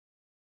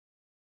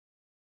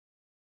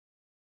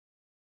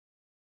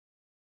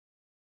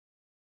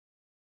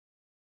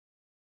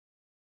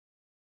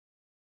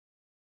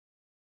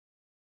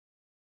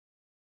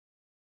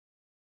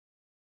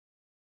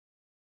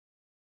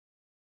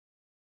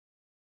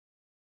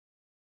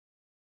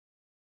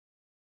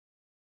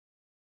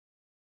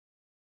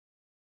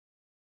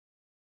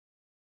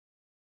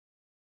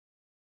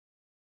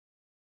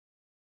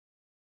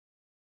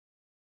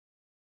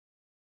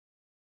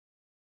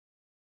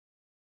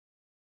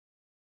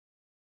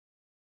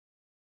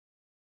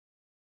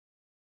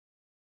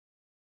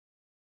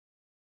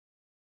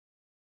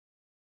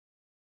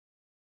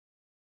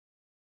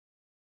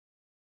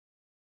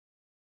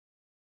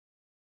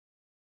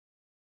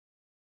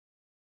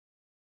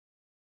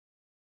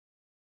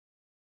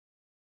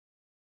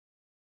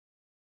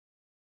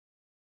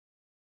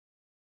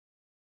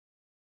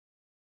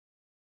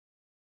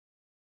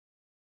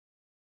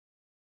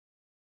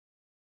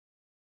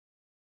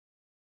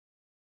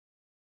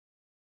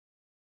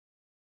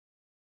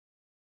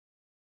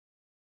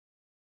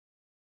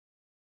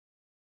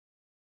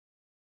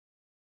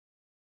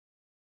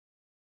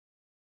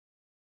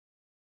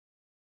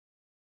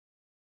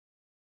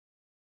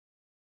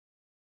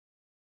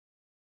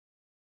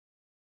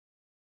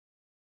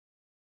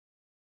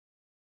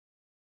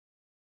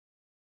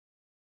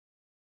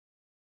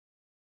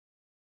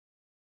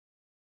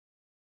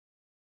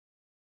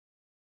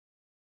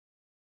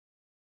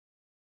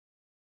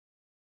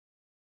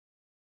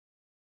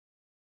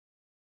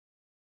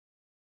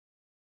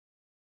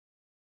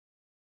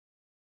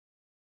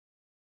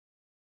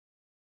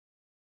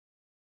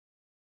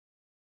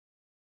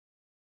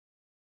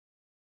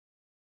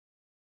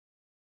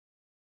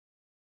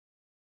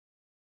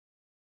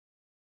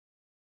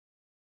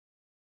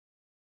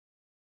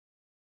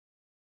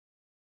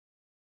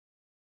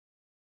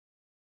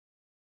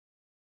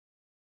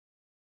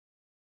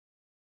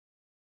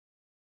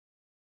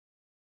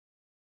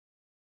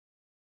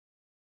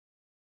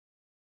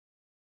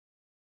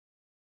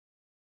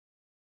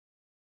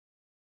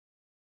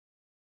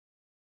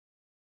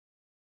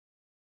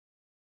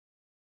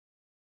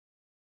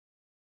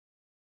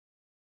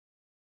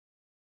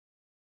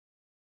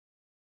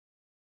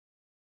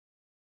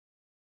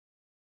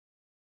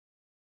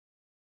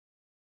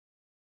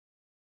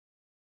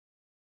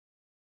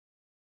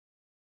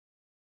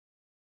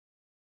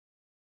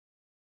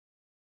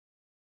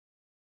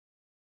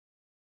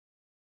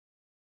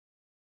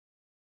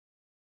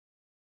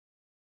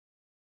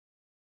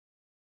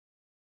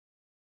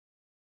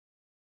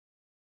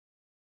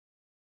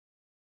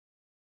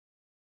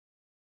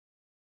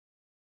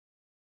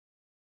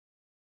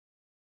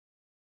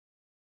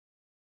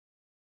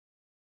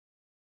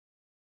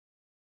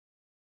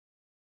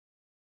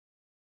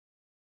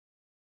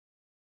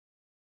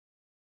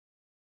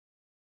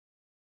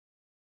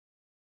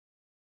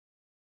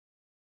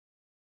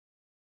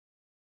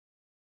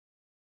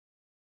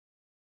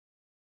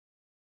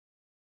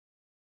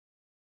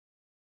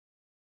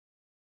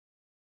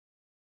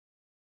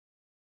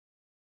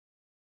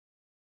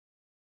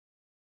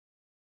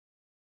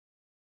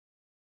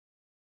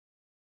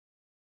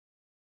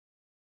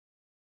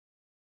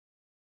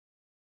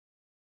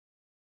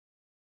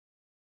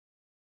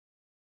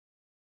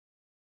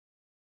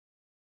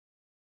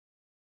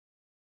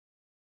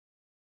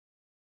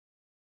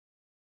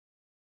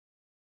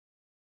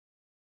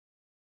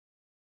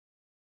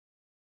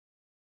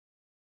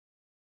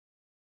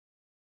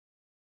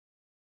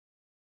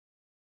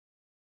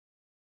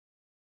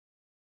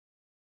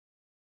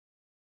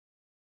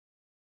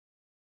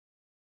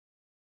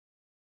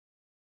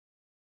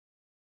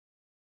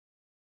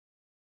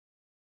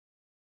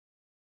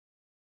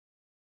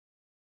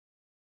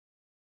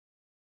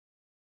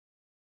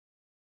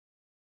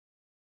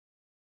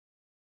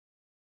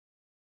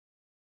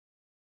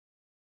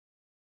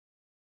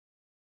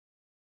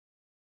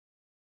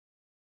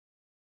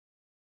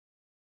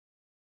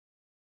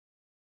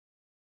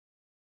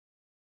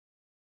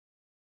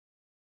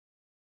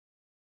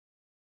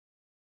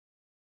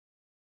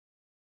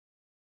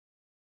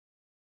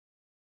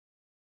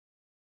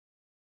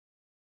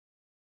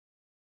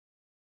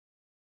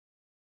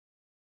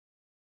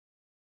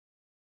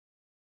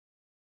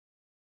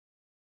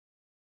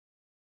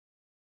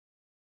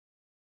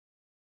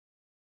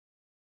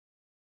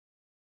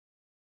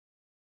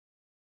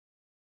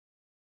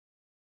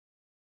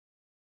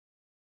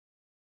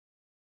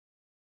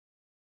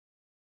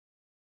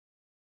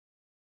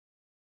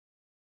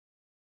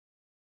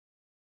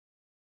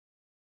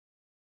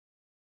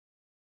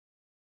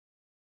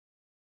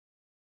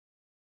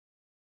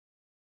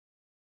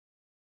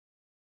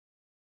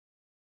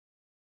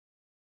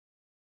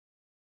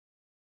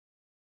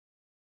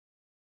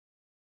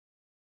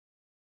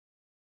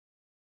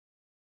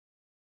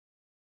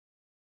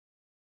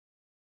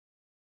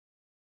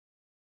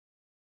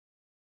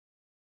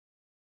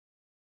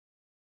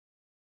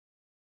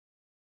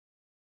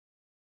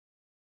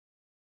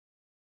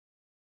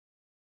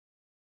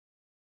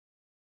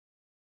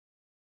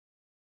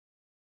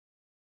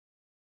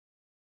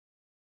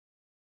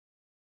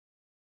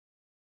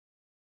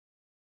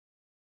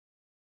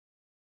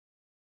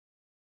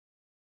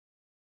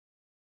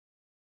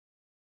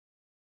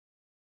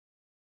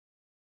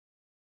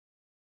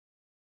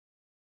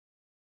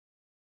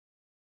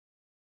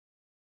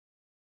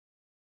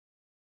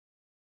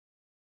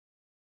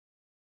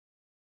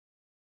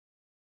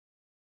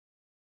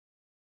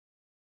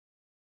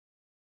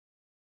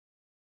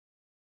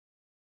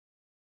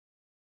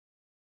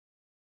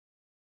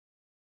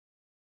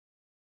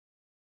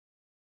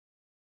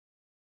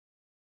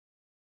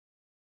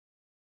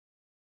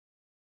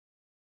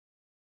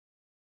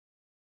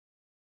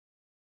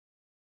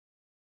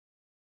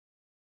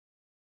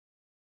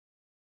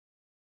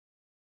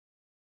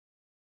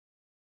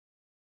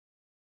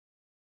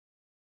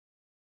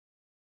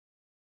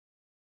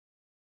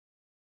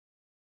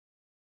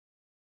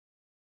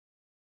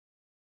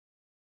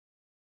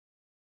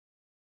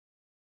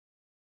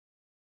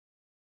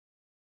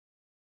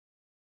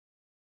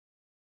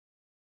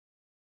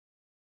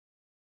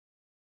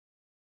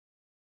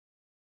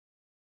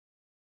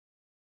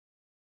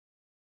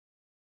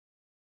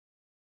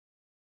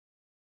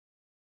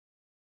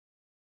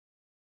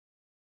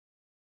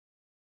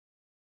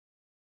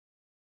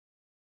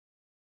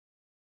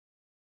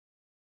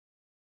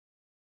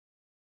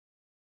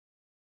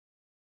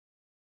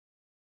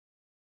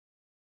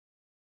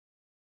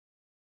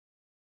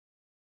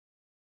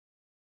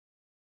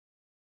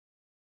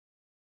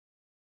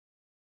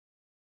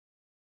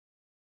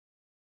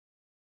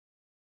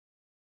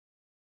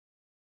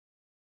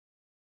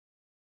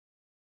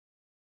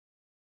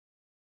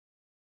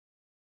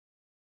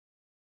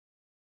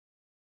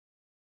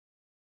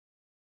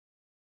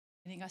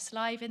joining us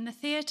live in the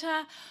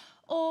theatre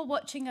or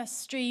watching us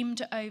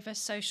streamed over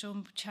social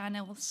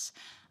channels.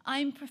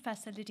 I'm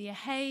Professor Lydia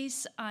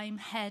Hayes. I'm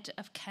head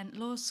of Kent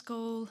Law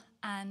School,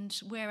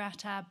 and we're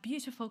at our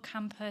beautiful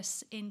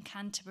campus in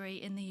Canterbury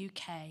in the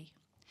UK.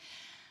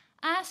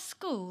 Our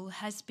school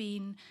has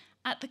been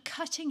at the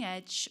cutting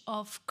edge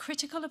of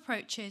critical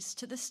approaches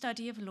to the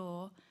study of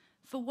law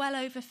for well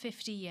over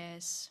 50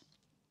 years.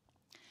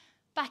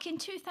 Back in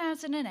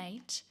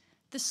 2008,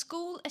 the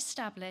school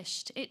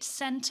established its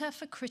Centre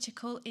for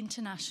Critical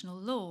International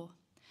Law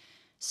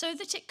so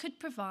that it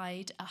could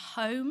provide a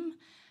home,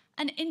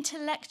 an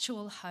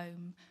intellectual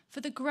home,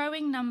 for the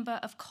growing number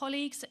of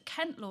colleagues at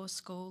Kent Law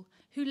School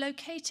who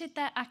located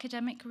their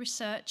academic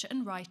research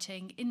and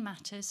writing in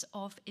matters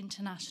of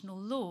international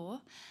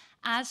law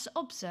as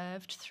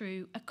observed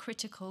through a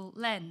critical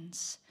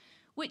lens,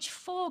 which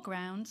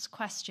foregrounds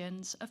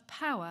questions of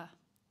power.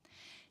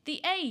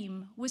 The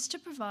aim was to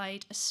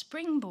provide a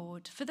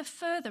springboard for the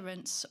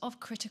furtherance of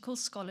critical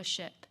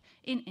scholarship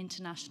in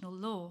international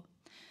law,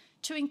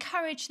 to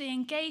encourage the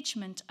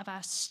engagement of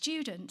our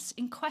students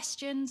in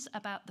questions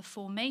about the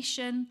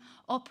formation,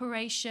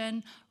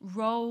 operation,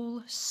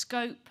 role,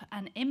 scope,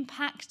 and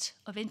impact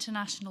of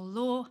international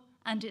law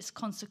and its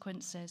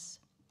consequences,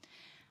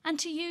 and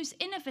to use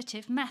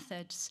innovative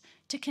methods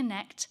to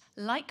connect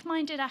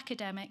like-minded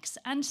academics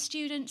and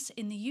students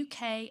in the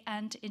UK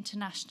and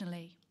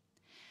internationally.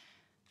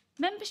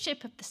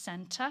 Membership of the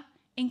Centre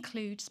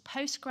includes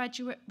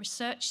postgraduate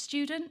research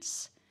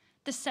students.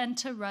 The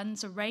Centre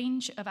runs a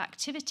range of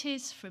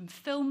activities from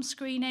film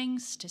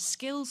screenings to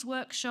skills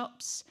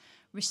workshops,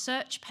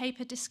 research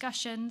paper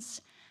discussions,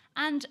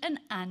 and an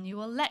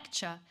annual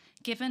lecture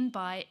given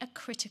by a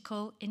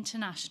critical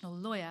international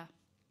lawyer.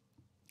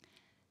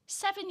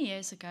 7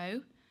 years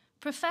ago,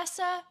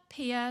 Professor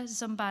Pia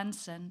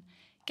Zumbanson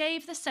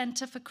gave the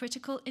Centre for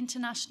Critical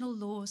International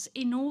Law's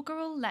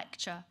inaugural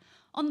lecture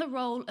on the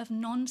role of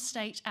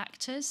non-state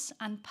actors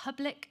and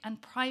public and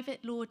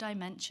private law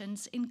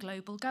dimensions in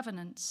global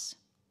governance.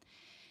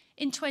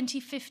 In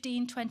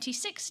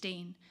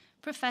 2015-2016,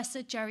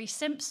 Professor Jerry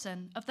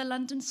Simpson of the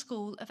London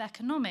School of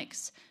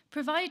Economics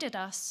provided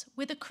us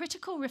with a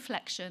critical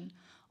reflection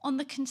on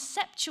the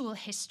conceptual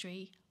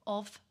history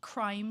of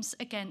crimes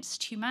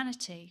against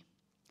humanity.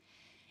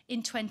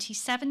 In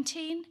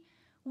 2017,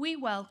 we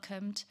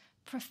welcomed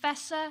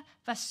Professor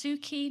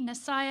Vasuki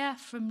Nasaya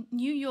from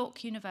New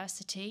York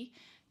University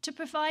to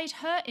provide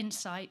her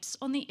insights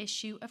on the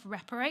issue of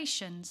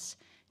reparations,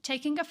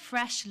 taking a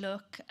fresh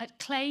look at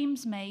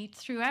claims made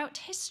throughout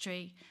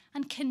history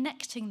and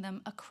connecting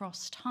them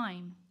across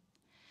time.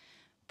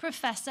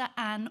 Professor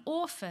Anne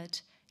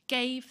Orford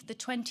gave the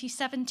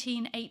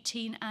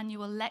 2017-18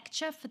 annual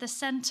lecture for the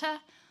Centre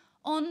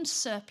on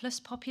surplus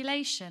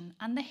population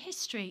and the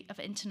history of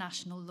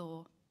international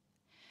law.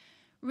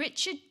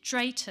 Richard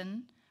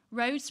Drayton,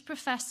 Rhodes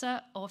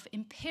Professor of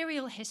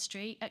Imperial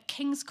History at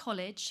King's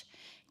College,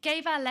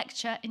 gave our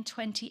lecture in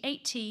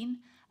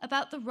 2018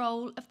 about the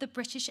role of the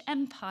British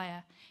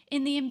Empire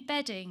in the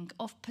embedding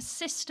of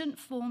persistent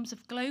forms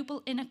of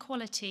global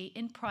inequality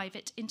in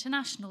private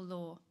international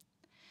law.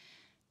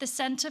 The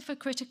Centre for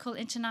Critical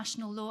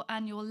International Law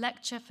annual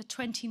lecture for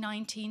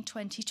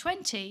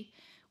 2019-2020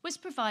 was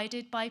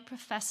provided by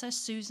Professor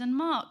Susan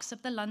Marks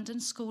of the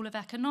London School of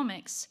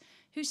Economics,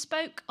 who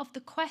spoke of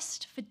the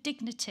quest for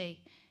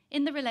dignity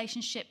in the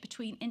relationship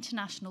between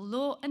international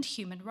law and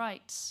human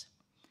rights.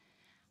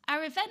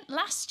 Our event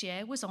last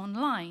year was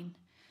online,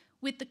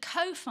 with the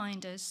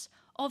co-founders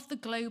of the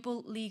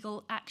Global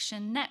Legal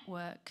Action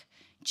Network,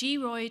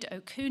 Geroyd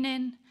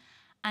Okunin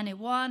and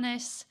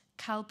Ioannis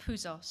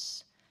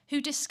Kalpouzos,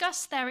 who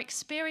discussed their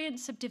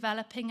experience of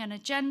developing an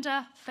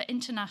agenda for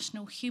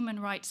international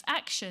human rights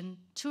action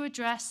to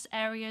address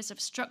areas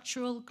of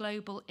structural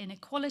global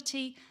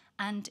inequality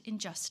and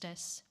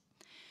injustice.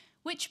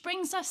 Which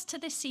brings us to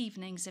this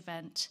evening's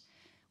event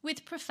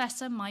with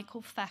Professor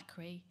Michael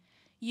Fakhri,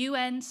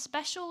 UN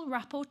Special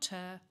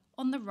Rapporteur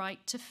on the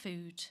Right to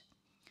Food.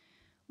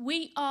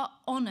 We are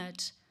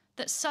honoured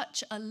that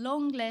such a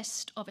long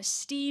list of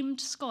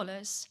esteemed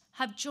scholars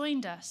have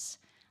joined us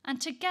and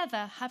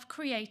together have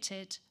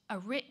created a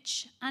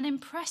rich and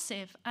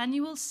impressive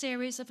annual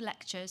series of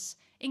lectures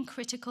in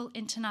critical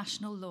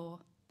international law.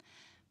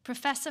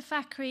 Professor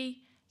Fakhri,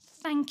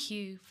 thank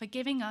you for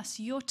giving us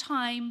your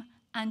time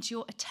and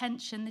your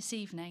attention this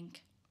evening.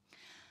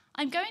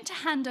 I'm going to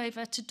hand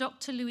over to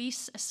Dr.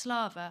 Luis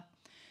Eslava,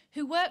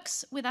 who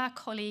works with our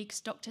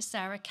colleagues Dr.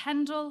 Sarah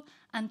Kendall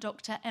and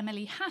Dr.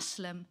 Emily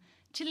Haslam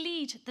to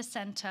lead the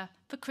Centre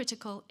for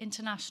Critical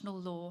International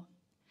Law.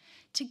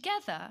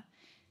 Together,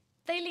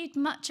 they lead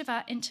much of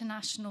our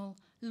international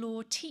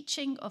law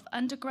teaching of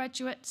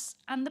undergraduates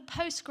and the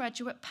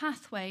postgraduate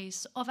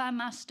pathways of our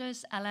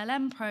Master's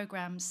LLM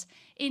programmes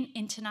in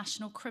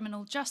international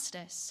criminal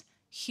justice,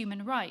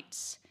 human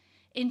rights,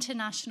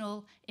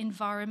 international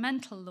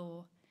environmental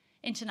law,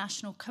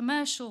 international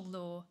commercial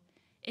law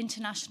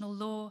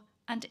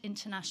and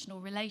international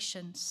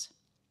relations.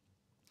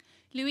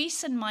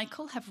 Luis and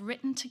Michael have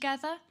written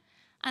together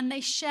and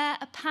they share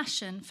a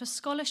passion for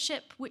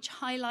scholarship which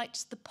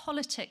highlights the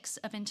politics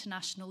of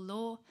international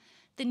law,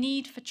 the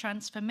need for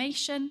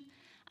transformation,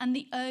 and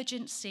the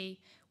urgency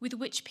with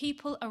which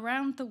people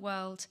around the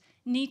world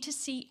need to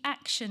see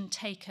action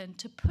taken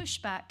to push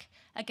back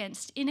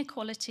against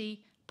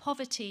inequality,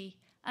 poverty,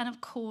 and of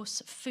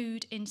course,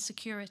 food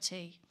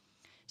insecurity.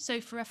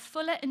 So for a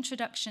fuller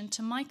introduction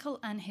to Michael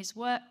and his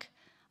work,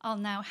 I'll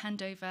now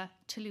hand over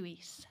to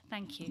Louise.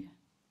 Thank you.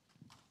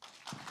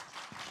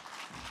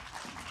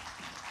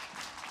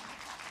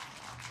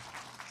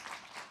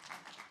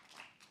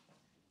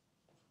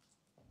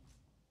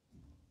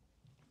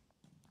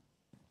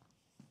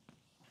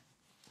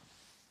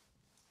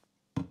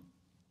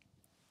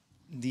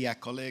 Dear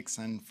colleagues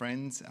and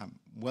friends,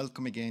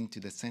 welcome again to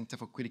the Center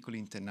for Critical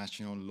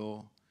International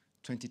Law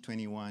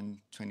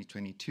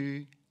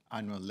 2021-2022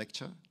 annual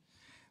lecture.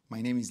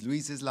 My name is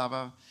Louise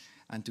Eslava,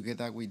 and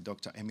together with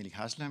Dr. Emily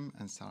Haslam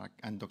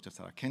and Dr.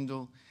 Sarah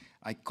Kendall,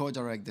 I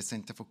co-direct the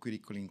Center for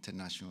Critical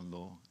International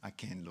Law at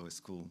Kent Law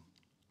School.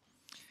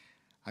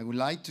 I would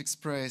like to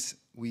express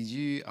with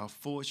you our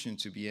fortune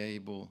to be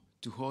able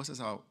to host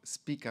as our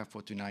speaker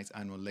for tonight's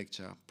annual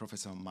lecture,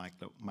 Professor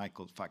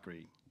Michael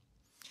Fakhri.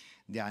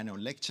 The annual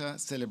lecture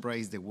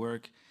celebrates the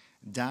work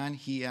done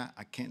here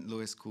at Kent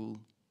Law School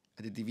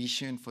at the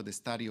Division for the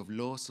Study of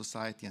Law,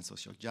 Society and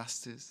Social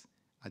Justice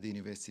at the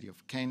University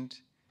of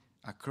Kent,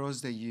 across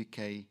the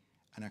UK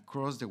and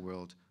across the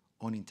world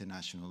on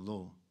international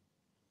law.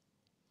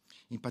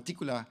 In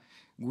particular,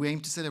 we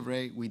aim to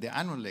celebrate with the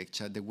annual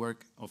lecture the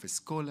work of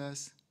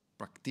scholars,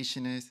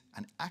 practitioners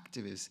and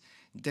activists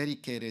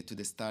dedicated to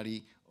the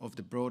study of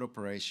the broad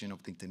operation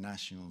of the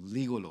international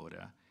legal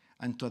order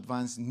and to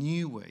advance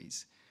new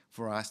ways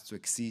for us to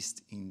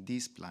exist in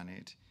this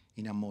planet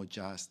in a more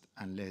just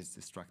and less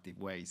destructive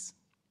ways.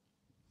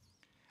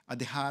 At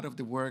the heart of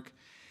the work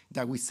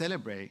that we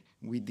celebrate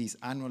with these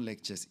annual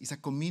lectures is a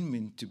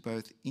commitment to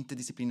both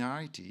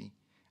interdisciplinarity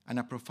and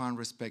a profound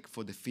respect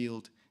for the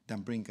field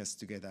that brings us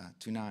together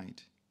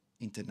tonight,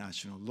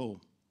 international law.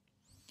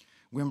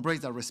 We embrace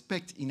that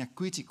respect in a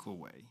critical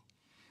way,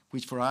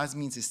 which for us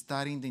means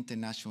studying the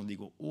international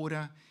legal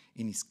order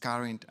in its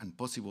current and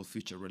possible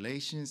future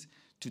relations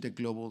to the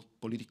global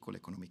political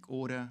economic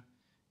order,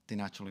 the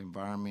natural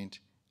environment,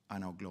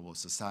 and our global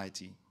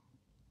society.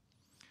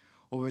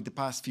 Over the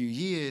past few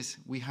years,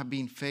 we have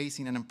been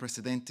facing an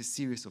unprecedented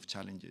series of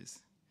challenges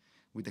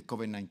with the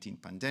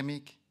COVID-19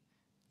 pandemic,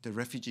 the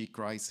refugee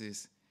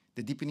crisis,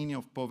 the deepening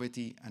of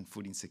poverty and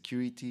food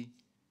insecurity,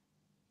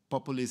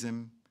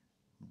 populism,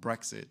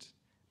 Brexit,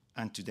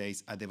 and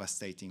today's a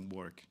devastating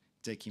war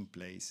taking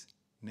place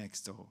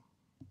next door.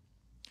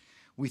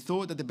 We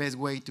thought that the best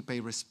way to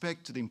pay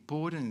respect to the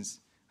importance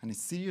and the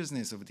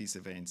seriousness of these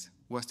events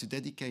was to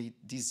dedicate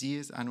this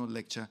year's annual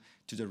lecture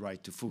to the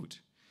right to food,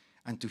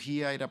 and to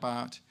hear it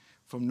about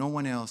from no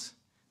one else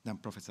than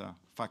Professor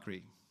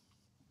Fakhri.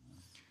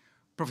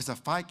 Professor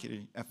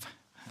Fakhri,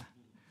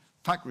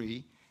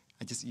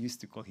 I just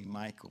used to call him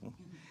Michael.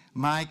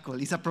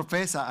 Michael is a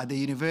professor at the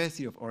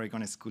University of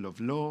Oregon School of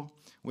Law,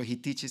 where he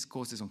teaches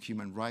courses on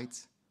human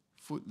rights,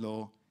 food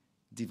law,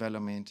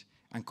 development,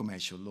 and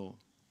commercial law.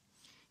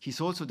 He's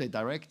also the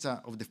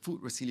director of the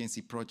Food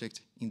Resiliency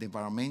Project in the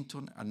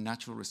Environmental and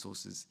Natural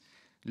Resources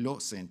Law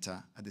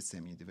Center at the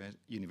same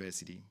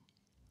university.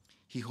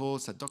 He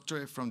holds a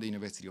doctorate from the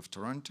University of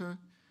Toronto,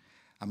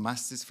 a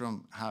master's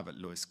from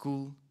Harvard Law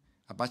School,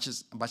 a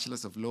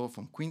bachelor's of law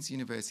from Queen's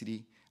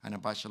University, and a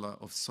Bachelor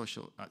of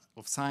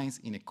Science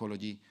in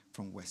Ecology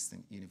from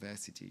Western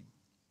University.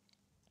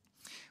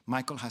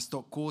 Michael has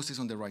taught courses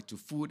on the right to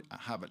food at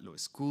Harvard Law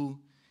School,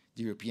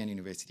 the European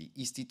University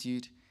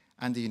Institute,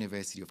 and the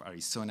University of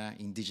Arizona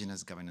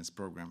Indigenous Governance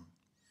Program.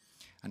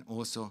 And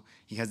also,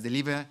 he has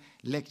delivered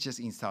lectures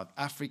in South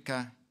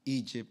Africa,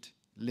 Egypt,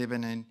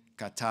 Lebanon,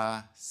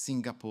 Qatar,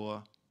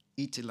 Singapore,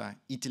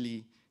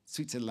 Italy,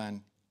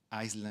 Switzerland,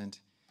 Iceland,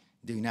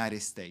 the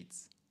United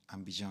States,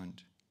 and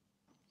beyond.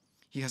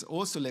 He has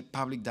also led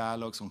public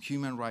dialogues on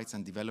human rights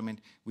and development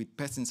with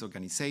peasants'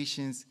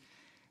 organizations,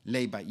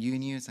 labor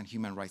unions, and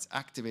human rights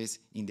activists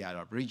in the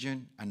Arab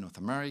region and North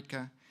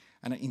America,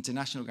 and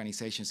international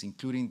organizations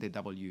including the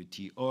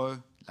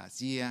WTO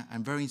last year,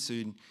 and very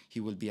soon he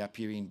will be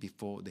appearing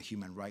before the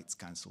Human Rights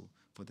Council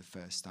for the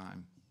first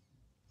time.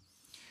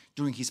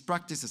 During his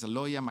practice as a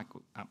lawyer,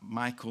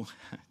 Michael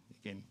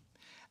again,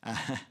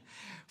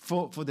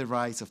 fought for the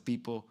rights of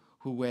people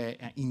who were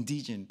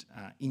indigent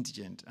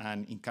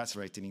and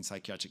incarcerated in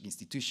psychiatric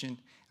institutions.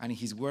 And in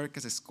his work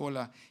as a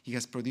scholar, he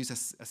has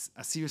produced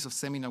a series of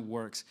seminal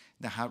works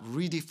that have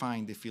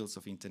redefined the fields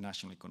of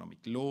international economic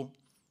law,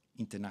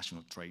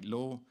 international trade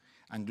law,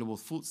 and global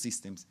food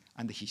systems,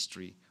 and the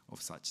history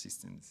of such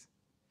systems.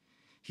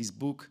 His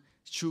book,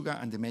 Sugar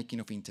and the Making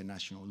of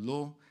International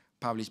Law,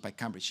 published by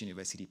Cambridge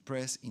University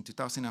Press in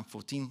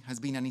 2014, has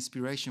been an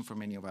inspiration for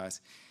many of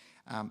us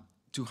on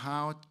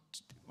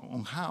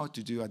how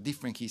to do a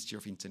different history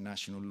of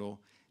international law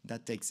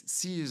that takes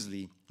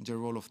seriously the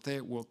role of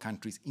third world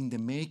countries in the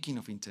making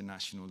of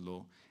international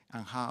law,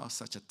 and how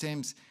such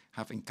attempts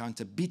have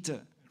encountered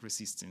bitter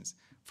resistance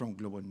from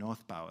global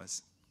North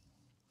powers.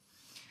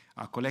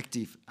 Our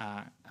collective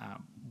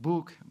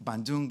book,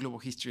 Bandung, Global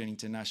History and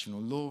International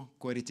Law,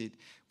 co-edited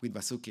with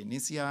Basuki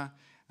Nisia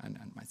and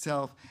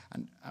myself,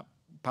 and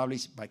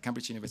published by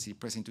Cambridge University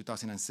Press in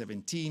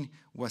 2017,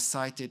 was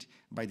cited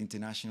by the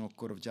International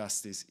Court of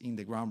Justice in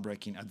the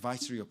groundbreaking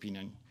advisory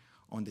opinion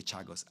on the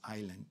Chagos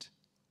Island.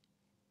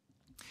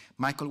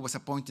 Michael was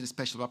appointed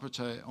Special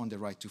Rapporteur on the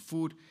Right to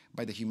Food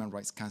by the Human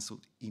Rights Council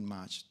in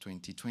March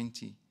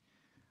 2020.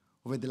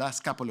 Over the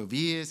last couple of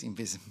years, in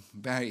this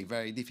very,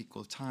 very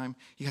difficult time,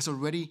 he has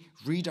already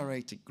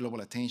redirected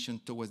global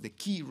attention towards the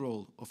key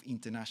role of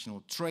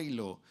international trade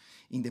law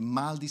in the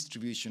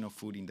maldistribution of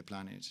food in the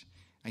planet.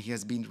 And he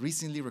has been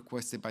recently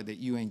requested by the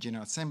UN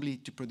General Assembly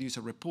to produce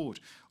a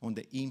report on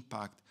the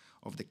impact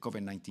of the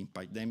COVID-19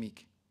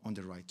 pandemic on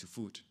the right to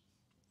food.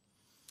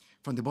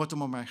 From the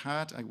bottom of my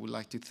heart, I would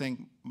like to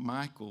thank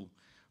Michael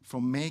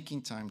for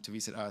making time to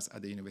visit us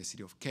at the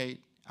University of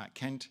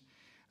Kent,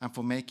 and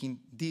for making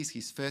this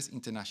his first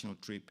international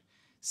trip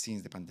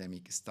since the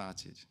pandemic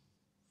started.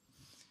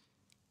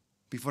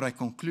 Before I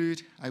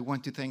conclude, I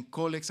want to thank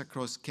colleagues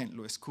across Kent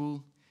Law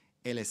School,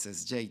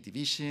 LSSJ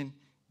Division,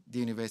 the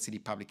University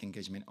Public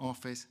Engagement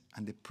Office,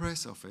 and the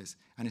Press Office,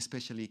 and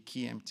especially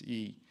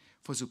KMTE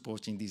for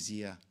supporting this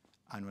year's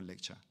annual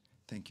lecture.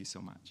 Thank you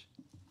so much.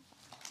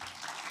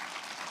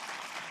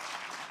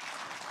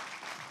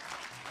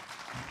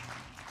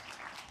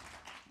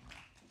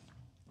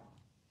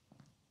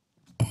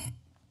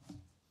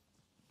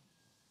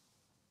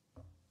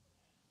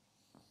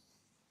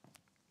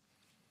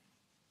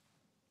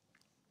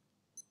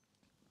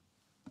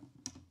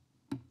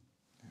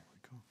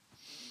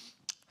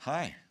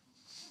 Hi,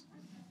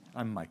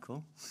 I'm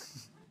Michael.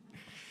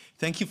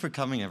 Thank you for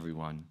coming,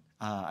 everyone.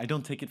 I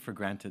don't take it for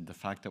granted the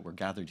fact that we're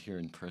gathered here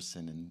in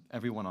person and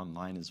everyone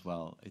online as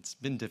well. It's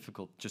been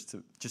difficult just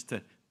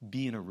to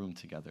be in a room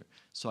together.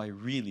 So I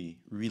really,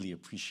 really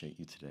appreciate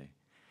you today.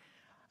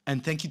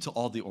 And thank you to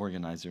all the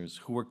organizers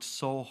who worked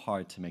so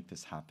hard to make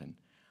this happen.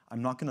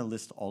 I'm not going to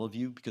list all of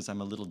you because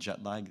I'm a little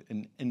jet lagged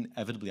and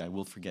inevitably I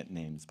will forget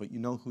names, but you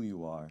know who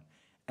you are.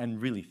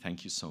 And really,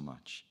 thank you so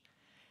much.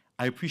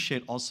 I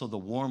appreciate also the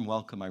warm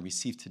welcome I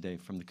received today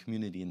from the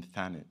community in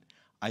Thanet.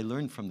 I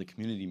learned from the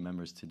community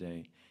members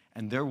today,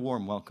 and their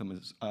warm welcome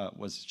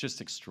was just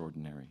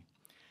extraordinary.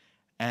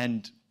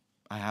 And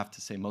I have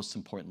to say, most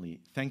importantly,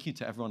 thank you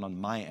to everyone on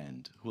my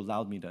end who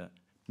allowed me to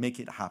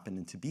make it happen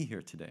and to be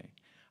here today.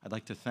 I'd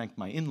like to thank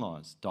my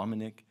in-laws,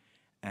 Dominic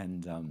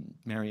and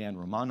Marianne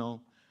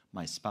Romano,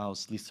 my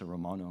spouse, Lisa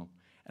Romano,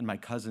 and my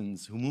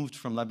cousins who moved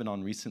from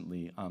Lebanon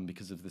recently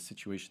because of the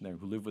situation there,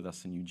 who live with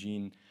us in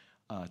Eugene,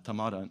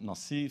 Tamara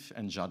Nassif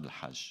and Jad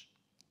Al-Hajj.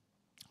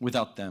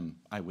 Without them,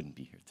 I wouldn't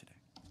be here today.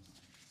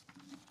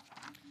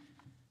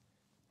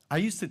 I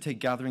used to take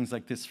gatherings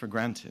like this for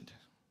granted,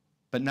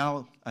 but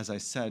now, as I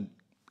said,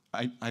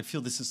 I feel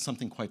this is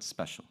something quite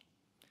special.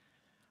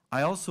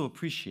 I also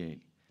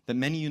appreciate that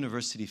many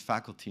university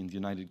faculty in the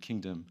United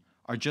Kingdom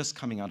are just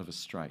coming out of a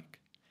strike,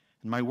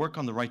 and my work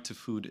on the right to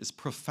food is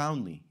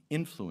profoundly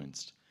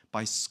influenced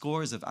by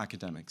scores of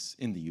academics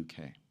in the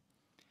UK.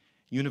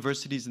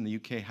 Universities in the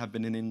UK have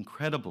been an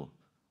incredible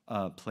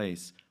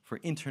place for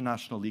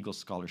international legal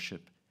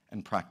scholarship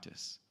and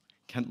practice,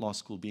 Kent Law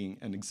School being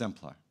an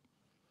exemplar.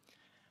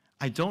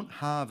 I don't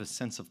have a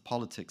sense of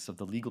politics of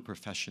the legal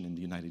profession in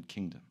the United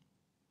Kingdom,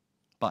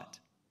 but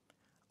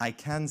I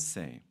can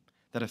say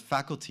that if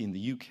faculty in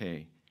the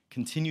UK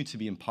continue to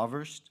be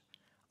impoverished,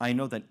 I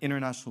know that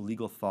international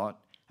legal thought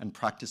and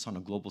practice on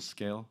a global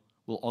scale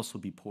will also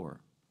be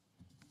poorer.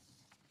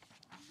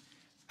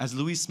 As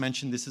Luis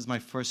mentioned, this is my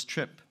first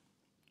trip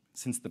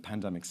since the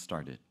pandemic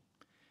started.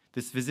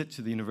 This visit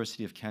to the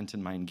University of Kent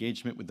and my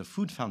engagement with the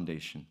Food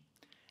Foundation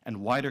and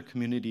wider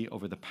community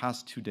over the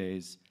past 2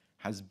 days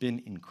has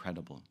been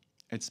incredible.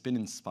 It's been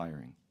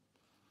inspiring.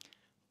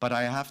 But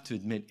I have to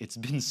admit, it's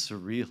been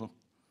surreal.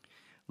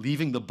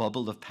 Leaving the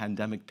bubble of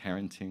pandemic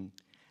parenting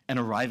and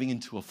arriving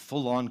into a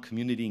full-on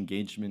community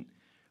engagement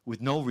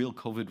with no real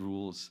COVID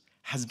rules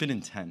has been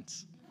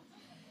intense,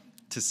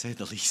 to say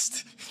the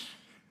least.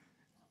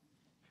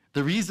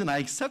 The reason I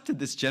accepted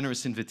this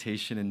generous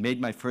invitation and made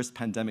my first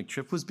pandemic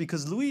trip was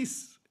because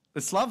Luis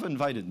Slava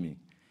invited me.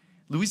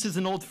 Luis is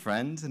an old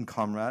friend and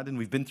comrade, and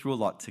we've been through a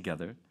lot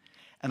together.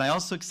 And I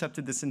also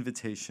accepted this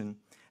invitation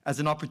as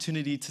an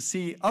opportunity to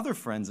see other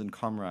friends and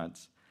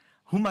comrades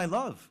whom I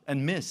love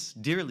and miss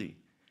dearly.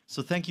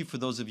 So thank you for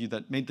those of you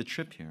that made the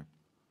trip here.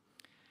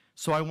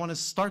 So I want to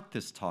start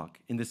this talk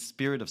in the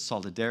spirit of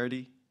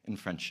solidarity and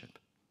friendship.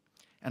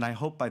 And I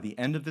hope by the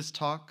end of this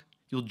talk,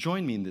 you'll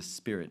join me in this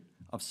spirit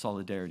of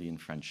solidarity and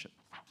friendship.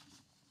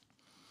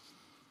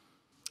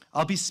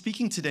 I'll be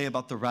speaking today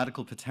about the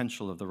radical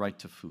potential of the right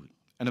to food.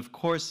 And of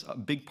course, a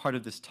big part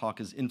of this talk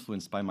is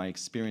influenced by my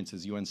experience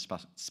as UN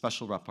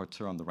Special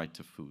Rapporteur on the right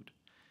to food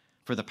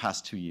for the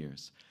past 2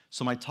 years.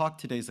 So my talk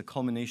today is a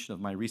culmination of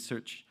my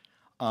research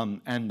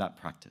and that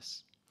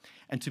practice.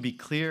 And to be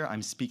clear,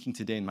 I'm speaking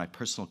today in my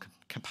personal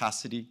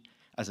capacity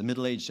as a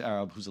middle-aged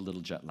Arab who's a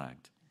little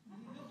jet-lagged.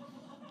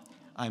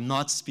 I'm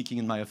not speaking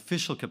in my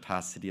official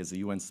capacity as a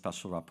UN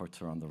Special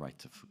Rapporteur on the right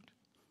to food.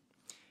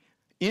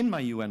 In my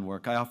UN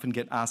work, I often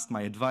get asked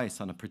my advice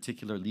on a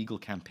particular legal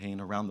campaign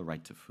around the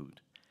right to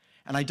food.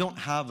 And I don't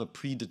have a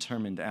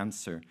predetermined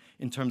answer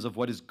in terms of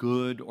what is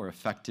good or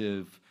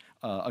effective,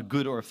 a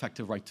good or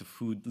effective right to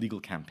food legal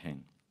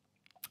campaign.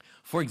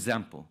 For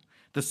example,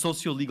 the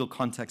socio-legal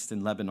context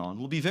in Lebanon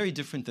will be very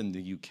different than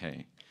the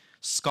UK.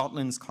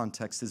 Scotland's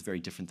context is very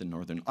different than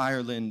Northern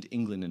Ireland,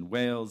 England and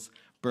Wales.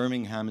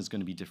 Birmingham is going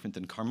to be different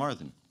than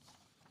Carmarthen.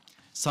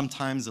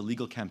 Sometimes a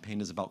legal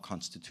campaign is about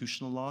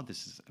constitutional law.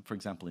 This is, for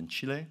example, in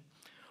Chile.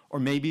 Or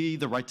maybe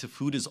the right to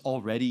food is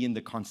already in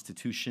the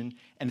Constitution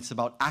and it's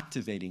about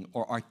activating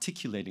or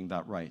articulating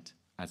that right,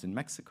 as in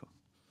Mexico.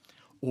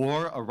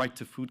 Or a right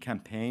to food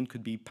campaign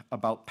could be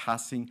about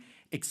passing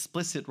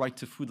explicit right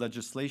to food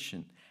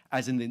legislation,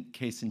 as in the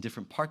case in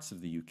different parts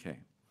of the UK.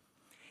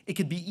 It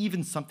could be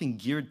even something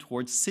geared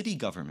towards city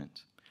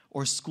government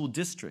or school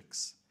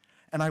districts.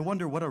 And I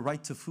wonder what a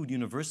right to food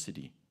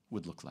university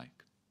would look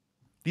like.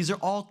 These are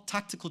all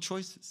tactical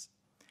choices.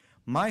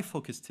 My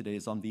focus today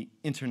is on the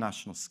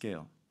international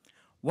scale.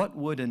 What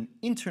would an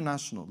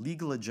international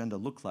legal agenda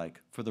look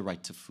like for the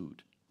right to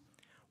food?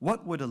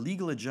 What would a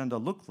legal agenda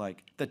look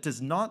like that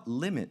does not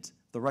limit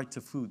the right to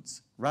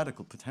food's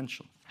radical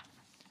potential?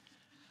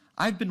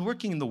 I've been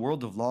working in the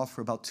world of law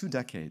for about 2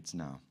 decades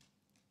now,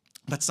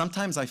 but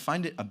sometimes I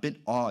find it a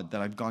bit odd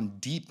that I've gone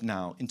deep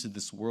now into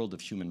this world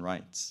of human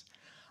rights.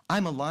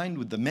 I'm aligned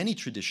with the many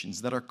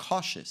traditions that are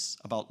cautious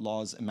about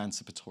law's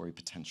emancipatory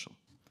potential.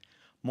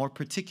 More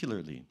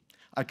particularly,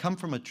 I come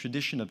from a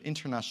tradition of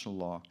international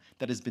law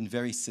that has been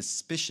very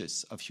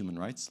suspicious of human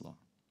rights law.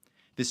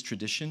 This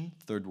tradition,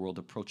 third world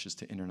approaches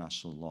to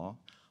international law,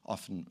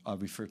 often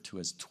referred to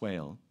as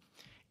TWAIL,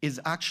 is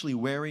actually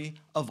wary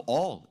of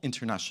all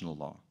international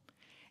law.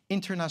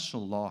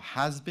 International law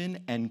has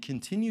been and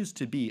continues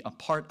to be a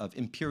part of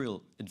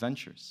imperial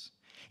adventures.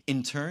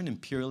 In turn,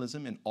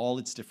 imperialism in all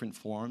its different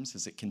forms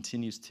as it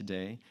continues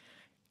today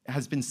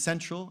has been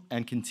central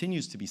and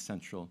continues to be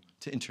central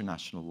to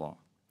international law.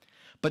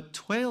 But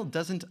TWAIL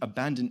doesn't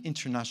abandon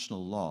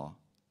international law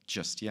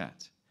just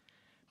yet,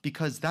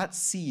 because that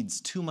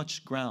cedes too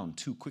much ground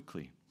too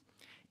quickly.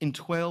 In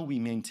TWAIL, we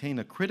maintain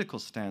a critical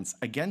stance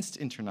against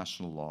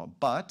international law,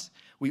 but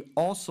we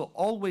also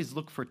always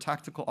look for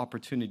tactical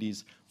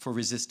opportunities for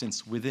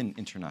resistance within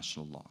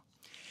international law.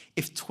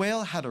 If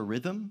TWAIL had a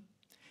rhythm,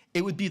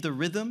 it would be the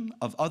rhythm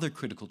of other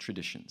critical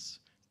traditions.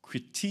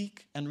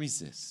 Critique and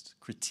resist.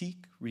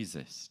 Critique,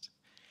 resist.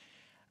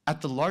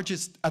 At the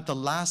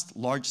last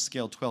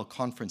large-scale TWAIL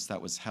conference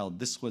that was held,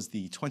 this was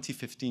the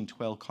 2015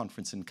 TWAIL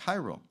conference in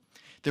Cairo,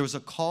 there was a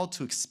call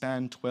to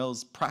expand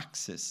TWAIL's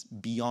praxis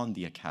beyond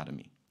the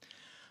academy.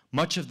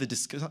 Much of the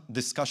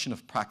discussion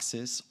of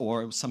praxis,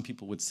 or some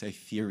people would say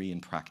theory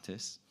and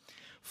practice,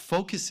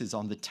 focuses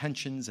on the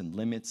tensions and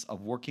limits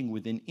of working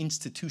within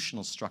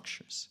institutional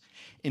structures.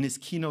 In his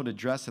keynote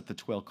address at the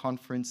TWAIL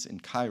conference in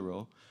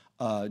Cairo,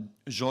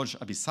 Georges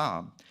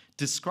Abissab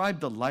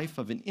described the life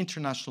of an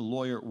international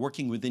lawyer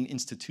working within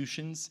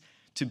institutions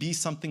to be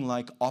something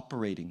like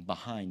operating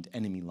behind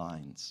enemy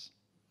lines.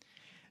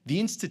 The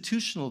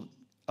institutional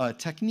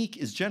technique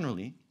is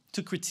generally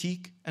to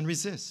critique and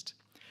resist.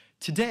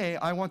 Today,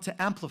 I want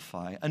to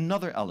amplify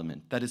another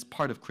element that is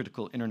part of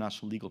critical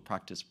international legal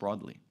practice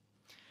broadly.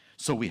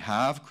 So we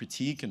have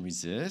critique and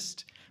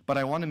resist, but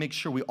I want to make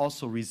sure we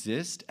also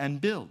resist and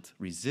build.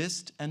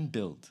 Resist and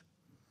build.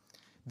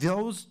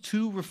 Those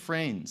two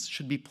refrains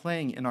should be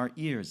playing in our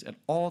ears at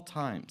all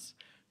times.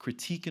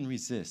 Critique and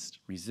resist,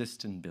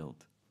 resist and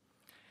build.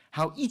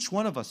 How each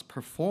one of us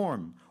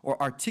perform or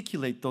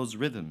articulate those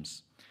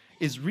rhythms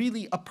is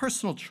really a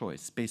personal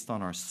choice based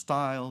on our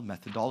style,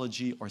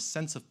 methodology, or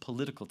sense of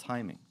political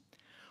timing.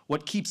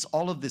 What keeps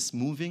all of this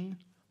moving,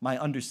 my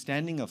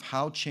understanding of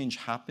how change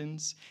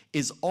happens,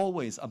 is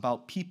always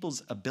about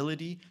people's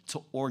ability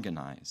to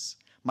organize.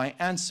 My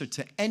answer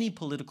to any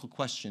political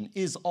question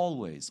is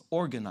always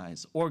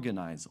organize,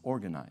 organize,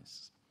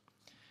 organize.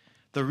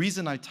 The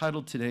reason I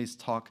titled today's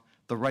talk,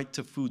 The Right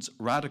to Food's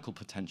Radical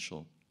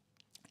Potential,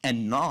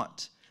 and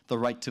not The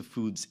Right to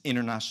Food's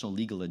International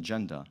Legal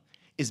Agenda,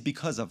 is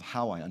because of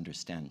how I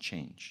understand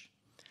change.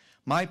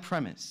 My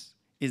premise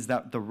is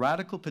that the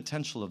radical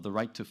potential of the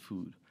right to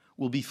food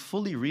will be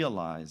fully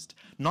realized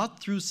not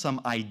through some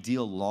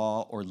ideal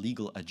law or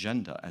legal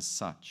agenda as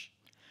such.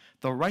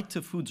 The right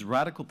to food's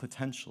radical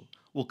potential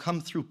will come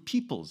through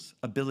people's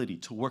ability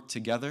to work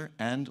together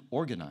and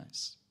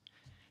organize.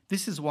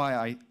 This is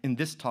why in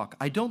this talk,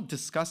 I don't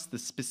discuss the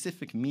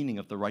specific meaning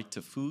of the right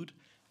to food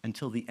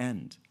until the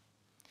end.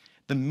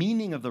 The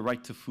meaning of the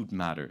right to food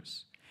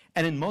matters.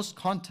 And in most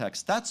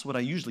contexts, that's what I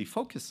usually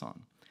focus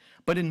on.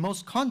 But in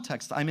most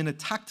contexts, I'm in a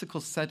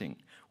tactical setting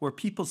where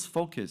people's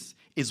focus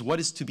is what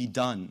is to be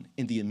done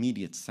in the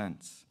immediate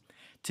sense.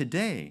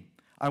 Today,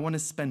 I want to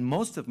spend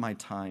most of my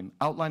time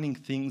outlining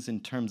things in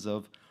terms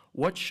of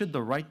what should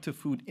the right to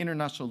food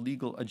international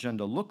legal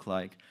agenda look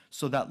like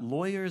so that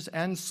lawyers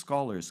and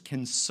scholars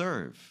can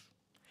serve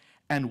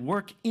and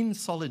work in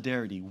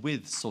solidarity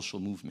with social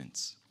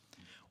movements.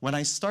 When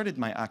I started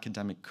my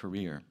academic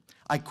career,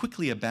 I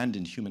quickly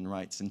abandoned human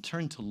rights and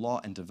turned to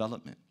law and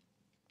development.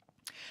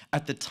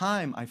 At the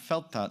time, I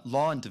felt that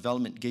law and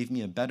development gave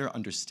me a better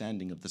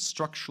understanding of the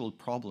structural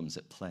problems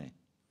at play.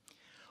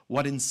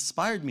 What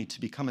inspired me to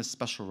become a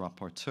special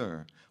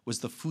rapporteur was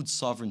the food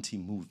sovereignty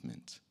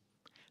movement.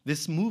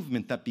 This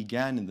movement that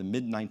began in the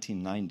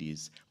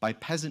mid-1990s by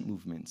peasant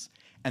movements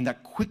and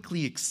that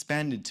quickly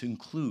expanded to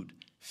include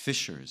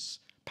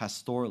fishers,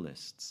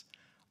 pastoralists,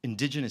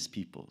 indigenous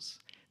peoples.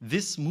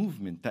 This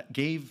movement that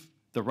gave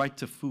the right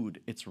to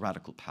food its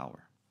radical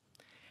power.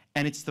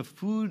 And it's the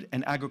food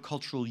and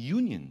agricultural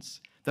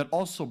unions that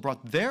also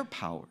brought their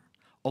power,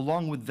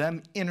 along with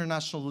them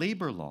international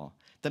labor law,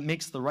 that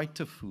makes the right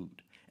to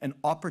food an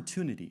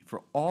opportunity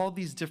for all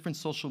these different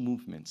social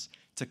movements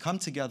to come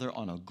together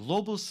on a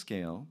global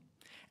scale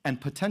and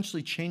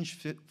potentially change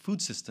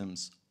food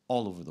systems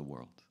all over the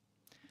world.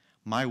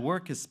 My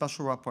work as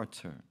Special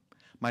Rapporteur,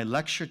 my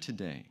lecture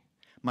today,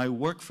 my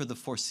work for the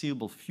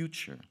foreseeable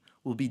future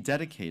will be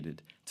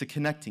dedicated to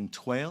connecting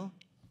TWAIL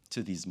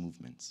to these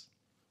movements,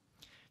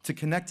 to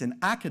connect an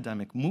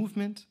academic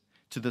movement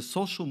to the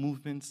social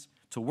movements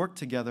to work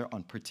together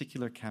on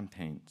particular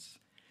campaigns,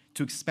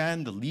 to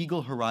expand the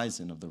legal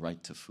horizon of the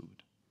right to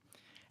food,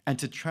 and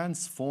to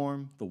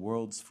transform the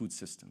world's food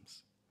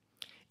systems.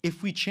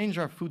 If we change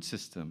our food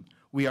system,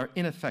 we are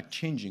in effect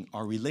changing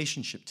our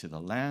relationship to the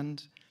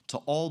land, to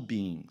all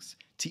beings,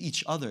 to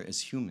each other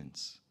as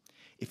humans.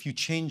 If you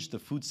change the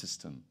food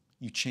system,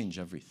 you change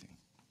everything.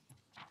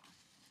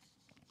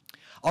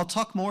 I'll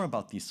talk more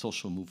about these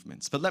social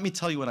movements, but let me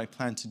tell you what I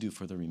plan to do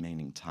for the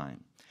remaining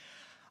time.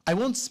 I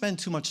won't spend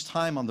too much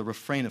time on the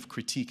refrain of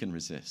critique and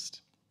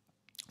resist.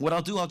 What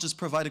I'll do, I'll just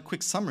provide a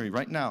quick summary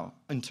right now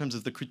in terms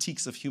of the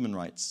critiques of human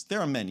rights. There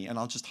are many, and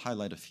I'll just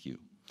highlight a few.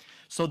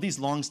 So these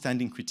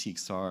long-standing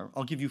critiques are,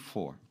 I'll give you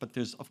 4, but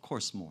there's of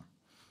course more.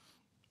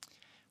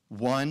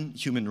 1,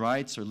 human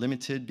rights are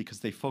limited because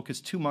they focus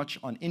too much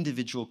on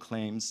individual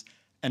claims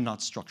and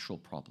not structural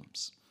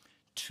problems.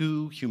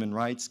 2, human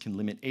rights can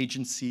limit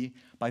agency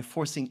by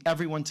forcing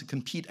everyone to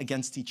compete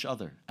against each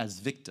other as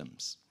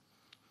victims.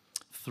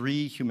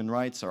 3, human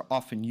rights are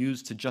often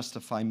used to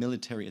justify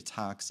military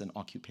attacks and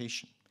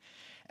occupation.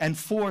 And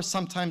 4,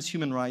 sometimes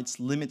human rights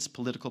limits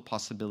political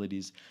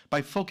possibilities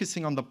by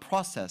focusing on the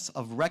process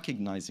of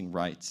recognizing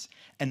rights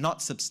and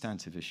not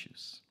substantive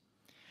issues.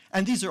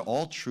 And these are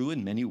all true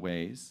in many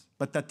ways,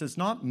 but that does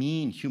not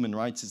mean human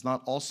rights is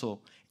not also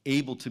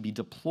able to be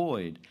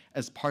deployed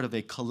as part of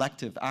a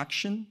collective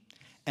action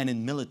and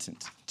in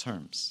militant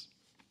terms.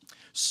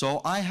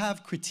 So I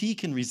have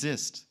critique and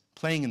resist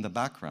playing in the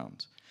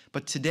background,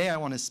 but today I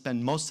want to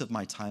spend most of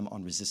my time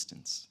on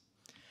resistance.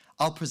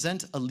 I'll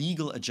present a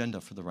legal agenda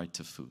for the right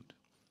to food.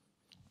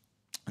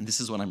 And this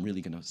is what I'm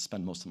really going to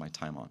spend most of my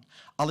time on.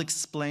 I'll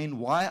explain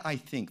why I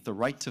think the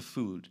right to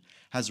food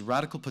has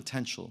radical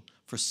potential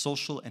for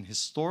social and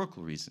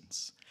historical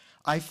reasons.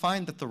 I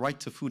find that the right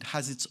to food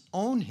has its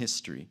own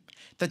history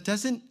that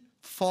doesn't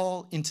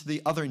fall into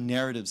the other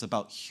narratives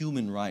about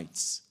human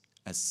rights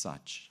as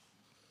such.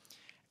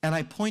 And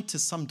I point to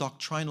some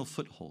doctrinal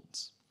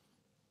footholds.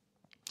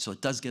 So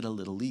it does get a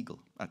little legal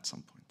at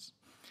some points.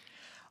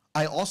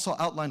 I also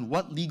outline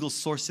what legal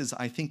sources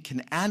I think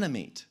can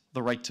animate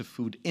the right to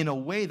food in a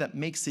way that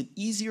makes it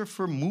easier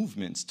for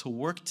movements to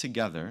work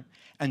together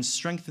and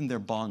strengthen their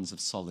bonds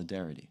of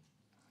solidarity.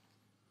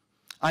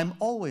 I'm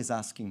always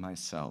asking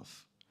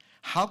myself,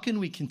 how can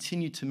we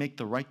continue to make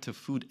the right to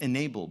food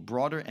enable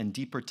broader and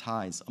deeper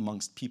ties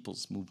amongst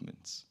people's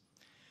movements?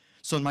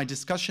 So in my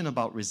discussion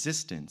about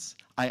resistance,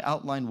 I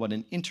outline what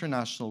an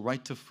international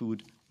right to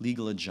food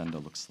legal agenda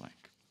looks like.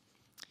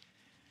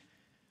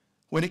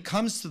 When it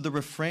comes to the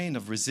refrain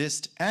of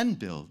resist and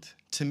build,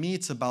 to me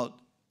it's about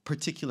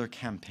particular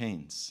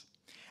campaigns.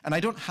 And I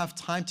don't have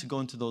time to go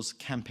into those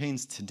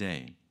campaigns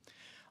today.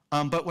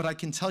 But what I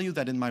can tell you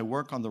that in my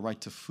work on the right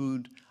to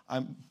food,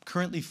 I'm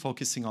currently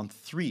focusing on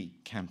 3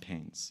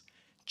 campaigns: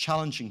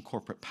 challenging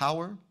corporate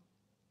power,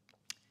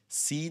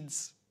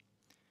 seeds,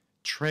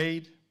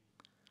 trade,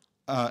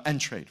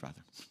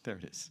 there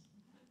it is.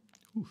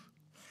 Ooh.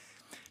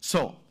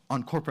 So,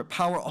 on corporate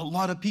power, a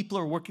lot of people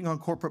are working on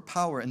corporate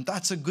power, and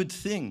that's a good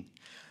thing.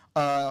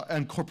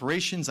 And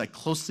corporations, I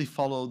closely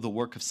follow the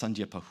work of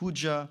Sandhya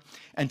Pahuja,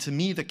 and to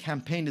me the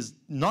campaign is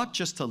not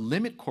just to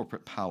limit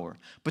corporate power,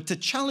 but to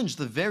challenge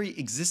the very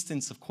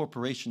existence of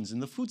corporations in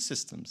the food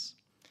systems.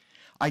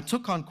 I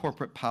took on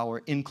corporate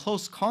power in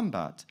close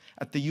combat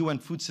at the UN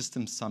Food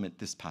Systems Summit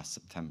this past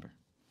September.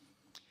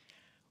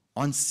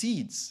 On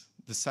seeds,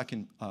 the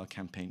second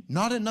campaign,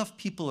 not enough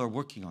people are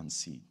working on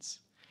seeds.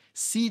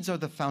 Seeds are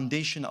the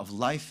foundation of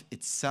life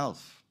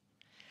itself.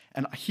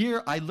 And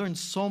here I learned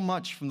so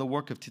much from the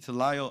work of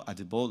Titilayo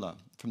Adebola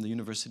from the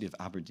University of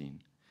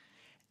Aberdeen.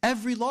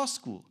 Every law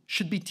school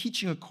should be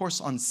teaching a course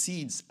on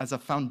seeds as a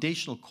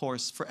foundational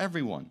course for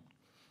everyone.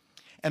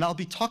 And I'll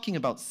be talking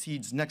about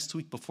seeds next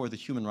week before the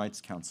Human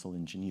Rights Council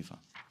in Geneva.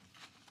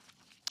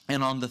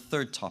 And on the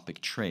third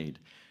topic, trade.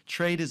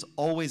 Trade is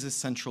always a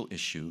central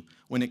issue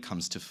when it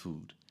comes to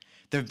food.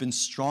 There have been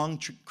strong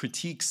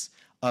critiques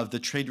of the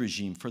trade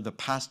regime for the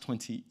past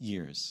 20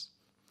 years.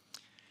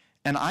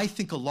 And I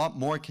think a lot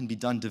more can be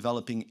done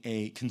developing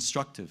a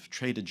constructive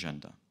trade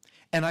agenda.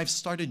 And I've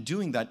started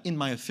doing that in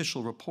my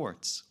official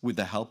reports with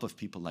the help of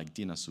people like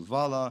Dina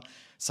Suvala,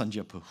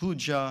 Sanjay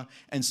Pahuja,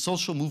 and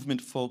social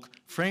movement folk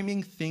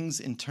framing things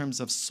in terms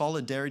of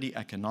solidarity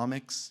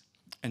economics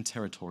and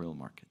territorial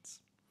markets.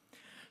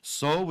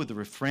 So with the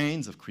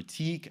refrains of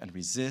critique and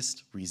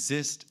resist,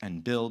 resist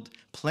and build,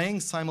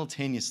 playing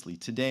simultaneously,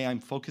 today I'm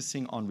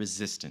focusing on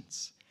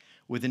resistance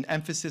with an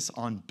emphasis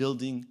on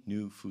building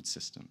new food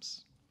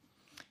systems.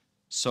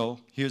 So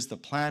here's the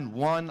plan.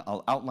 One,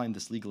 I'll outline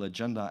this legal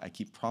agenda I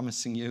keep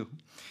promising you.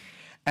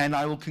 And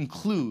I will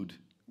conclude,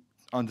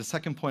 on the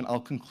second point,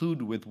 I'll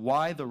conclude with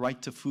why the right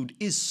to food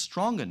is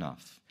strong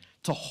enough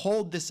to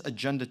hold this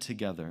agenda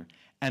together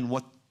and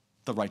what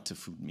the right to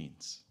food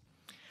means.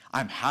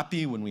 I'm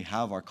happy when we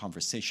have our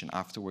conversation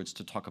afterwards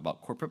to talk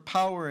about corporate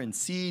power and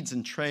seeds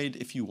and trade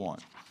if you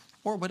want,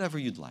 or whatever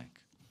you'd like.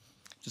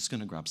 Just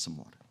gonna grab some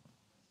water.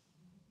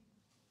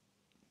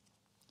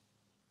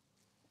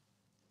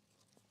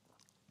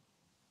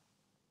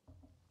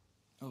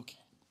 Okay.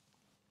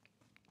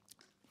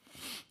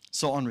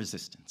 So on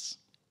resistance.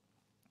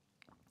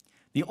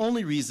 The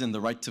only reason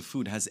the right to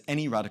food has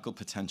any radical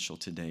potential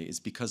today is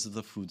because of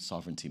the food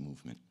sovereignty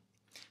movement.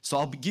 So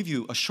I'll give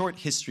you a short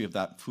history of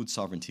that food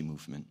sovereignty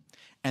movement,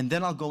 and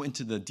then I'll go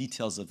into the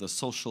details of the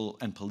social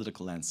and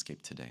political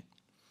landscape today.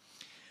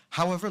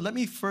 However, let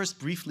me first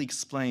briefly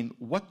explain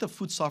what the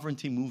food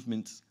sovereignty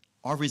movements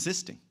are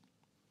resisting.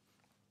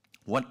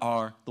 What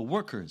are the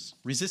workers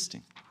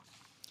resisting?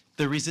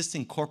 They're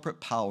resisting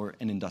corporate power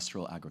and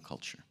industrial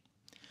agriculture.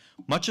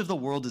 Much of the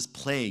world is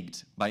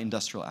plagued by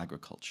industrial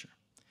agriculture.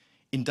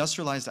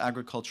 Industrialized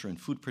agriculture and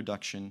food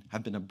production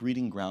have been a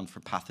breeding ground for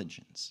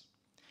pathogens.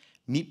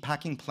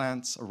 Meatpacking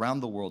plants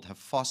around the world have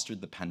fostered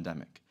the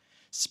pandemic,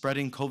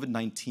 spreading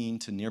COVID-19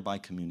 to nearby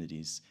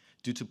communities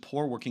due to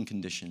poor working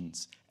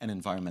conditions and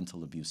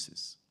environmental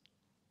abuses.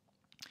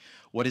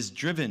 What is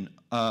driven,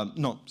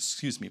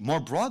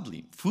 more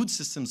broadly, food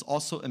systems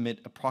also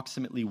emit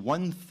approximately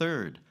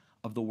 1/3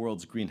 of the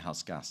world's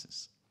greenhouse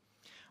gases.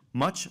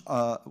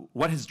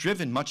 What has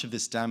driven much of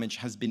this damage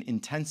has been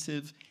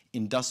intensive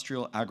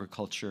industrial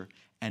agriculture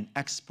and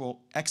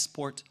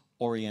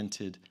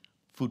export-oriented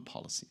food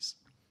policies.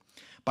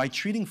 By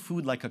treating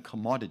food like a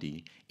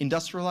commodity,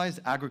 industrialized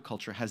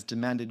agriculture has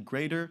demanded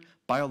greater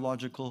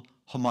biological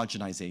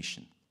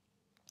homogenization.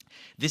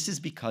 This is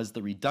because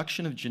the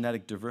reduction of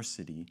genetic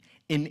diversity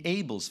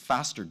enables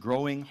faster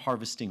growing,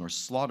 harvesting, or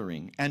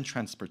slaughtering, and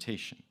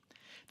transportation.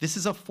 This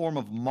is a form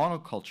of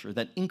monoculture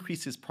that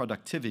increases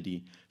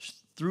productivity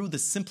through the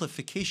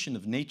simplification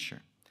of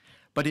nature,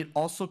 but it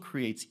also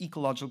creates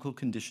ecological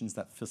conditions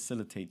that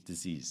facilitate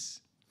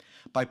disease.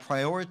 By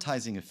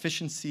prioritizing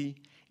efficiency,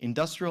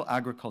 industrial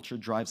agriculture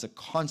drives a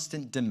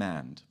constant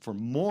demand for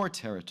more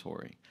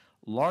territory,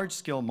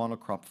 large-scale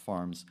monocrop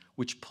farms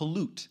which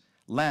pollute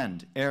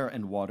land, air,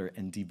 and water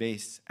and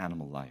debase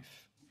animal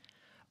life.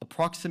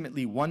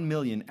 Approximately 1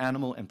 million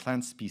animal and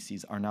plant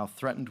species are now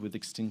threatened with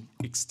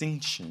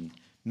extinction,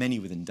 many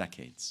within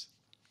decades.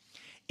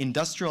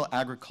 Industrial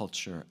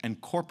agriculture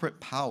and corporate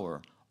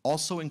power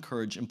also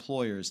encourage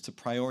employers to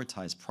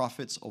prioritize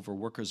profits over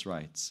workers'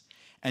 rights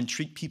and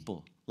treat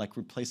people like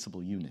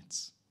replaceable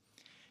units.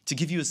 To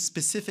give you a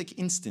specific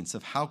instance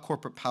of how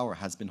corporate power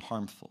has been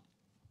harmful,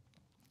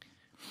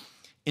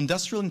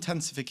 industrial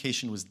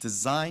intensification was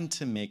designed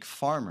to make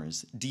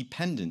farmers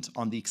dependent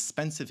on the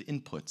expensive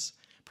inputs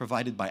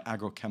provided by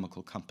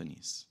agrochemical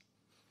companies.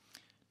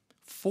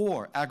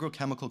 4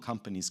 agrochemical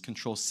companies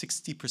control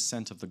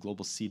 60% of the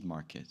global seed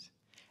market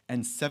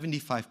and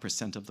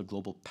 75% of the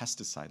global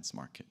pesticides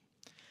market.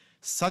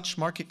 Such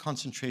market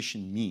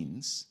concentration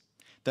means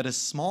that a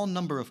small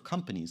number of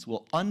companies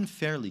will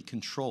unfairly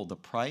control the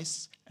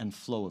price and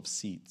flow of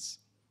seeds.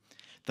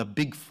 The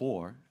Big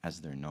Four,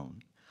 as they're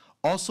known,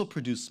 also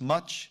produce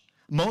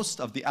most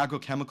of the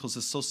agrochemicals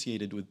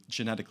associated with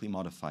genetically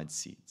modified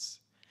seeds.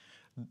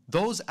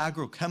 Those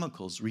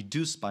agrochemicals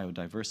reduce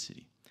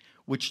biodiversity,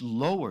 which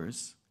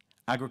lowers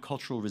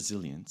agricultural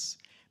resilience,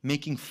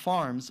 making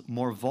farms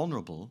more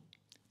vulnerable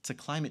to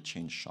climate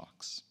change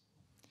shocks.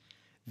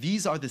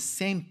 These are the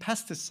same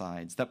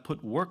pesticides that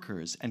put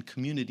workers and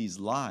communities'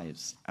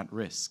 lives at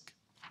risk.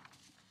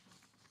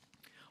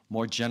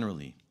 More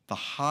generally, the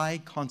high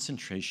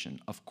concentration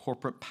of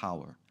corporate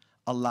power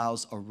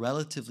allows a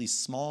relatively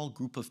small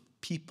group of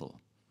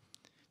people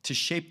to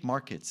shape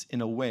markets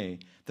in a way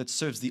that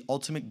serves the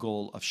ultimate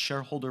goal of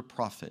shareholder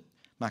profit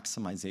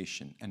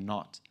maximization and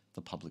not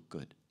the public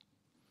good.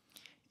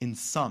 In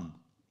sum,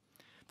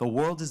 the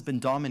world has been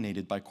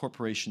dominated by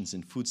corporations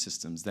and food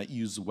systems that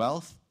use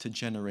wealth to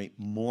generate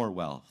more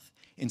wealth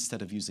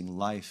instead of using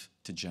life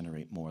to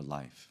generate more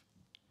life.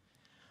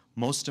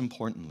 Most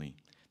importantly,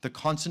 the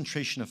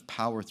concentration of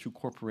power through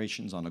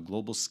corporations on a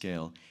global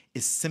scale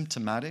is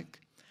symptomatic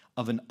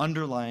of an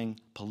underlying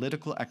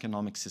political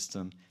economic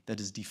system that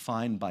is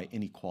defined by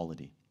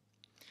inequality.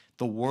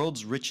 The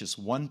world's richest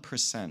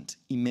 1%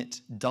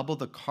 emit double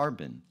the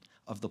carbon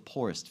of the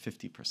poorest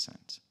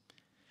 50%.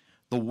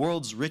 the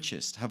world's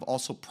richest, have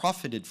also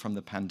profited from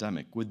the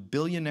pandemic, with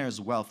billionaires'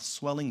 wealth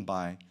swelling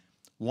by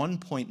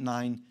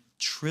 $1.9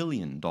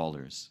 trillion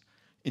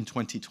in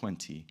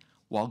 2020,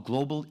 while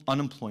global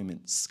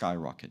unemployment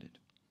skyrocketed.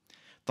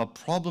 The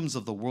problems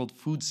of the world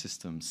food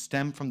system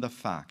stem from the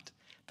fact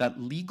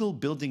that legal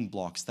building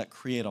blocks that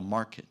create a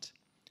market,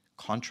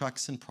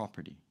 contracts and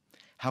property,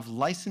 have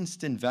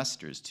licensed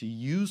investors to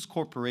use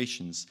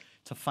corporations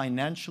to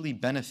financially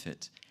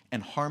benefit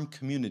and harm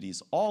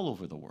communities all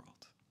over the world.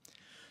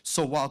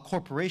 So while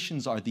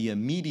corporations are the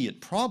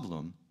immediate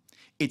problem,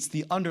 it's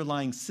the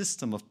underlying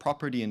system of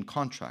property and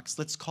contracts,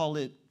 let's call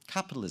it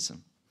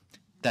capitalism,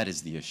 that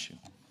is the issue.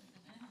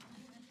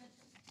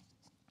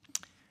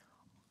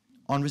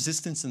 On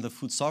resistance in the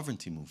food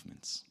sovereignty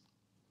movements.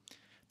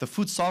 The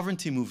food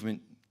sovereignty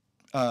movement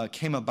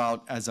came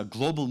about as a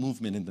global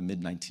movement in the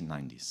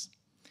mid-1990s.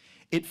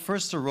 It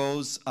first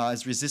arose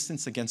as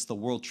resistance against the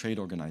World Trade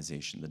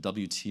Organization, the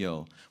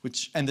WTO,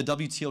 and the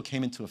WTO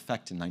came into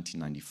effect in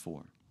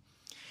 1994.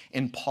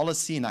 In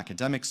policy and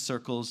academic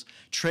circles,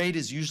 trade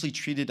is usually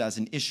treated as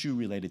an issue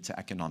related to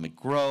economic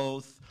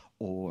growth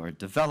or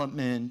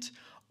development,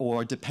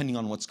 or depending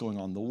on what's going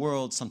on in the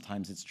world,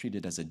 sometimes it's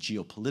treated as a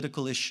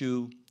geopolitical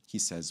issue, he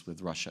says,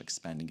 with Russia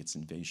expanding its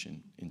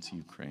invasion into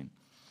Ukraine.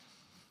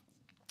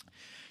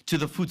 To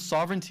the food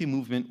sovereignty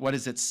movement, what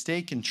is at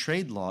stake in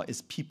trade law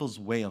is people's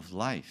way of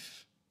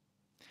life.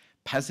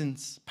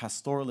 Peasants,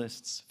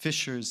 pastoralists,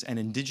 fishers, and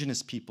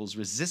indigenous peoples'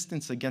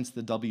 resistance against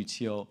the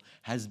WTO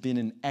has been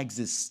an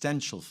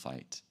existential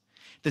fight.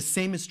 The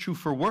same is true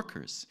for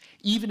workers,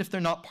 even if they're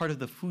not part of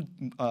the food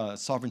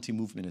sovereignty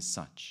movement as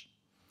such.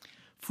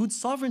 Food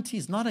sovereignty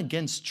is not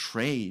against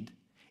trade.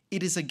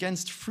 It is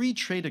against free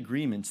trade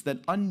agreements that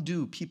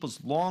undo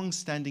people's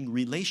long-standing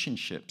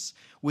relationships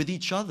with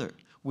each other,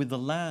 with the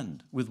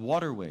land, with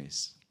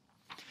waterways.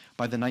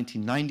 By the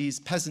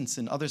 1990s, peasants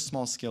and other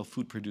small-scale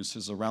food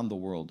producers around the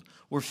world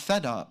were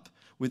fed up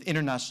with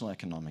international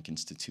economic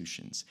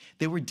institutions.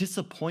 They were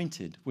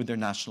disappointed with their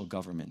national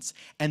governments,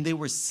 and they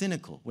were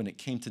cynical when it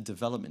came to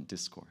development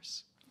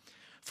discourse.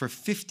 For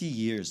 50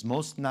 years,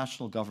 most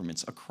national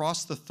governments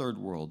across the third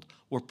world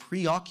were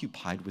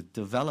preoccupied with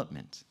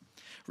development.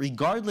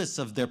 Regardless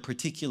of their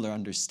particular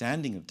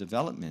understanding of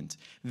development,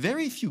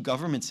 very few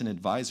governments and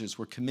advisors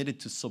were committed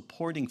to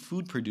supporting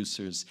food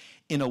producers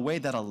in a way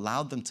that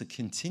allowed them to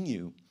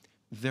continue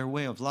their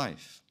way of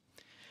life.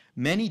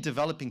 Many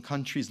developing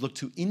countries look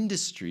to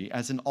industry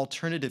as an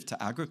alternative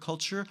to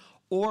agriculture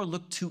or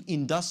look to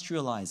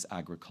industrialize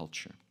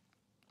agriculture.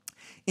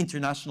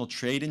 International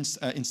trade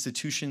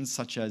institutions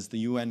such as the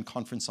UN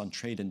Conference on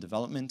Trade and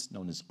Development,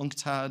 known as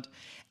UNCTAD,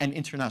 and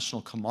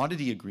international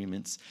commodity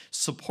agreements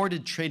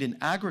supported trade in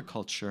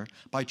agriculture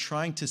by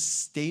trying to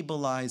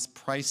stabilize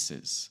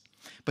prices.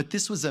 But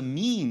this was a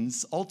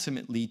means,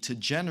 ultimately, to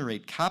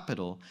generate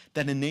capital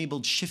that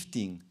enabled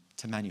shifting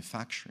to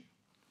manufacturing.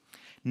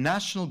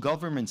 National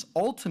government's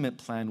ultimate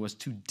plan was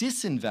to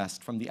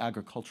disinvest from the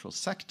agricultural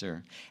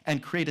sector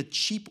and create a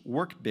cheap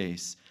work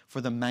base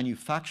for the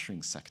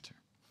manufacturing sector.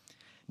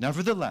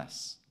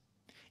 Nevertheless,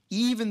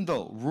 even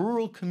though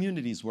rural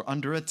communities were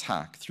under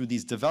attack through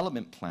these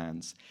development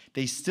plans,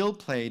 they still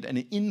played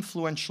an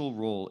influential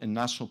role in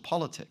national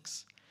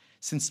politics,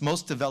 since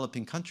most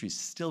developing countries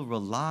still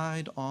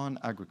relied on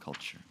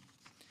agriculture.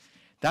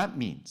 That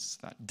means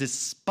that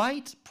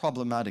despite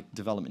problematic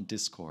development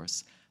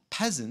discourse,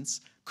 peasants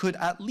could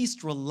at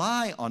least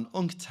rely on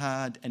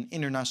UNCTAD and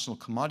international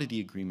commodity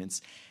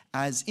agreements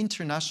as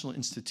international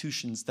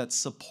institutions that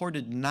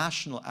supported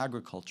national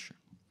agriculture.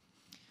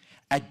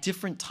 At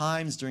different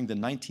times during the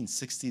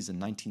 1960s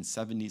and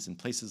 1970s in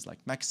places like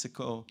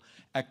Mexico,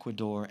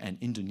 Ecuador, and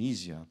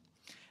Indonesia,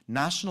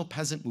 national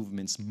peasant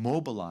movements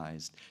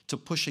mobilized to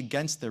push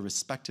against their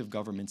respective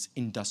governments'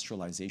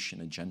 industrialization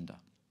agenda.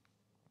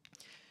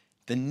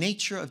 The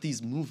nature of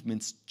these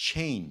movements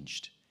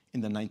changed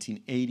in the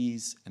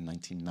 1980s and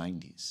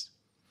 1990s.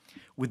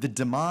 With the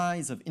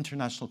demise of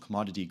international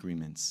commodity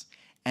agreements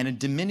and a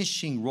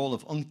diminishing role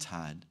of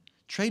UNCTAD,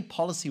 trade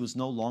policy was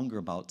no longer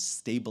about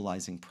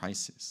stabilizing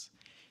prices.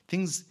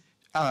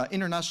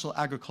 International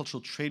agricultural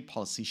trade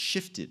policy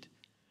shifted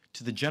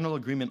to the General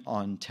Agreement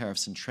on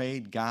Tariffs and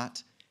Trade,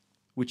 GATT,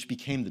 which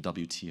became the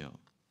WTO.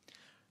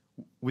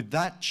 With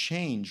that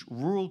change,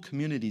 rural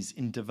communities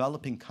in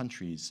developing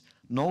countries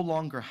no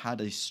longer had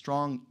a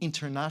strong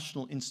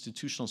international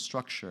institutional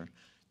structure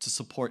to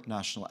support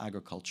national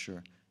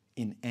agriculture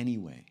in any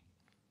way.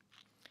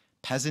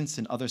 Peasants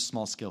and other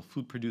small-scale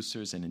food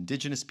producers and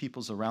indigenous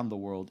peoples around the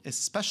world,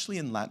 especially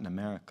in Latin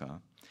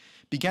America,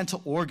 began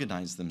to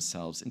organize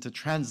themselves into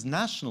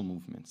transnational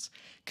movements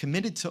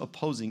committed to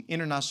opposing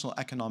international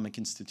economic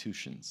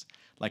institutions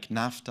like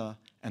NAFTA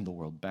and the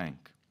World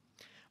Bank.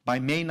 By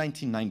May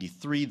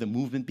 1993, the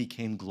movement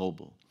became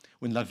global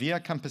when La Via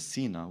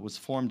Campesina was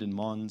formed in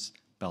Mons,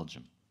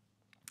 Belgium.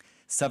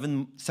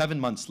 Seven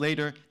months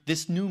later,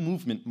 this new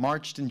movement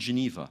marched in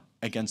Geneva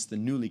against the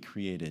newly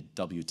created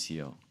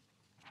WTO.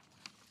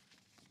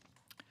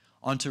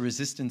 On to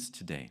resistance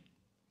today.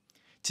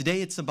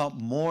 Today, it's about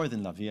more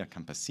than La Via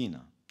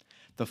Campesina.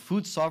 The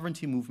food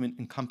sovereignty movement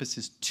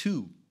encompasses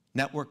two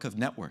network of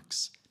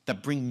networks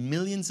that bring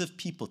millions of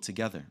people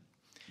together.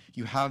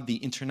 You have the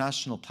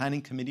International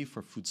Planning Committee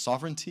for Food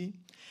Sovereignty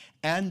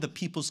and the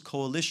People's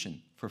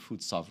Coalition for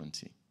Food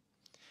Sovereignty.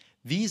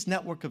 These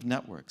network of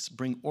networks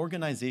bring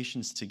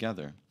organizations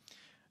together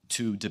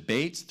to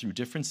debate through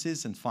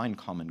differences and find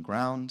common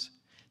ground,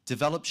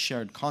 develop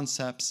shared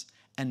concepts,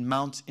 and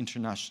mount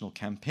international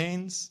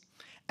campaigns,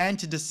 and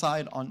to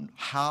decide on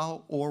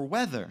how or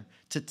whether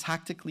to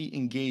tactically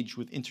engage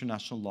with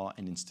international law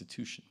and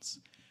institutions.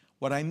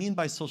 What I mean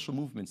by social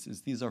movements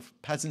is these are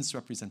peasants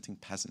representing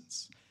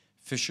peasants,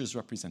 fishers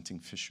representing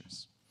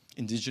fishers,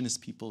 indigenous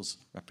peoples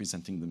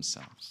representing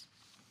themselves.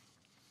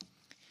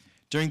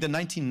 During the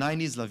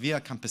 1990s, La Via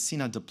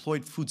Campesina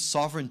deployed food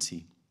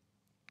sovereignty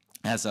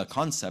as a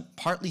concept,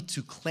 partly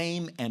to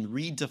claim and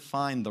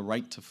redefine the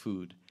right to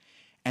food.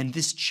 And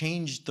this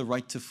changed the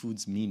right to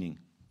food's meaning.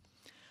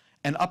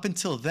 And up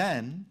until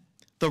then,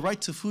 the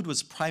right to food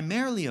was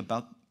primarily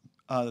about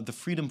the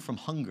freedom from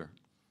hunger.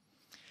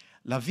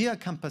 La Via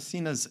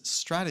Campesina's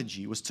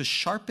strategy was to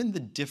sharpen the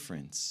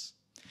difference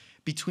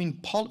between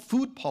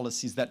food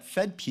policies that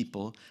fed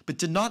people but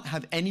did not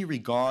have any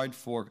regard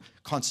for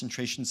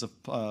concentrations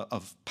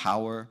of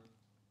power.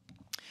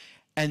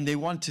 And they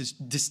want to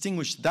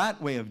distinguish that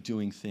way of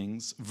doing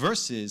things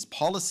versus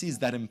policies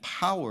that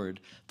empowered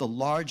the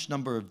large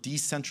number of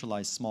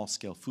decentralized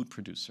small-scale food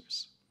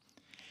producers.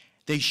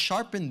 They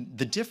sharpened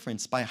the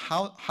difference by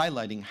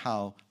highlighting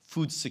how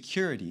food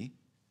security,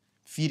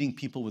 feeding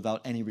people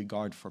without any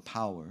regard for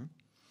power,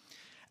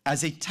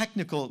 as a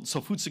technical,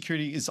 so food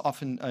security is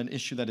often an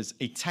issue that is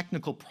a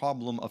technical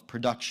problem of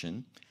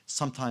production,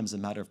 sometimes a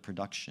matter of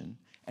production,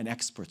 and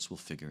experts will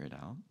figure it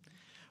out,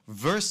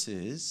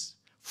 versus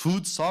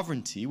food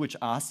sovereignty, which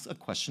asks a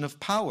question of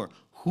power.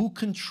 Who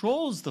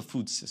controls the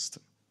food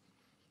system?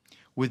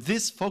 With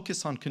this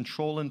focus on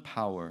control and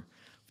power,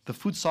 the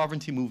food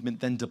sovereignty movement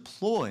then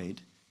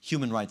deployed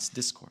human rights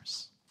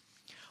discourse.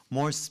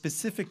 More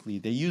specifically,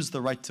 they used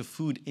the right to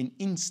food in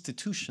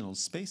institutional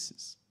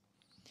spaces.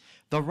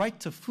 The right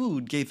to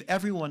food gave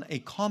everyone a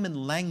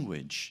common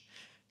language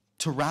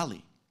to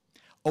rally,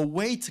 a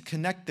way to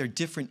connect their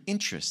different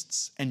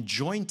interests and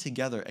join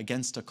together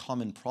against a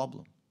common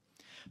problem.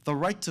 The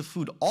right to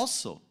food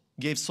also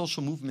gave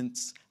social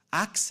movements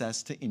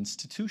access to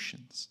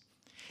institutions.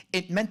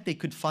 It meant they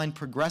could find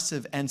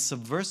progressive and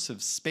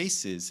subversive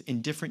spaces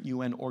in different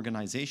UN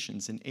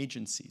organizations and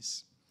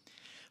agencies,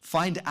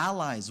 find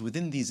allies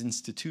within these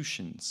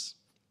institutions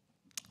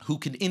who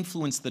could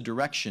influence the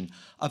direction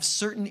of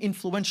certain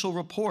influential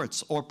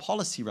reports or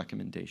policy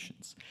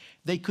recommendations.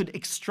 They could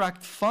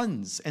extract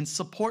funds and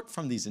support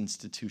from these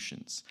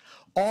institutions,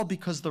 all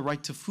because the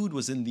right to food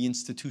was in the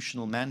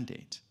institutional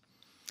mandate.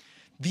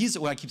 These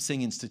are, I keep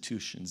saying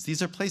institutions,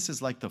 these are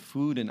places like the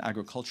Food and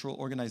Agricultural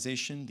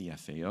Organization, the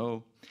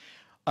FAO,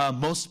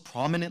 most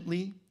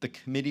prominently the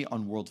Committee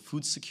on World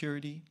Food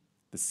Security,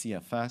 the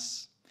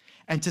CFS,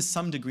 and to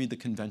some degree the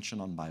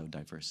Convention on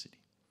Biodiversity.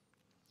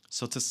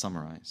 So to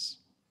summarize,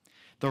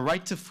 the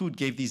right to food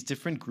gave these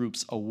different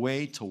groups a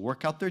way to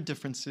work out their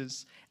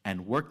differences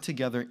and work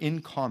together in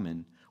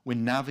common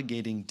when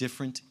navigating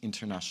different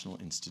international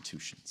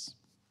institutions.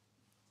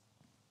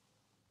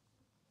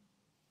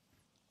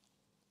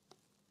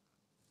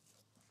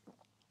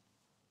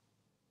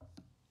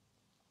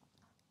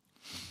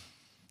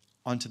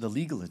 Onto the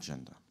legal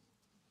agenda.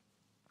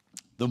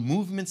 The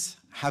movements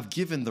have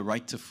given the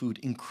right to food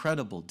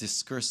incredible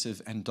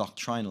discursive and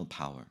doctrinal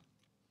power.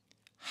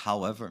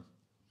 However,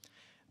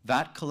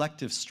 that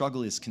collective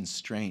struggle is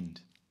constrained.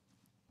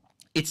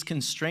 It's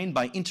constrained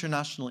by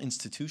international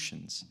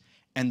institutions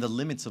and the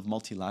limits of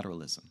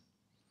multilateralism.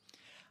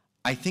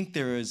 I think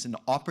there is an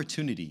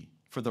opportunity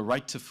for the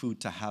right to food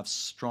to have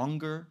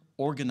stronger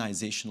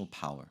organizational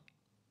power.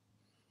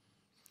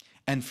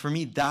 And for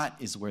me, that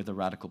is where the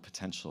radical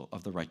potential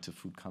of the right to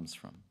food comes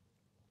from.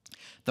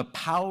 The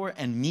power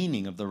and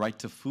meaning of the right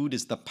to food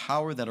is the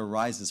power that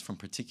arises from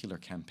particular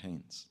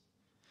campaigns.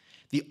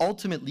 The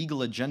ultimate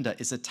legal agenda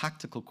is a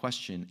tactical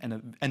question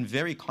and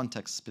very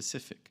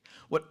context-specific.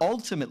 What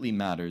ultimately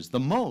matters the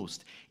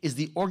most is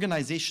the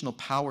organizational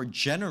power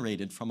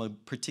generated from a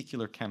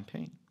particular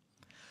campaign.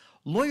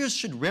 Lawyers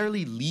should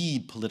rarely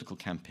lead political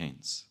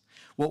campaigns.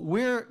 What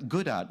we're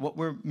good at, what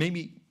we're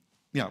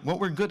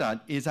good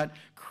at is at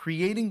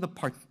creating the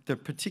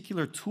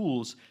particular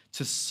tools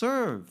to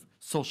serve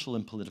social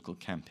and political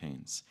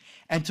campaigns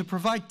and to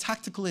provide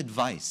tactical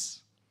advice.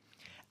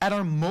 At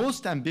our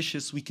most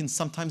ambitious, we can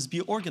sometimes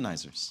be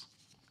organizers.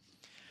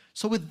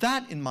 So with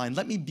that in mind,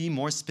 let me be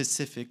more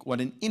specific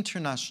what an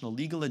international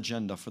legal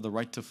agenda for the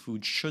right to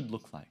food should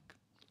look like.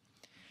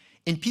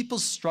 In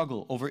people's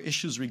struggle over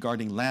issues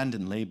regarding land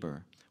and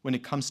labor, when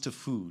it comes to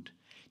food,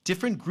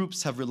 different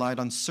groups have relied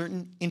on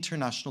certain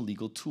international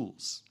legal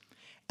tools.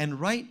 And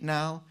right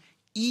now,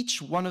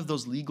 each one of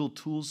those legal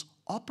tools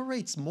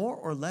operates more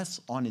or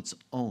less on its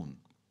own.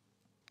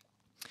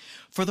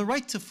 For the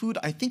right to food,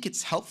 I think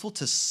it's helpful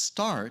to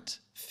start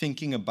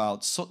thinking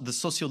about the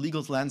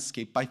socio-legal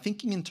landscape by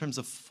thinking in terms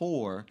of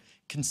 4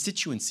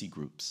 constituency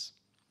groups: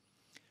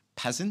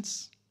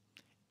 peasants,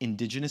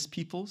 indigenous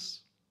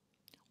peoples,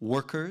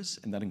 workers,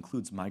 and that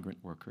includes migrant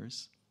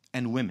workers,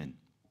 and women.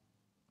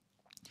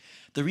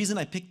 The reason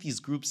I picked these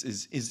groups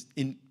is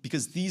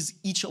because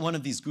each one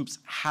of these groups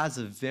has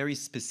a very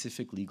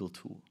specific legal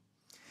tool.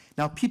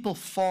 Now, people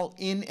fall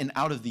in and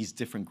out of these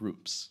different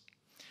groups,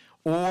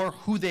 or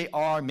who they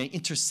are may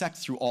intersect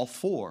through all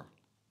four.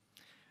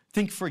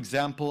 Think, for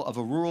example, of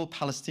a rural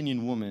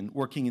Palestinian woman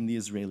working in the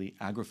Israeli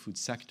agri-food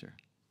sector.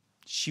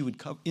 She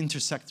would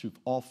intersect through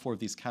all four of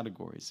these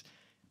categories: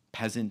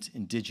 peasant,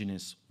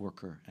 indigenous,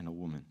 worker, and a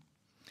woman.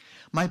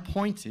 My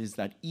point is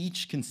that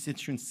each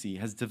constituency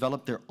has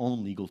developed their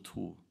own legal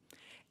tool.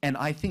 And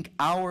I think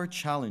our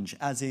challenge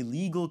as a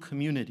legal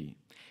community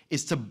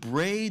is to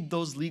braid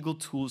those legal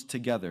tools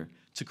together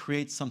to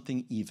create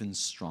something even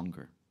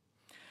stronger.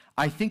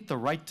 I think the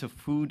right to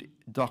food,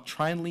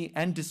 doctrinally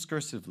and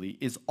discursively,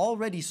 is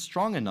already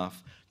strong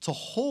enough to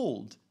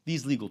hold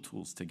these legal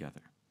tools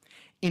together.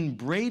 In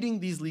braiding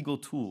these legal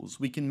tools,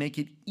 we can make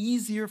it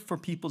easier for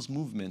people's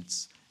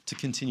movements to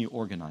continue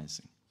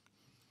organizing.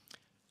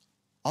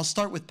 I'll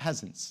start with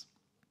peasants.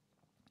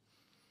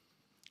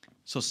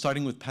 So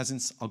starting with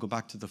peasants, I'll go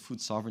back to the food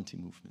sovereignty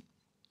movement.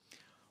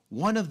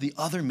 One of the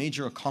other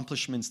major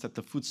accomplishments that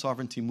the food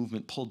sovereignty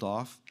movement pulled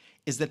off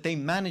is that they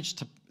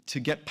managed to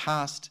get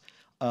past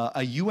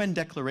a UN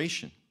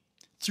declaration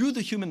through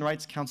the Human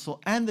Rights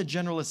Council and the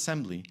General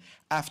Assembly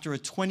after a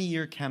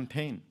 20-year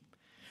campaign.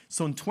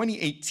 So in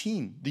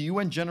 2018, the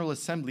UN General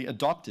Assembly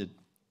adopted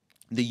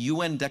the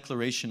UN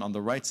Declaration on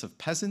the Rights of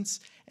Peasants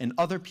and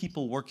Other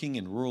People Working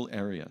in Rural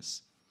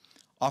Areas,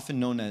 often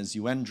known as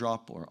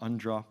UNDROP or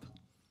UNDROP.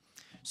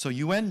 So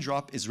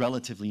UNDROP is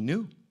relatively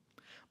new,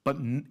 but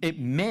it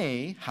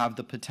may have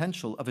the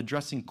potential of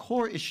addressing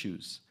core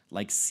issues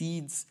like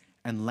seeds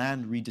and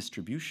land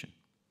redistribution.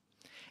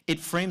 It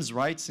frames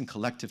rights in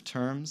collective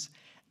terms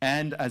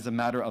and as a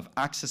matter of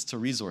access to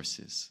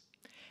resources,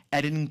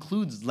 and it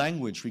includes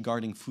language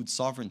regarding food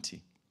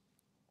sovereignty.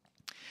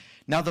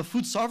 Now, the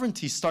food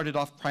sovereignty started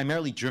off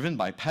primarily driven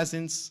by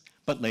peasants,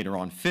 but later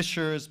on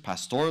fishers,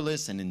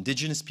 pastoralists, and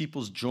indigenous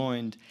peoples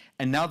joined,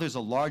 and now there's a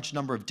large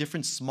number of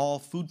different small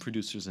food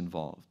producers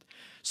involved.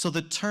 So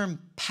the term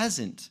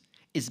peasant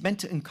is meant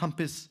to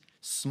encompass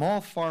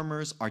small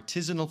farmers,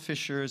 artisanal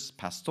fishers,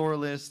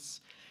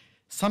 pastoralists.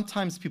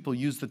 Sometimes people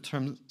use the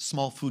term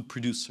small food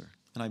producer,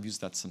 and I've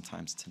used that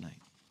sometimes tonight.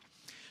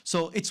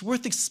 So it's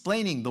worth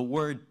explaining the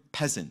word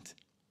peasant.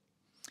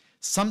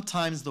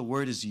 Sometimes the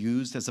word is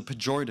used as a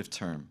pejorative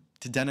term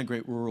to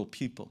denigrate rural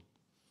people.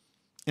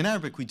 In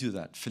Arabic, we do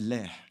that,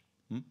 fillah.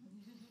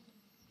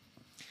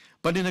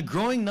 But in a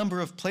growing number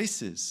of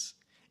places,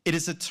 it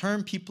is a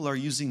term people are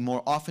using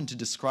more often to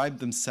describe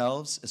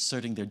themselves,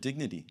 asserting their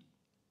dignity.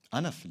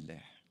 Ana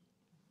fillah.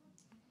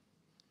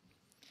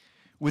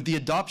 With the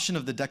adoption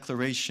of the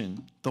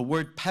declaration, the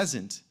word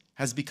peasant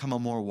has become a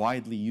more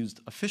widely used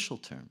official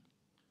term.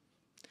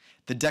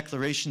 The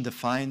declaration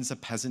defines a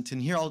peasant,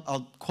 and here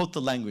I'll quote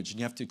the language, and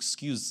you have to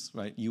excuse,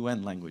 right,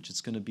 UN language,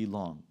 it's going to be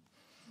long.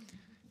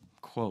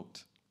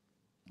 Quote.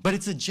 But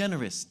it's a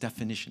generous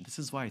definition. This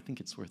is why I think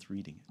it's worth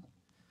reading it.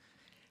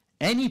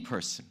 Any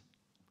person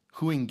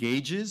who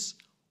engages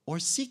or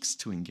seeks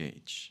to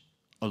engage,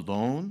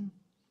 alone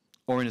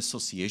or in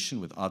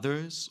association with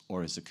others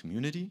or as a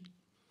community,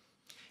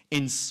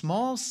 in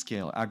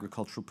small-scale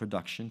agricultural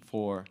production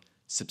for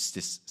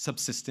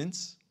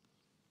subsistence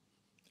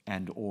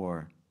and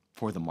or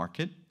for the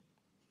market,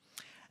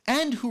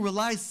 and who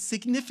relies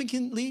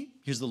significantly,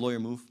 here's the lawyer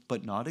move,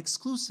 but not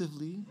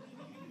exclusively,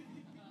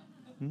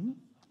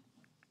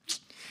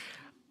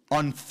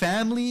 on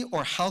family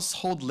or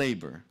household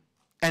labor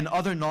and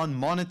other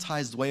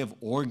non-monetized way of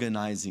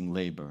organizing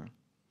labor,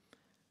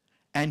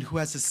 and who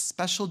has a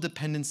special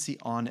dependency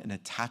on an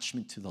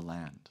attachment to the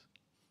land.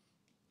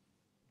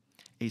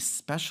 A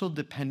special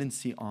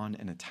dependency on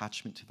an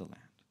attachment to the land.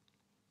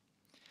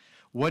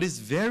 What is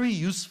very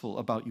useful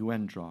about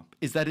UNDROP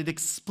is that it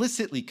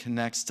explicitly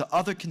connects to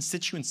other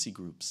constituency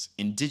groups,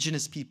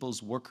 indigenous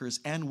peoples, workers,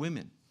 and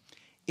women.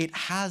 It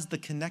has the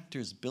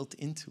connectors built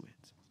into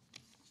it.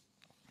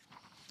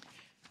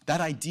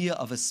 That idea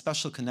of a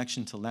special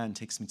connection to land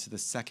takes me to the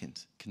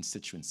second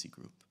constituency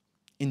group,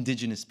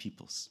 indigenous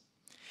peoples.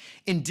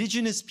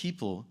 Indigenous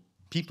peoples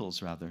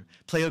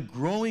play a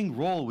growing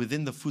role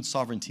within the food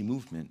sovereignty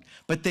movement,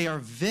 but they are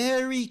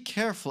very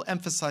careful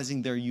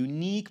emphasizing their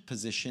unique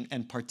position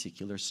and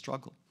particular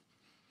struggle.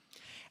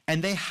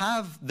 And they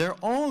have their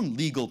own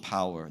legal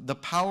power, the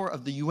power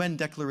of the UN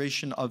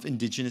Declaration of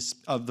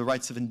the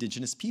Rights of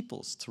Indigenous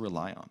Peoples to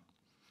rely on.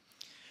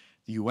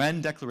 The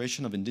UN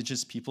Declaration of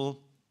Indigenous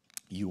People,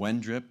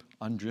 UNDRIP,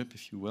 UNDRIP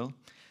if you will,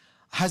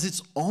 has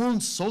its own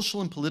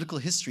social and political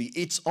history,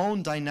 its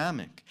own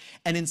dynamic.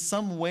 And in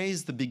some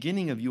ways, the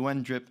beginning of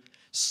UNDRIP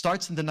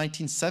starts in the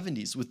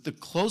 1970s with the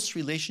close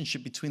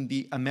relationship between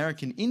the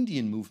American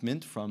Indian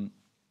movement from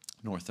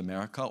North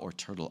America or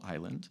Turtle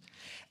Island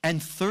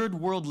and third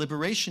world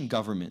liberation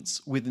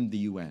governments within the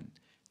UN.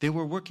 They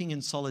were working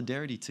in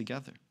solidarity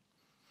together.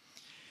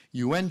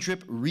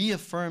 UNDRIP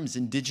reaffirms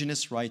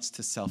indigenous rights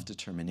to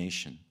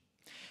self-determination.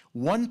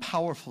 One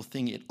powerful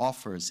thing it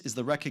offers is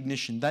the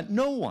recognition that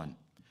no one,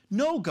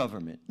 no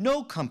government,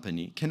 no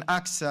company can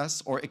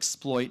access or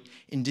exploit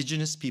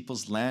indigenous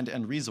peoples' land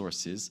and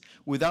resources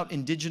without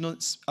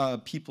indigenous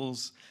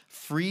peoples'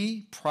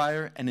 free,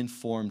 prior, and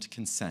informed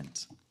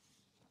consent.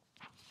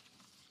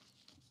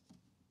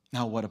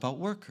 Now, what about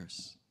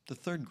workers, the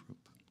third group?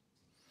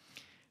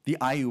 The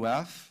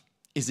IUF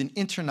is an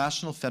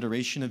international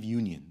federation of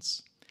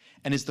unions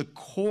and is the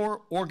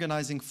core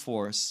organizing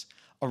force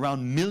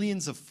around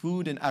millions of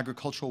food and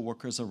agricultural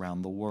workers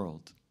around the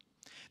world.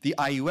 The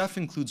IUF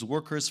includes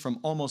workers from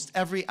almost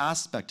every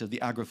aspect of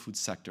the agri-food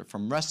sector,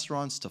 from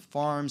restaurants to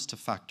farms to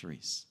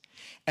factories.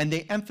 And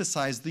they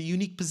emphasize the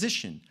unique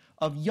position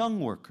of young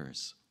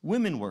workers,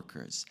 women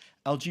workers,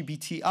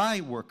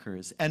 LGBTI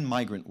workers, and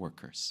migrant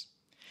workers.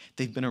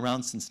 They've been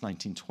around since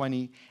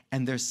 1920,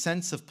 and their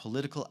sense of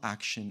political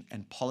action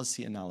and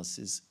policy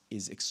analysis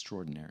is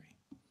extraordinary.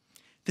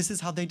 This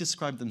is how they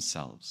describe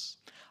themselves.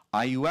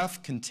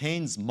 IUF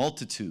contains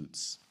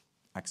multitudes,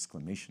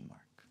 exclamation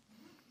mark.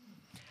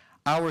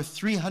 Our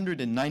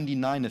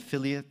 399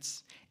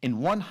 affiliates in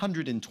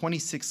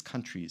 126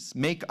 countries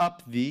make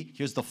up the,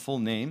 here's the full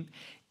name,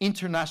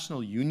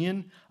 International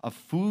Union of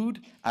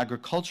Food,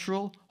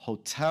 Agricultural,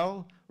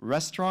 Hotel,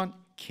 Restaurant,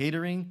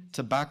 Catering,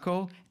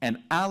 Tobacco, and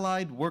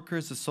Allied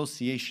Workers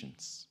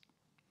Associations.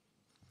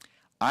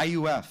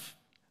 IUF,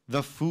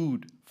 the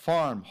Food,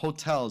 Farm,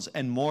 Hotels,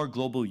 and More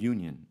Global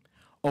Union,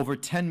 over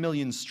 10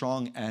 million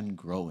strong and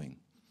growing.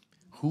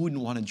 Who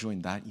wouldn't want to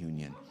join that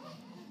union?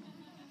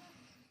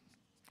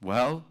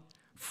 Well,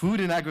 food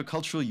and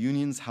agricultural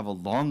unions have a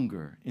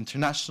longer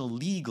international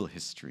legal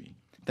history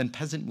than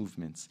peasant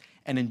movements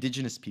and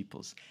indigenous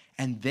peoples,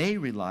 and they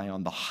rely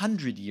on the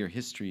 100-year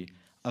history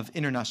of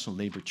international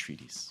labor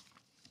treaties.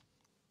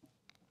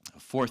 A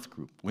fourth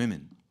group,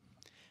 women.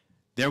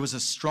 There was a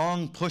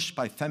strong push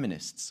by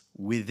feminists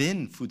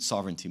within food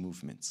sovereignty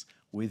movements,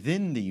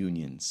 within the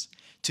unions,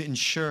 to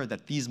ensure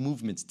that these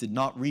movements did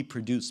not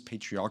reproduce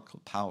patriarchal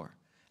power,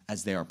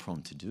 as they are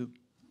prone to do.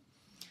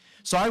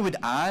 So I would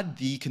add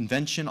the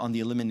Convention on the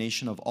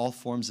Elimination of All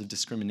Forms of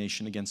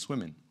Discrimination Against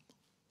Women,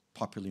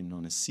 popularly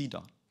known as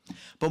CEDAW,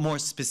 but more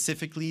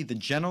specifically, the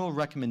General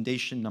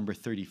Recommendation number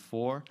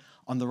 34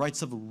 on the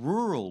rights of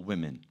rural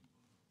women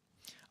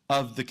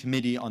of the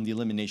Committee on the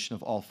Elimination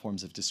of All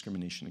Forms of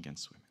Discrimination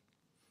Against Women.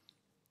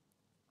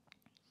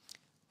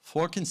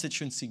 4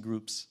 constituency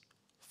groups,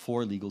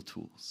 4 legal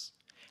tools.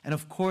 And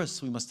of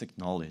course, we must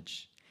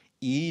acknowledge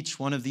each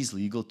one of these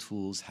legal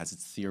tools has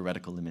its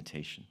theoretical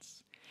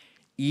limitations.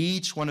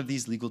 Each one of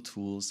these legal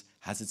tools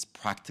has its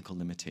practical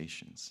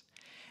limitations.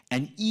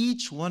 And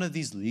each one of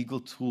these legal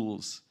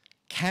tools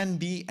can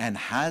be and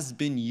has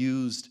been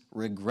used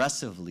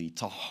regressively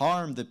to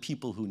harm the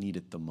people who need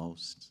it the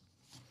most.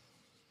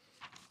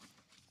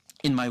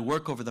 In my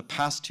work over the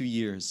past 2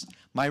 years,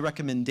 my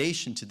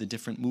recommendation to the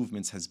different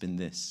movements has been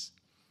this.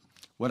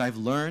 What I've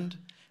learned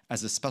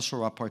as a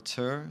special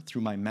rapporteur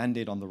through my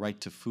mandate on the right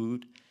to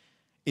food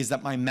is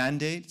that my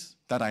mandate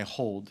that I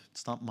hold,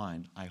 it's not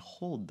mine, I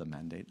hold the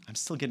mandate. I'm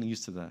still getting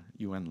used to the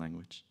UN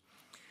language.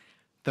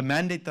 The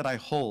mandate that I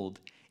hold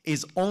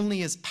is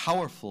only as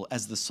powerful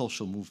as the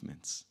social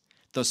movements.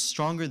 The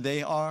stronger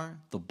they are,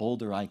 the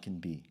bolder I can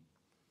be.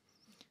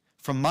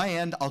 From my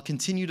end, I'll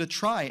continue to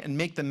try and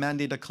make the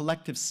mandate a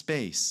collective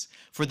space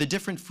for the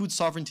different food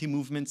sovereignty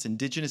movements,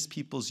 indigenous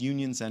peoples,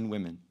 unions, and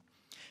women.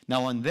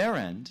 Now, on their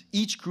end,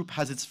 each group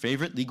has its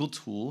favorite legal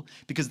tool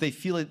because they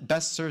feel it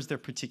best serves their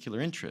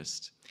particular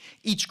interest.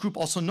 Each group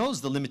also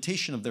knows the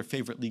limitation of their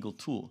favorite legal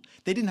tool.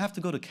 They didn't have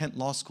to go to Kent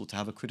Law School to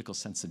have a critical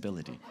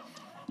sensibility.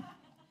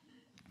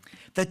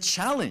 The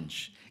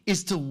challenge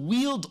is to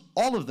wield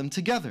all of them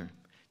together,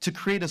 to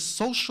create a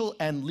social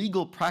and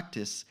legal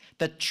practice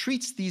that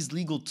treats these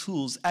legal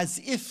tools as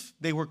if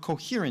they were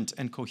coherent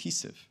and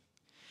cohesive,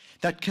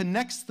 that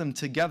connects them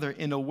together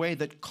in a way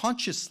that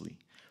consciously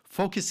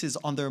focuses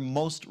on their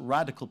most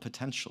radical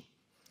potential.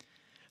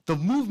 The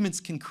movements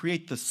can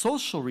create the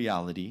social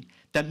reality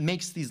that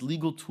makes these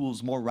legal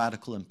tools more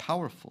radical and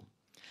powerful,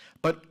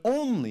 but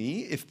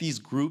only if these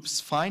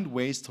groups find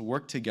ways to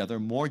work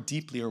together more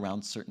deeply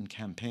around certain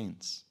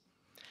campaigns.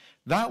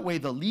 That way,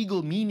 the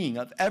legal meaning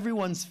of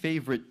everyone's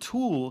favorite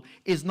tool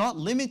is not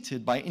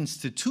limited by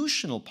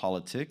institutional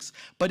politics,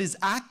 but is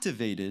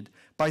activated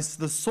by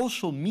the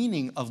social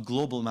meaning of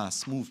global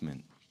mass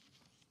movement.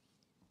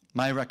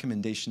 My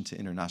recommendation to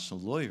international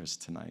lawyers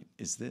tonight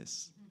is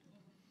this.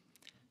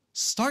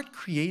 Start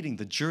creating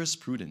the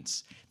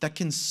jurisprudence that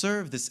can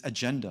serve this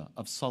agenda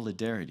of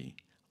solidarity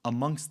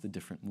amongst the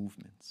different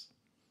movements.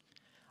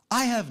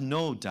 I have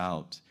no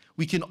doubt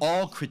we can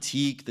all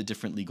critique the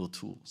different legal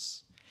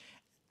tools,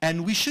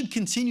 and we should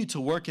continue to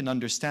work and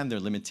understand their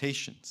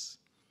limitations,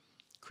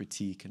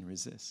 critique and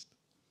resist.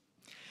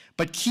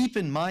 But keep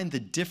in mind the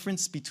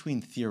difference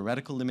between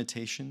theoretical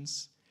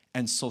limitations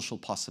and social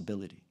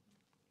possibility.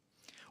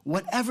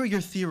 Whatever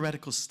your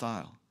theoretical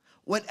style,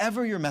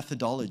 whatever your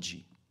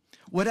methodology,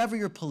 whatever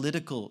your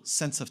political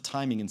sense of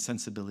timing and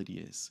sensibility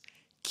is,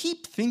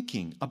 keep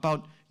thinking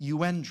about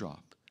UN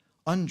drop,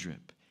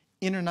 UNDRIP,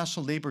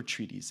 international labor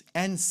treaties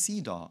and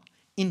CEDAW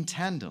in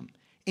tandem,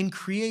 in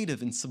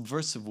creative and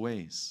subversive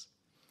ways.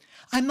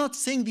 I'm not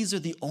saying these are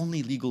the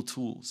only legal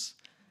tools.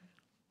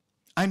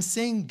 I'm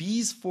saying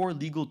these 4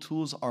 legal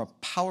tools are a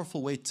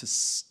powerful way to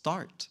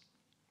start.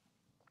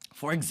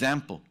 For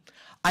example,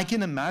 I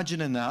can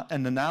imagine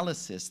an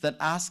analysis that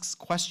asks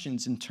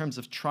questions in terms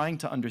of trying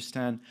to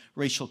understand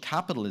racial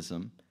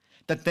capitalism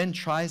that then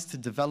tries to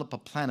develop a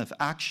plan of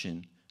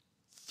action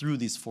through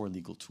these 4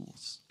 legal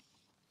tools.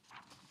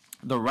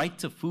 The right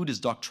to food is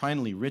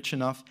doctrinally rich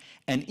enough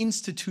and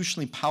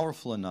institutionally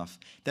powerful enough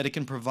that it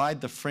can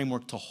provide the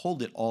framework to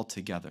hold it all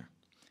together.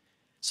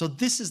 So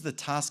this is the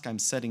task I'm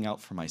setting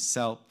out for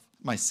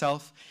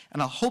myself,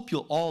 and I hope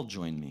you'll all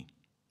join me,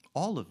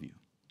 all of you.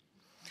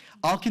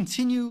 I'll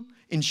continue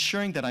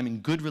ensuring that I'm in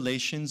good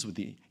relations with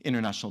the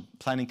International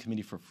Planning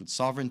Committee for Food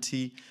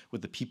Sovereignty,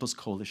 with the People's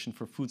Coalition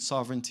for Food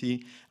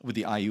Sovereignty, with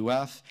the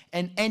IUF,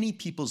 and any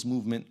people's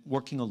movement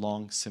working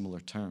along similar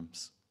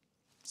terms,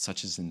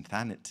 such as in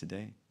Thanet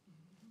today.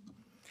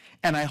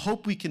 And I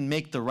hope we can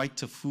make the right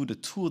to food a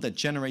tool that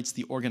generates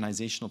the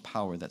organizational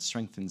power that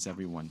strengthens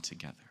everyone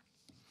together.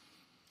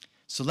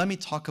 So let me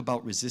talk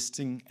about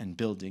resisting and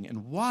building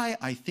and why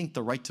I think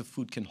the right to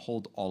food can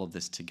hold all of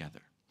this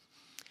together.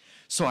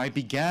 So I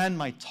began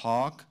my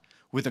talk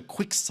with a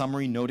quick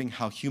summary noting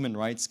how human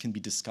rights can be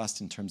discussed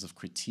in terms of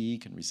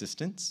critique and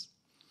resistance.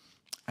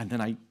 And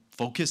then I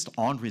focused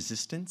on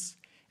resistance,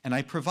 and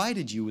I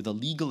provided you with a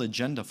legal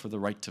agenda for the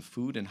right to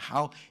food and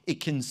how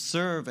it can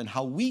serve, and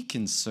how we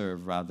can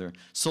serve, rather,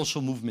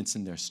 social movements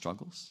in their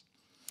struggles.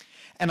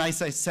 And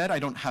as I said, I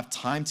don't have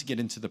time to get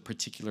into the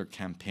particular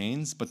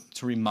campaigns, but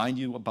to remind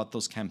you about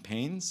those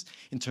campaigns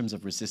in terms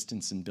of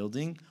resistance and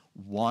building.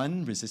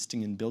 1,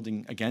 resisting and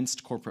building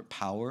against corporate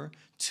power.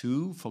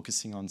 2,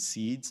 focusing on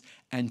seeds.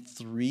 And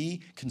 3,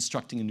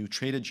 constructing a new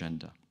trade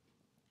agenda.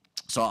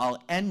 So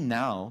I'll end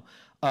now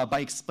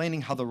by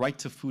explaining how the right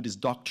to food is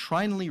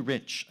doctrinally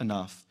rich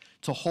enough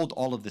to hold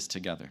all of this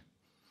together.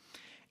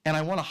 And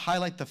I want to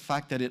highlight the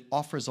fact that it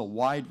offers a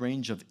wide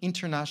range of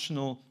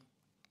international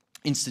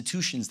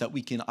institutions that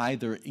we can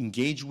either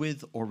engage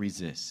with or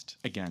resist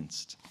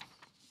against.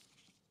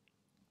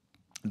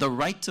 The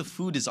right to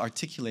food is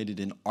articulated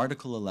in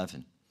Article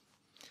 11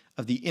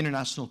 of the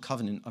International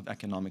Covenant of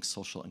Economic,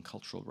 Social, and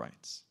Cultural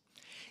Rights.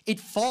 It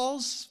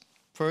falls,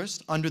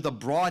 first, under the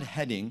broad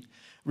heading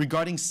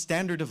regarding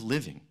standard of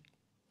living.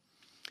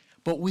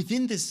 But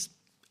within this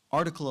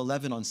Article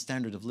 11 on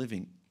standard of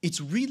living,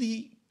 it's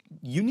really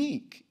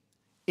unique.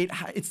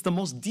 It's the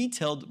most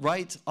detailed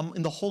right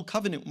in the whole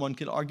covenant, one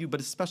could argue, but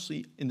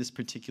especially in this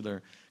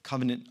particular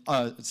covenant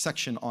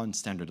section on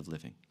standard of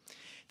living.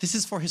 This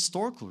is for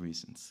historical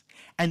reasons.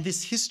 And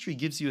this history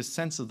gives you a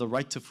sense of the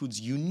right to food's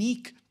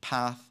unique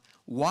path,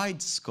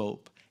 wide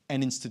scope,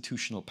 and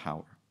institutional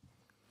power.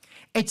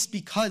 It's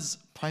because,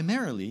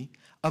 primarily,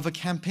 of a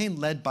campaign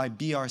led by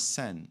B.R.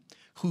 Sen,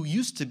 who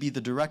used to be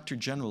the Director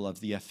General of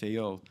the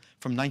FAO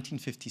from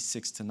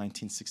 1956 to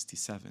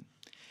 1967.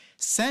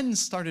 Sen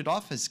started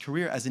off his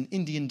career as an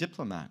Indian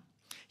diplomat.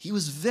 He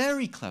was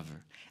very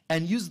clever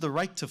and used the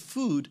right to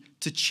food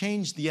to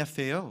change the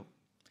FAO.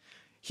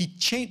 He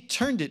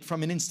turned it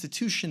from an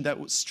institution that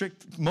was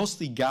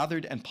mostly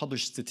gathered and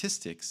published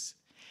statistics,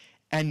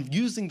 and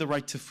using the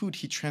right to food,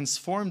 he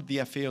transformed the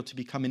FAO to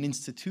become an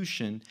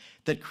institution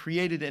that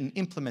created and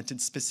implemented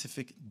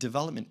specific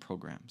development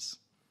programs.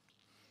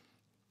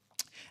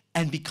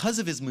 And because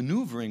of his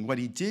maneuvering, what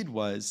he did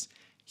was,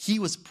 he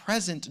was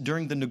present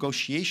during the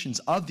negotiations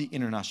of the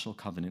International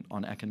Covenant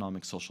on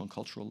Economic, Social, and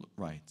Cultural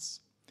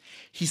Rights.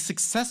 He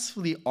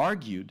successfully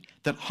argued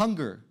that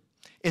hunger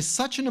is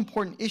such an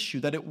important issue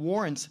that it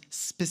warrants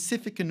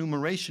specific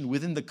enumeration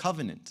within the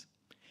covenant.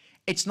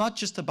 It's not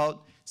just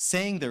about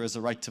saying there is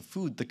a right to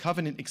food. The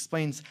covenant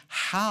explains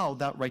how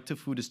that right to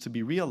food is to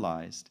be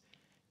realized,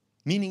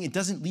 meaning it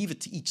doesn't leave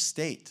it to each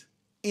state.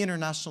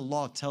 International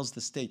law tells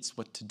the states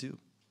what to do.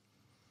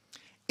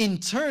 In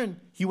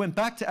turn, he went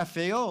back to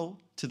FAO,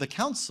 to the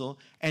council,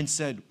 and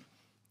said,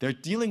 they're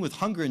dealing with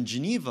hunger in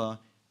Geneva.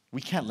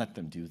 We can't let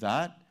them do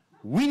that.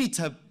 We need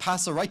to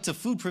pass a right to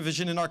food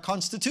provision in our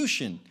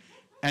constitution.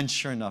 And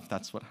sure enough,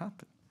 that's what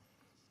happened.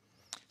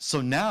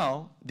 So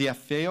now, the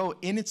FAO,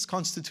 in its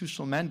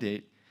constitutional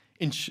mandate,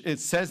 it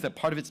says that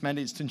part of its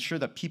mandate is to ensure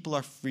that people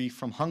are free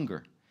from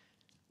hunger,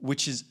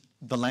 which is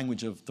the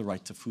language of the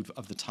right to food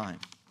of the time.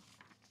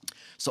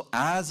 So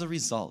as a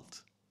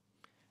result,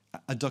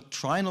 a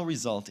doctrinal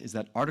result is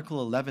that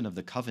Article 11 of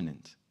the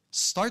Covenant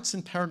starts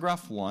in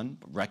paragraph 1,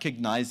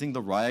 recognizing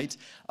the right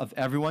of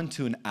everyone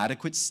to an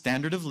adequate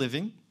standard of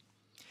living,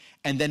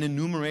 and then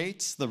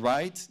enumerates the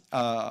right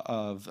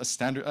of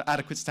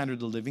adequate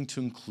standard of living to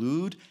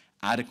include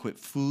adequate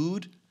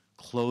food,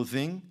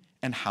 clothing,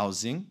 and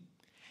housing,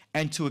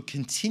 and to a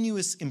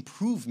continuous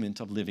improvement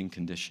of living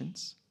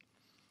conditions.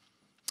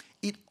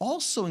 It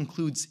also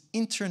includes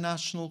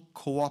international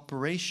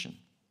cooperation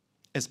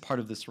as part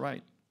of this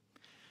right.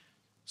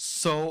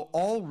 So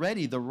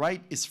already the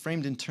right is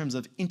framed in terms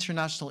of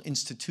international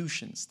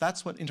institutions.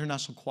 That's what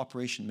international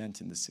cooperation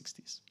meant in the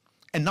 60s.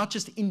 And not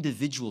just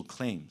individual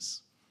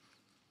claims.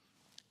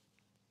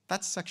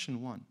 That's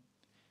section 1.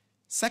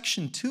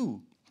 Section 2,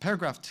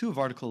 paragraph 2 of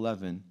Article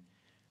 11,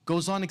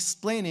 goes on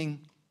explaining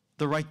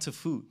the right to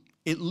food.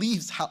 It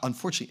leaves,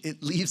 unfortunately,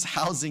 it leaves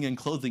housing and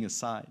clothing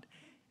aside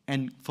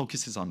and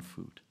focuses on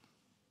food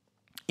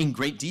in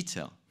great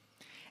detail.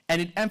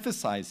 And it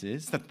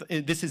emphasizes that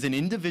this is an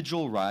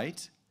individual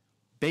right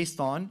based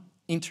on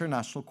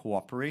international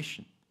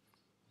cooperation.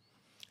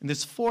 And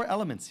there's 4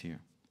 elements here.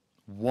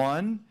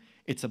 1,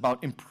 it's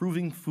about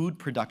improving food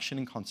production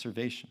and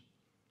conservation.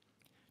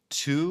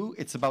 2,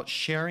 it's about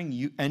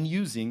sharing and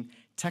using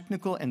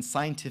technical and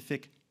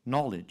scientific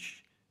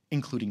knowledge,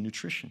 including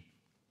nutrition.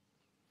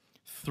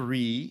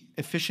 3,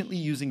 efficiently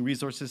using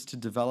resources to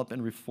develop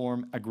and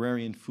reform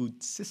agrarian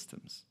food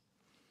systems.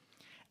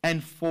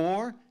 And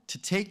 4, to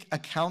take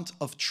account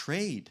of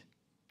trade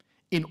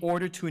in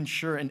order to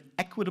ensure an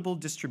equitable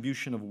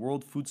distribution of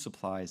world food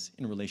supplies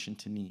in relation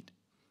to need.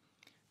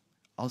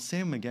 I'll say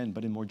them again,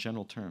 but in more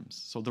general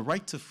terms. So the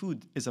right to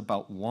food is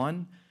about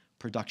 1,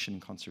 production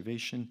and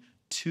conservation,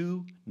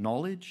 2,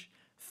 knowledge,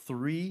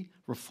 3,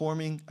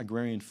 reforming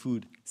agrarian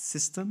food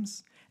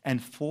systems,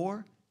 and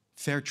 4,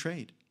 fair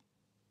trade.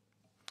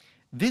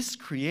 This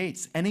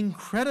creates an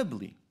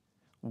incredibly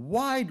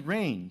wide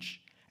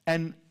range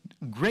and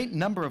great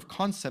number of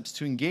concepts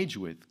to engage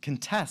with,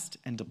 contest,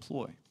 and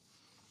deploy.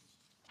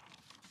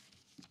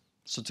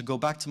 So to go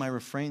back to my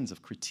refrains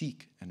of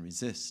critique and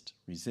resist,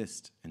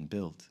 resist, and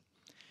build.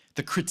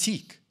 The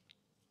critique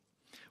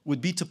would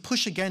be to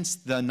push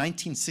against the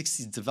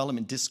 1960s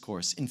development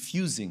discourse,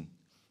 infusing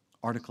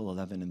Article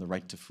 11 and the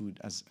right to food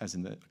as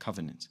in the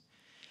covenant.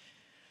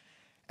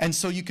 And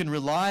so you can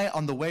rely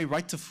on the way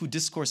right to food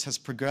discourse has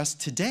progressed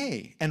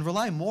today and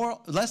rely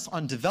less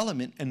on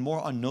development and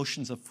more on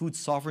notions of food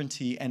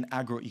sovereignty and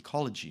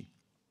agroecology.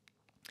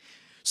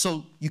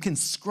 So you can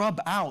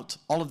scrub out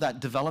all of that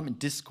development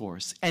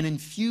discourse and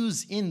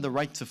infuse in the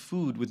right to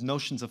food with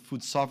notions of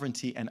food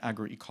sovereignty and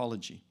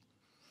agroecology.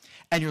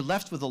 And you're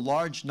left with a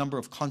large number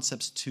of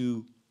concepts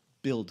to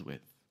build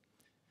with.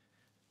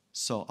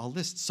 So I'll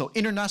list. So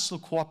international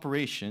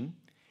cooperation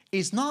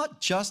is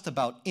not just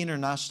about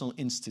international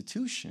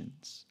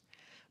institutions,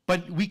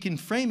 but we can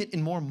frame it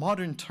in more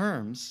modern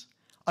terms,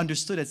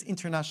 understood as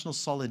international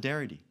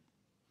solidarity.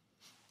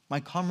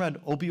 My comrade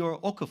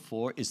Obior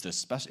Okafor is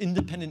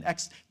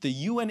the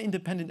UN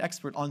independent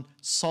expert on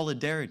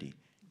solidarity.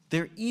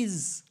 There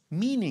is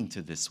meaning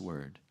to this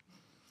word.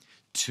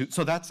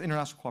 So that's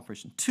international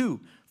cooperation. 2,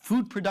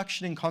 food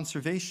production and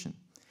conservation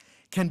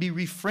can be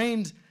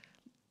reframed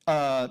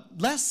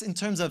less in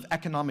terms of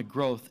economic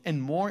growth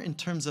and more in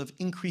terms of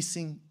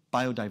increasing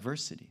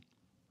biodiversity.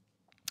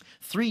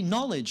 3,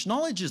 knowledge.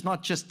 Knowledge is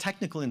not just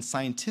technical and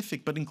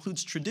scientific, but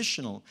includes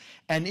traditional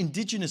and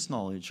indigenous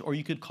knowledge, or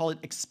you could call it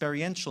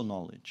experiential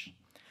knowledge.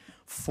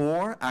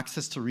 4,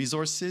 access to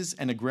resources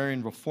and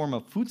agrarian reform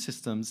of food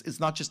systems is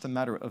not just a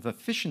matter of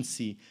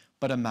efficiency,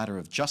 but a matter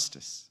of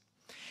justice.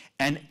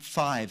 And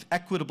 5,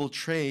 equitable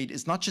trade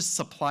is not just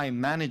supply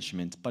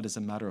management, but is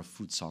a matter of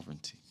food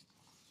sovereignty.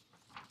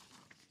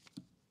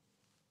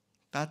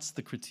 That's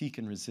the critique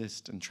and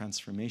resist and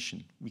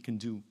transformation we can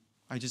do.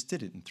 I just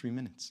did it in 3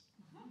 minutes.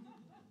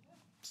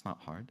 It's not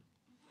hard.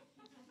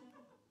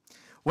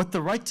 What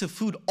the right to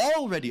food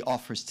already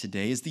offers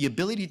today is the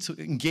ability to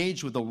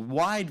engage with a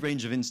wide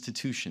range of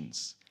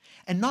institutions,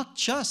 and not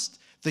just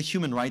the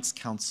Human Rights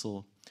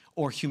Council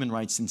or human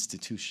rights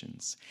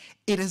institutions.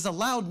 It has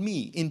allowed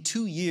me, in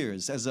 2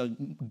 years, as a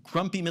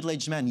grumpy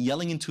middle-aged man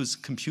yelling into his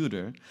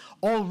computer,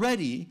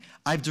 already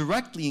I've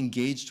directly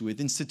engaged with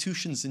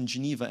institutions in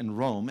Geneva and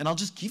Rome, and I'll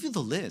just give you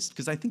the list,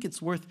 because I think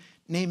it's worth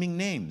naming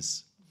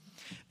names.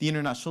 The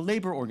International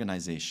Labor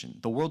Organization,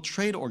 the World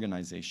Trade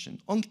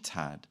Organization,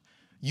 UNCTAD,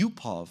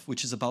 UPOV,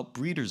 which is about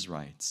breeders'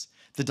 rights,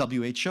 the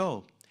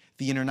WHO,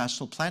 the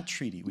International Plant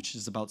Treaty, which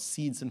is about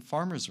seeds and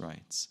farmers'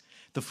 rights,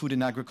 the Food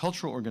and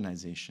Agricultural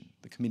Organization,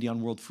 the Committee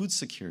on World Food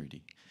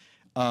Security,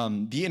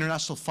 the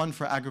International Fund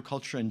for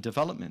Agriculture and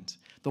Development,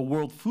 the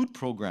World Food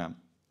Programme,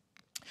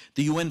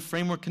 the UN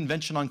Framework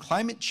Convention on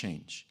Climate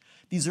Change.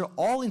 These are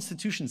all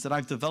institutions that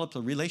I've developed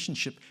a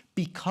relationship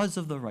because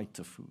of the right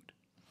to food.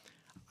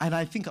 And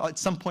I think at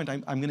some point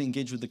I'm going to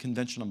engage with the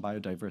Convention on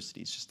Biodiversity.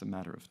 It's just a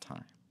matter of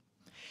time.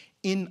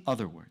 In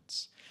other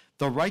words,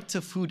 the right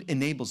to food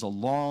enables a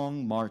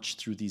long march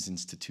through these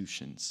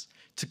institutions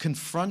to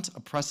confront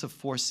oppressive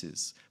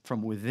forces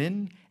from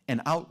within and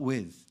out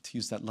with, to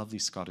use that lovely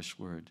Scottish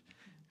word,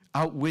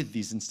 out with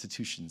these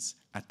institutions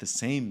at the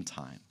same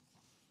time.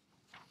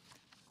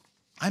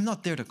 I'm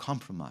not there to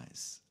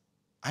compromise.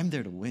 I'm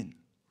there to win.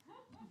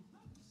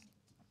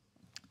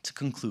 To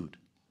conclude,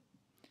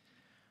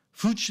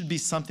 food should be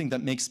something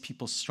that makes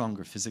people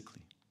stronger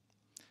physically.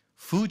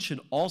 Food should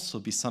also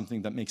be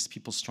something that makes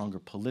people stronger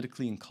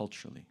politically and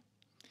culturally.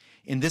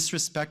 In this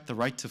respect, the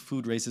right to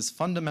food raises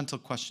fundamental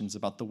questions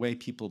about the way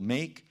people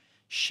make,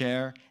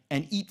 share,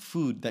 and eat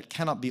food that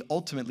cannot be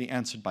ultimately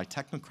answered by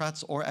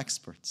technocrats or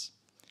experts.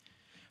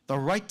 The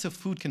right to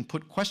food can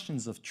put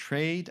questions of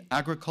trade,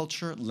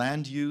 agriculture,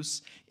 land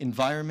use,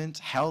 environment,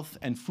 health,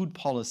 and food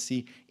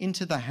policy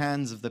into the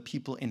hands of the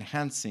people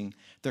enhancing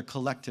their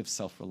collective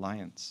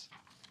self-reliance.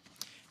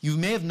 You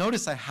may have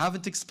noticed I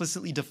haven't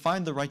explicitly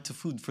defined the right to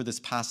food for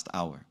this past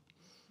hour.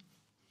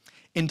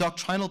 In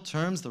doctrinal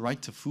terms, the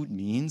right to food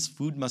means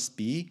food must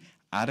be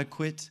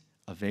adequate,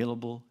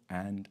 available,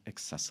 and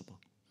accessible.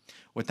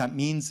 What that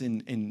means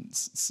in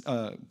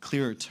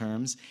clearer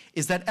terms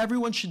is that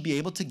everyone should be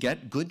able to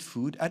get good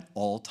food at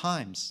all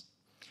times,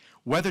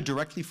 whether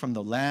directly from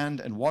the land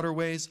and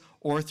waterways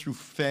or through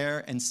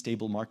fair and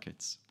stable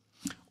markets,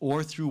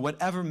 or through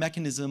whatever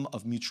mechanism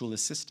of mutual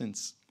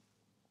assistance.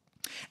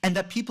 And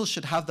that people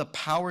should have the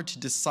power to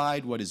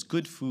decide what is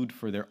good food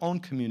for their own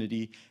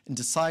community and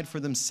decide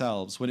for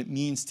themselves what it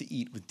means to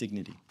eat with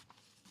dignity.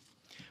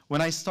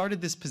 When I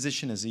started this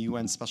position as a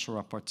UN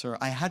Special Rapporteur,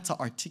 I had to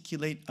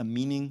articulate a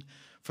meaning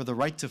for the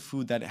right to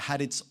food that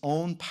had its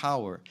own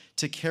power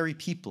to carry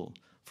people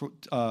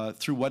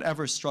through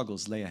whatever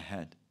struggles lay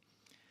ahead.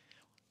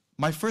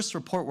 My first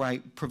report where I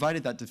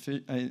provided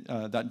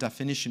that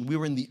definition, we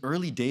were in the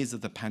early days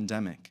of the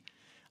pandemic,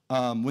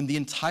 when the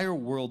entire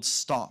world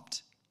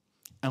stopped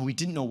and we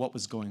didn't know what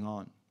was going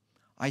on.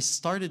 I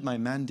started my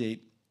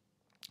mandate,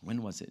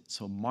 when was it?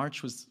 So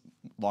March was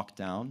locked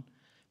down.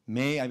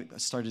 May, I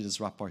started as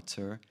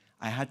rapporteur.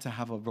 I had to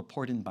have a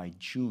report in by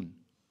June.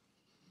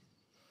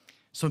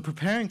 So in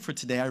preparing for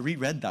today, I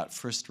reread that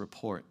first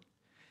report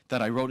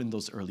that I wrote in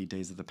those early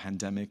days of the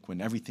pandemic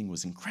when everything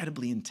was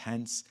incredibly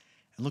intense.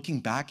 And looking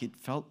back, it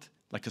felt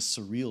like a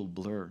surreal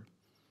blur.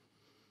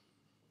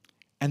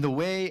 And the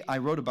way I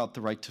wrote about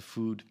the right to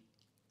food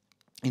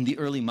in the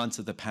early months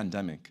of the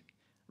pandemic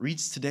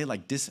reads today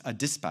like a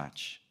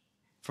dispatch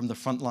from the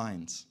front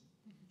lines.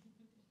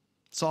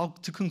 So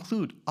to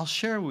conclude, I'll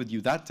share with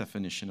you that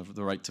definition of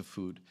the right to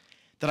food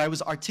that I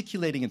was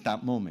articulating at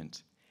that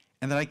moment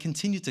and that I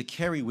continue to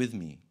carry with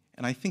me,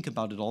 and I think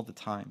about it all the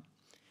time.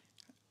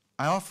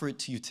 I offer it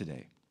to you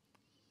today.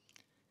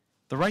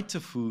 The right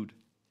to food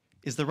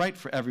is the right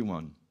for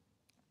everyone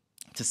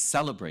to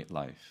celebrate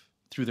life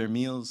through their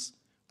meals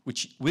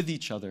with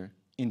each other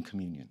in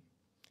communion.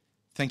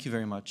 Thank you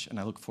very much, and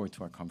I look forward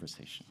to our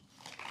conversation.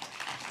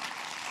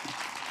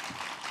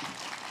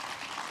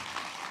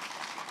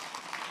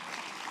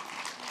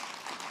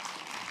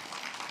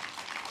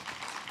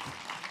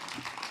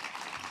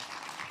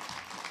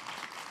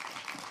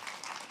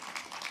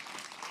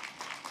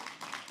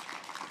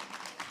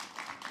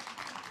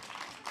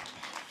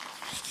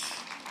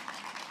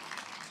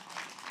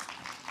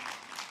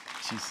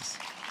 Jesus.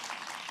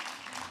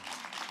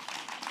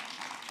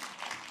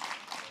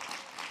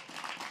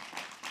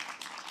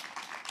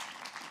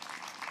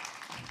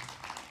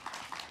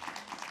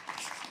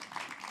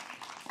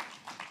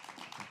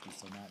 Thank you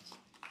so much.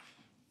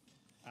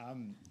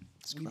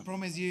 We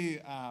promised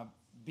you a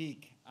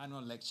big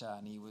annual lecture,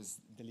 and it was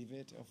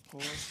delivered, of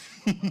course.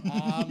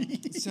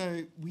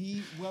 So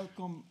we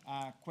welcome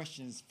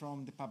questions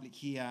from the public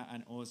here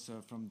and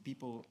also from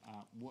people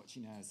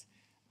watching us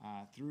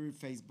through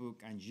Facebook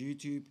and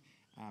YouTube.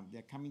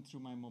 They're coming through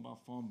my mobile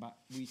phone, but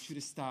we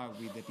should start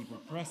with the people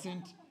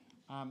present.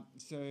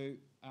 There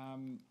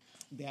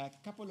are a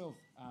couple of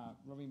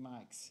roving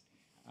mics.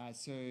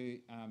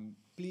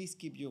 Please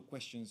keep your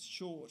questions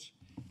short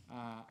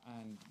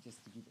and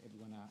just to give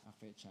everyone a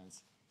fair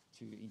chance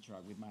to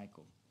interact with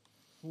Michael.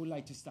 Who would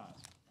like to start?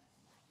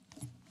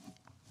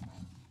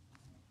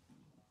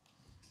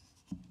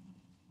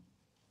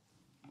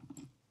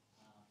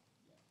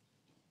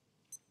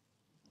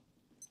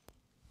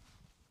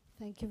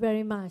 Thank you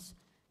very much,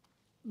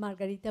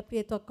 Margarita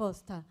Prieto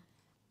Acosta.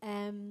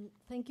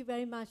 Thank you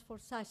very much for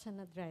such an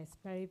address,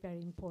 very,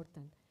 very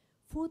important.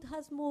 Food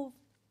has moved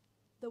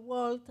the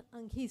world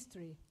and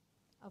history.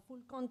 A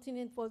full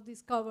continent was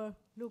discovered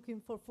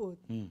looking for food.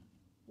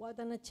 What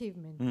an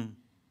achievement.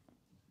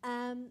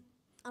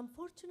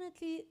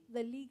 Unfortunately,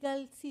 the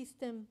legal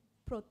system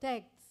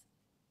protects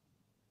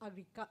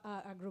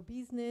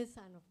agrobusiness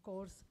and, of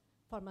course,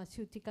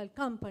 pharmaceutical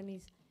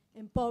companies,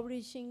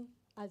 impoverishing,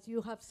 as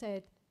you have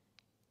said,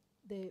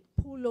 the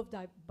pool of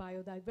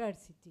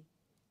biodiversity.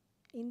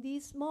 At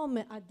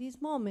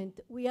this moment,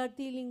 we are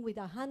dealing with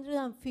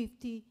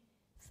 150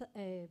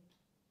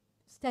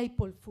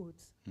 staple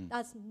foods.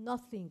 That's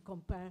nothing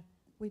compared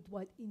with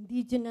what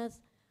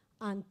indigenous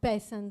and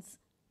peasants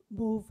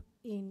move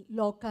in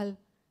local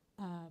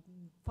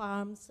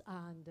farms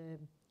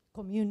and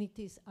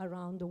communities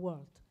around the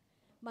world.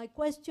 My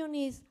question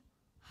is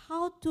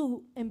how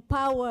to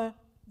empower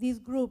these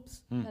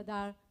groups that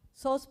are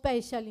so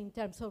special in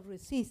terms of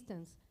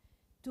resistance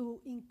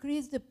to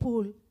increase the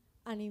pool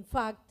and, in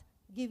fact,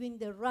 giving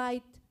the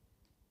right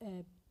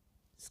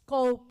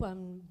scope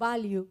and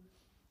value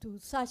to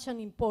such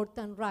an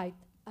important right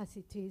as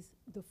it is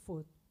the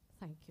food.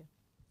 Thank you.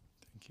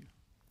 Thank you.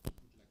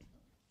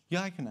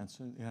 Yeah, I can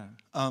answer. Yeah.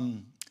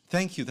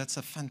 Thank you. That's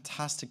a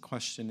fantastic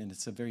question, and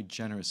it's a very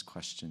generous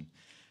question.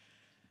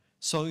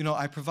 So,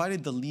 I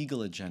provided the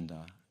legal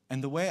agenda,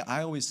 and the way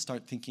I always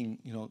start thinking,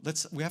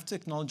 we have to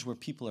acknowledge where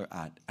people are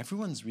at.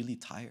 Everyone's really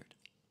tired.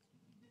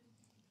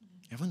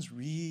 Everyone's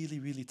really,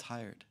 really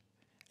tired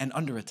and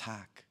under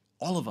attack.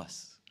 All of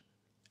us,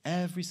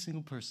 every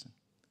single person.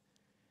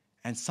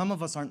 And some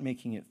of us aren't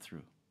making it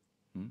through.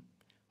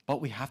 But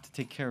we have to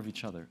take care of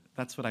each other.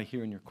 That's what I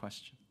hear in your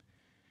question.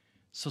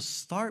 So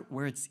start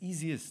where it's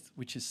easiest,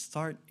 which is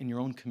start in your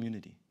own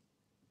community.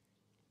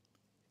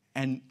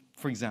 And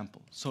for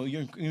example, so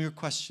your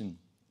question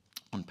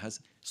on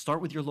peasants,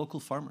 start with your local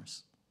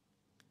farmers.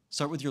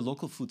 Start with your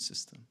local food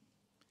system.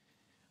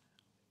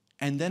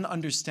 And then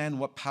understand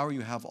what power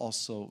you have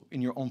also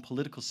in your own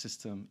political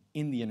system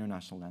in the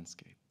international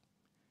landscape.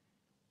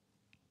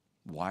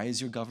 Why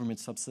is your government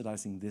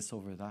subsidizing this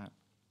over that?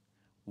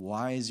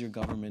 Why is your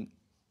government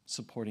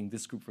supporting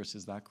this group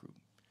versus that group?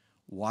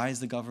 Why is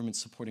the government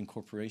supporting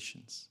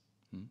corporations?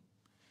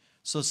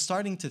 So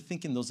starting to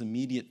think in those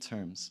immediate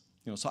terms.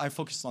 So I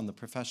focused on the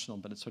professional,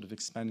 but it's sort of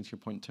expanding to your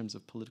point in terms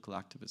of political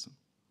activism.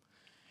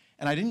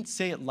 And I didn't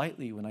say it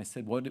lightly when I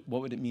said, what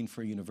would it mean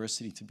for a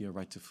university to be a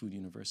right to food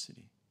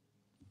university?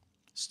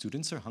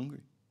 Students are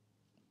hungry.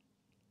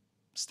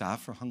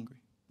 Staff are hungry.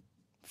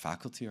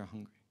 Faculty are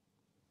hungry.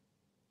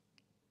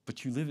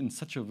 But you live in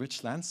such a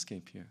rich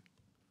landscape here.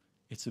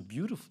 It's a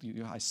beautiful,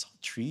 I saw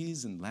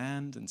trees and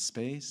land and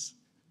space.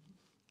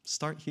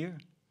 Start here.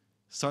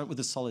 Start with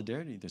the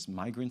solidarity. There's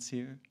migrants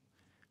here.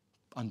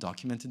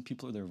 Undocumented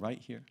people, they're right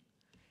here.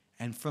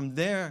 And from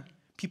there,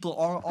 people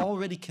are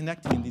already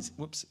connecting in these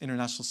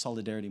international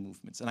solidarity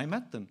movements. And I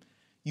met them.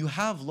 You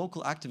have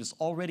local activists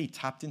already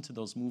tapped into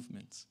those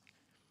movements.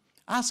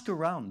 Ask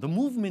around. The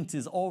movement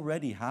is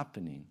already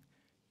happening.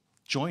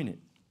 Join it.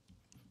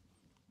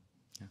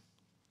 Yeah.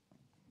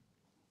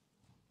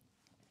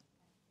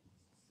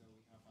 So we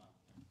have a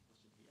question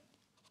here.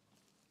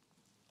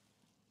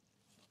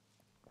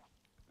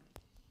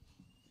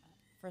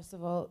 First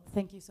of all,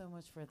 thank you so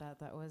much for that.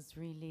 That was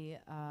really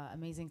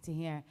amazing to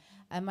hear.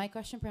 And my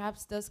question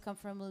perhaps does come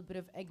from a little bit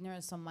of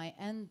ignorance on my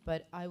end,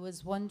 but I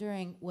was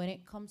wondering, when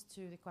it comes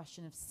to the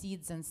question of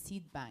seeds and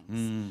seed banks,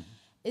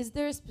 is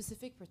there a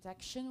specific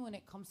protection when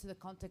it comes to the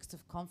context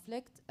of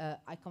conflict?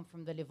 I come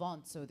from the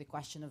Levant, so the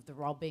question of the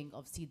robbing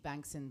of seed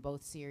banks in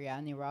both Syria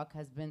and Iraq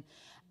has been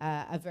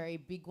a very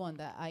big one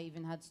that I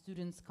even had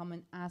students come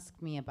and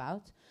ask me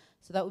about.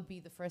 So that would be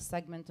the first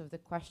segment of the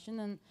question.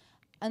 And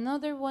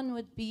another one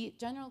would be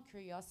general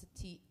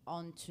curiosity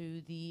onto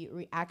the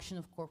reaction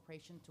of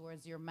corporation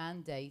towards your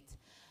mandate.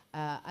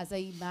 As I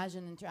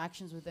imagine,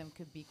 interactions with them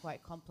could be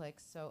quite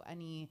complex, so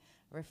any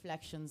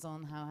reflections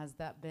on how has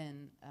that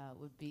been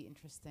would be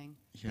interesting.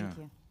 Yeah. Thank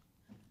you.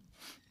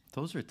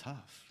 Those are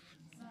tough.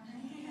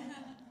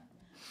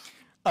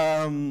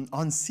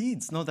 On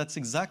seeds, no, that's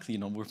exactly,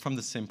 we're from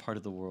the same part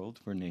of the world,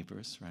 we're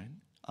neighbors, right?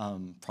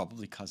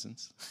 Probably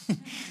cousins.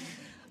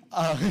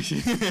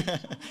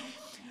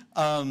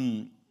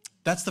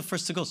 That's the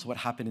first to go. So what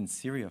happened in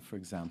Syria, for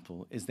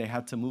example, is they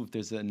had to move.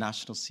 There's a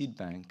national seed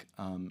bank,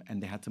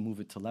 and they had to move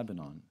it to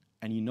Lebanon.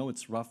 And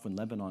it's rough when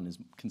Lebanon is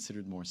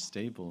considered more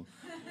stable.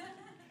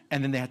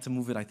 And then they had to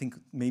move it, I think,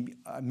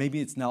 maybe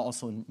it's now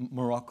also in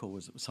Morocco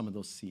was some of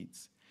those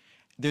seeds.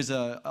 There's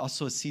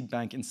also a seed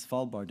bank in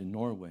Svalbard in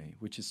Norway,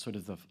 which is sort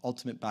of the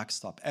ultimate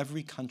backstop.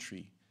 Every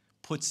country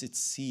puts its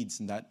seeds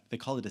in that, they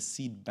call it a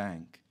seed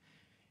bank.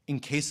 In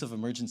case of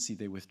emergency,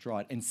 they withdraw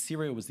it. And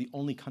Syria was the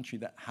only country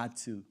that had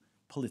to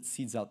pull its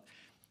seeds out.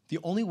 The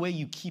only way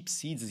you keep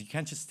seeds is you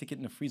can't just stick it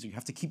in a freezer. You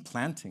have to keep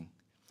planting.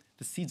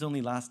 The seeds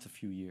only last a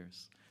few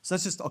years. So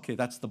that's just, okay,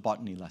 that's the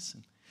botany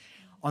lesson.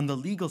 On the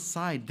legal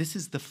side, this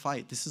is the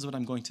fight. This is what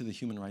I'm going to the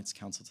Human Rights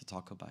Council to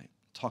talk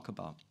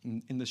about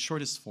in the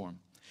shortest form.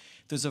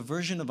 There's a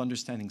version of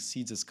understanding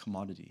seeds as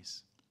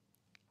commodities.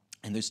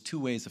 And there's two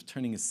ways of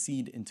turning a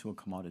seed into a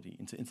commodity,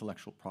 into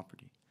intellectual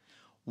property.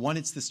 One,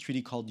 it's this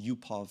treaty called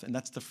UPOV, and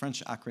that's the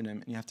French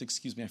acronym, and you have to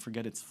excuse me, I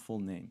forget its full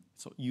name.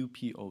 So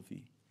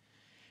UPOV.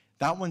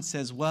 That one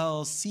says,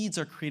 well, seeds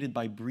are created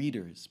by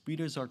breeders.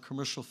 Breeders are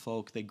commercial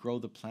folk. They grow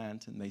the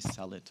plant and they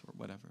sell it or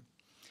whatever.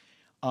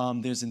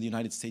 There's in the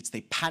United States, they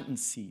patent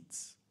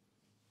seeds.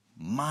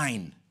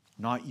 Mine,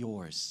 not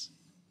yours.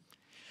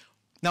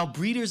 Now,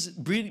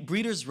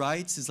 breeders'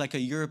 rights is like a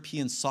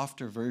European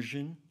softer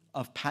version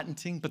of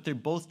patenting, but they're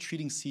both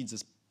treating seeds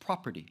as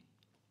property.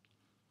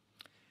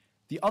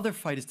 The other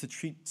fight is to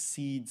treat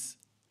seeds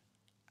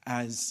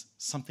as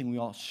something we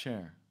all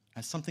share,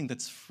 as something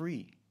that's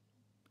free.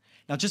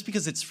 Now, just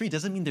because it's free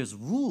doesn't mean there's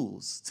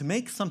rules. To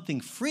make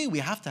something free, we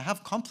have to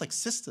have complex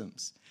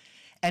systems.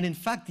 And in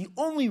fact, the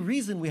only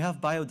reason we have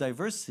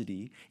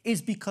biodiversity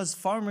is because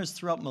farmers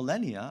throughout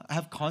millennia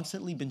have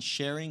constantly been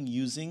sharing,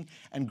 using,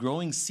 and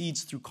growing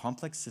seeds through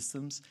complex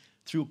systems,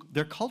 through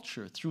their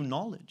culture, through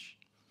knowledge.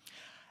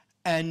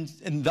 And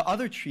in the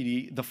other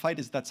treaty, the fight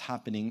that's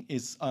happening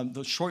is,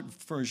 the short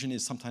version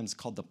is sometimes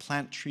called the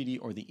Plant Treaty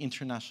or the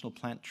International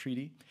Plant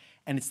Treaty.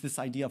 And it's this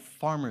idea of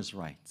farmers'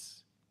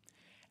 rights.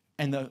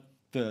 And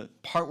the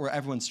part where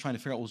everyone's trying to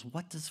figure out was,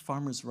 what does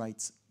farmers'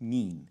 rights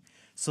mean?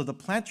 So the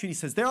Plant Treaty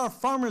says, there are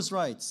farmers'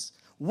 rights.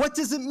 What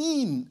does it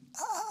mean?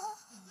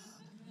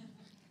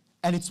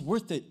 And it's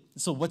worth it.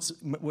 So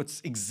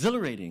what's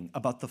exhilarating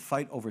about the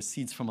fight over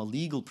seeds from a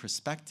legal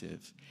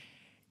perspective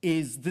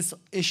is this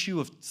issue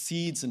of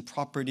seeds and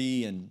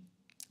property and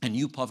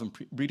UPOV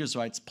and breeders'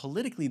 rights.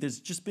 Politically, there's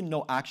just been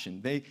no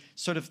action. They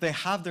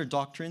have their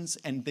doctrines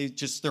and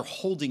they're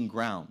holding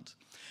ground.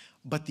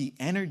 But the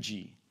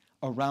energy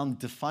around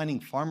defining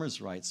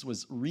farmers' rights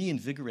was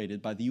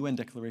reinvigorated by the UN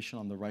Declaration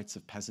on the Rights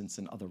of Peasants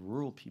and Other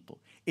Rural People.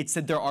 It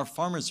said there are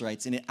farmers'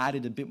 rights, and it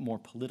added a bit more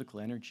political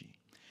energy.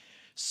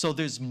 So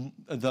there's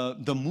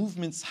the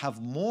movements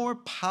have more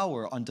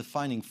power on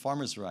defining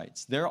farmers'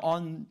 rights. They're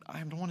on, I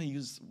don't want to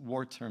use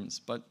war terms,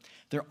 but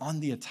they're on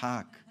the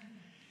attack.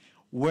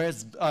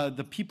 Whereas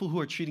the people who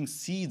are treating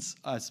seeds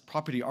as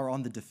property are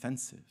on the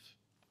defensive.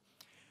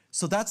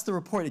 So that's the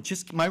report.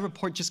 My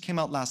report just came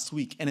out last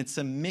week, and it's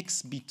a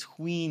mix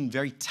between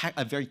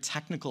a very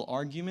technical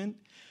argument,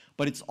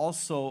 but it's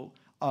also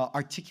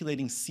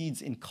articulating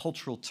seeds in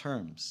cultural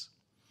terms.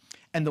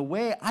 And the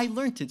way I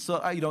learned it, so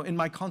in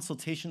my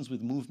consultations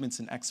with movements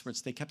and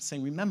experts, they kept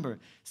saying, remember,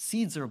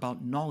 seeds are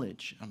about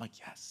knowledge. I'm like,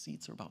 yes,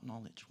 seeds are about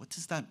knowledge. What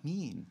does that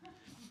mean?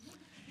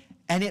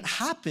 And it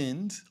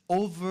happened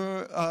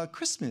over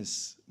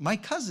Christmas. My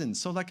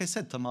cousins, so like I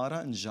said, Tamara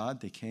and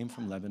Jad, they came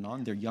from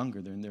Lebanon. They're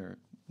younger than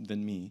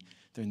me.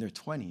 They're in their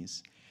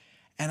 20s.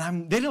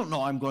 And they don't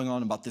know I'm going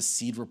on about this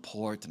seed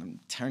report, and I'm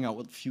tearing out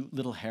what few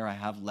little hair I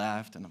have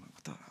left. And I'm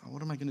like,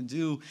 what am I going to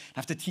do? I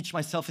have to teach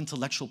myself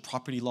intellectual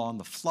property law on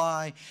the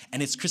fly.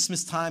 And it's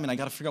Christmas time, and I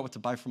got to figure out what to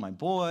buy for my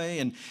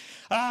boy.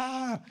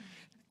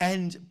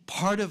 And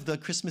part of the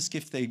Christmas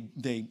gift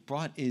they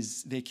brought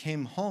is they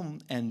came home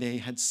and they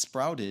had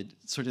sprouted,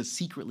 sort of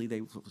secretly,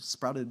 they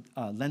sprouted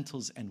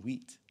lentils and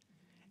wheat.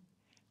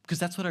 Because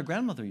that's what our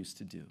grandmother used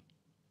to do.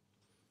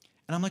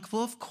 And I'm like,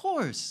 well, of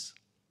course.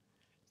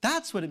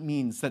 That's what it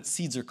means that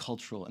seeds are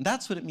cultural. And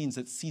that's what it means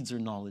that seeds are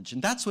knowledge.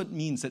 And that's what it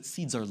means that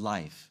seeds are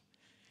life.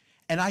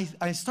 And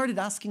I started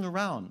asking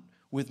around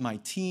with my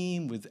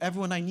team, with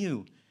everyone I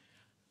knew.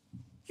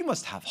 You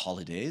must have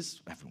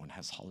holidays. Everyone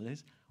has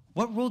holidays.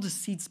 What role does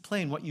seeds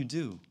play in what you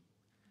do?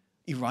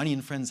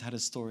 Iranian friends had a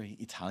story.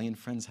 Italian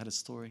friends had a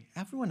story.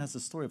 Everyone has a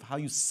story of how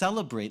you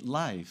celebrate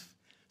life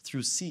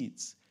through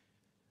seeds.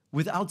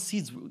 Without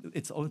seeds,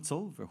 it's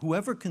over.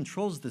 Whoever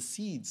controls the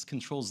seeds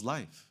controls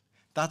life.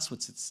 That's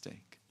what's at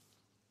stake.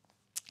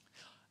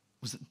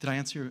 Did I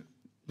answer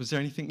was there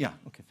anything? Yeah,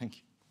 okay, thank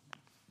you.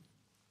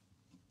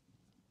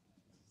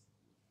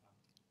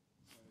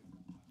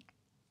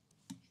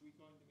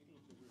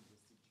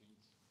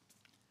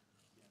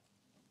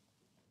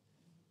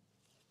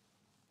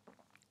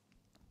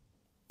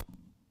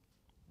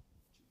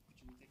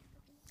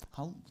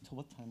 Till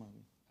what time are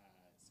we?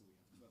 So we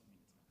have 12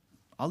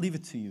 minutes. I'll leave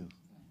it to you.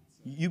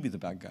 You be the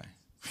bad guy.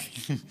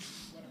 What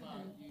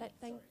about you?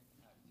 Thank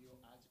you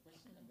ask a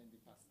question and then we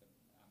pass them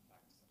back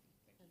to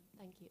something.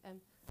 Thank you.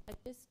 I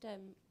just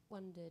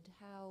wondered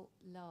how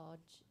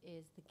large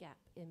is the gap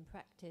in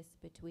practice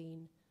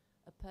between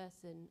a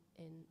person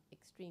in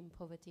extreme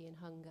poverty and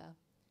hunger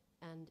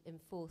and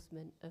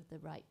enforcement of the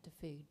right to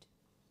food?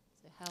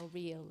 So how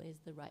real is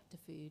the right to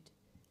food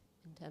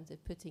in terms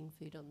of putting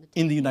food on the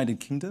table? In the United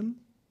Kingdom?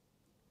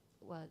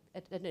 Well, I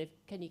don't know,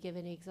 can you give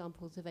any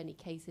examples of any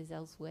cases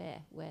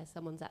elsewhere where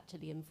someone's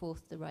actually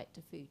enforced the right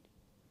to food?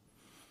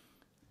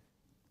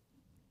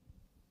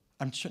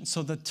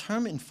 So the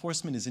term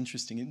enforcement is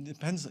interesting. It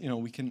depends,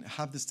 we can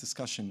have this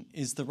discussion.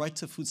 Is the right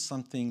to food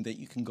something that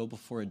you can go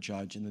before a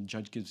judge and the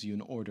judge gives you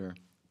an order?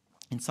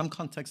 In some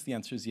contexts, the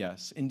answer is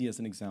yes. India is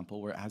an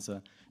example where it has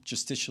a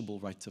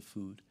justiciable right to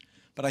food.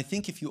 But I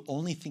think if you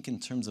only think in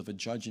terms of a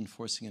judge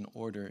enforcing an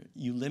order,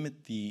 you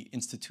limit the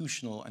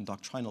institutional and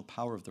doctrinal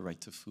power of the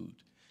right to food.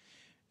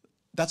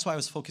 That's why I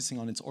was focusing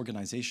on its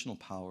organizational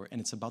power,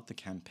 and it's about the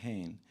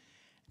campaign.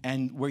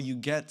 And where you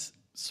get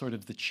sort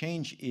of the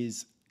change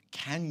is,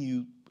 can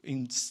you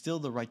instill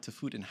the right to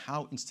food in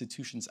how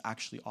institutions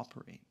actually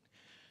operate?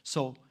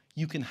 So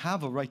you can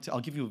have a right to,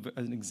 I'll give you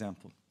an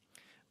example.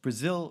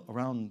 Brazil,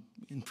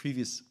 in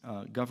previous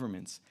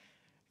governments,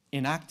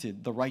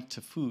 enacted the right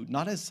to food,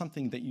 not as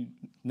something that you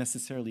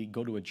necessarily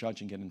go to a judge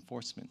and get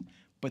enforcement,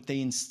 but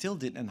they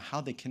instilled it in how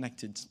they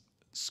connected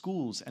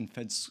schools and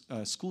fed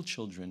school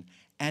children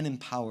and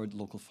empowered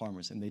local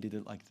farmers. And they did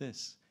it like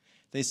this.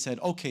 They said,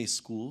 okay,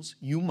 schools,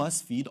 you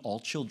must feed all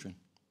children.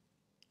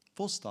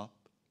 Full stop.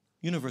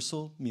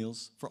 Universal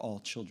meals for all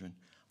children.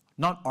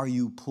 Not are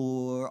you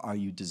poor, are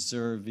you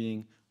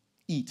deserving?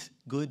 Eat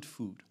good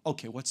food.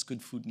 Okay, what's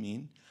good food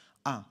mean?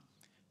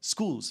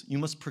 Schools, you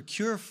must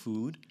procure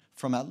food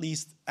from at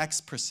least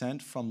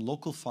X% from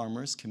local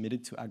farmers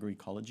committed to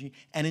agroecology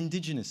and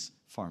indigenous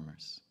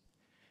farmers.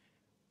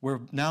 We're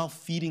now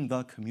feeding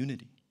the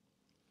community.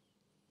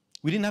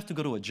 We didn't have to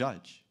go to a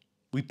judge.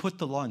 We put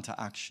the law into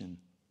action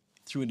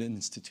through an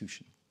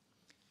institution.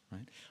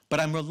 Right? But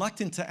I'm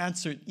reluctant to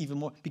answer it even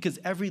more because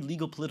every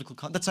legal political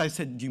that's why I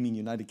said, do you mean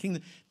United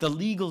Kingdom? The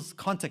legal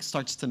context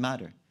starts to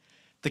matter.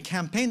 The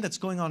campaign that's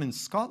going on in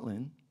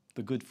Scotland,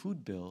 the Good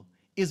Food Bill,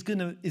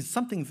 is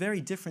something very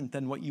different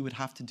than what you would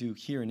have to do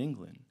here in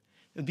England.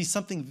 It would be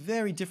something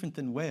very different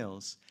than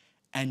Wales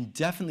and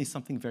definitely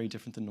something very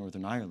different than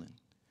Northern Ireland.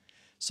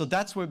 So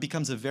that's where it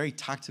becomes a very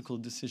tactical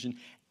decision.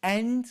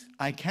 And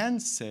I can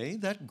say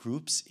that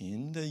groups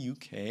in the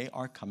UK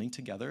are coming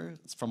together,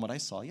 from what I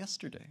saw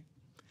yesterday,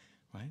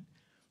 right?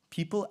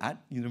 People at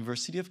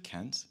University of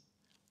Kent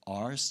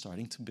are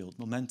starting to build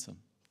momentum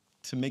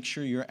to make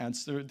sure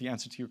the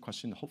answer to your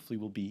question hopefully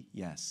will be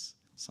yes,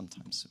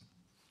 sometime soon.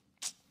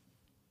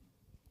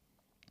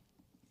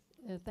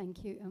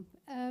 Thank you.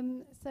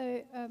 I'm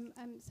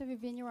Sylvie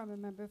Vigneault. I'm a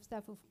member of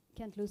staff of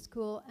Kent Law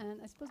School,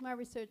 and I suppose my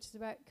research is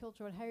about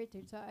cultural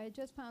heritage. So I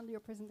just found your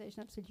presentation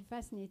absolutely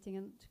fascinating.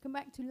 And to come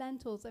back to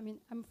lentils, I mean,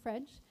 I'm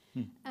French,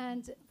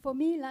 and for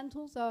me,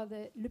 lentils are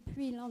the Le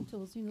Puy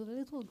lentils, you know, the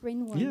little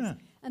green ones. Yeah.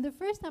 And the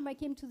first time I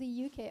came to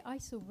the UK, I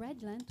saw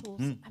red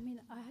lentils. I mean,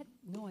 I had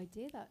no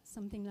idea that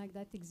something like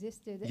that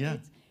existed. Yeah.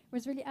 It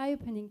was really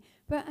eye-opening.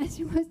 But as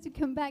you was to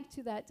come back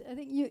to that, I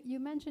think you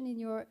mentioned in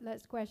your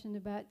last question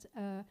about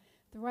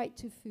the right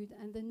to food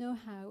and the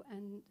know-how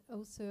and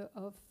also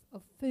of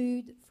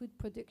food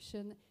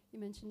production. You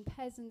mentioned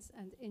peasants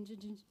and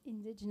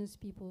indigenous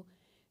people.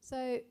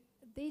 So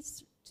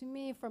this, to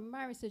me, from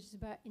my research, is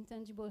about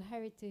intangible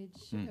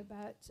heritage,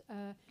 about,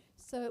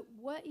 so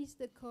what is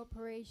the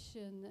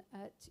cooperation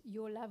at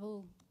your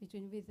level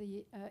between with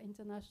the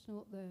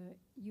the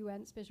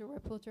UN Special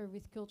Rapporteur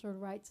with cultural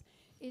rights?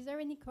 Is there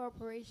any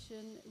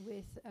cooperation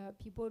with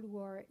people who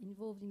are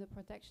involved in the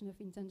protection of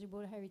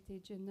intangible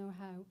heritage and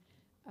know-how?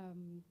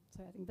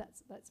 So I think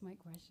that's my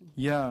question.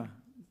 Yeah,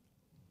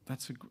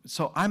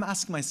 so I'm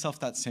asking myself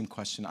that same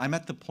question. I'm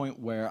at the point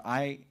where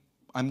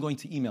I'm going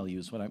to email you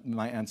is what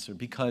my answer,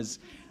 because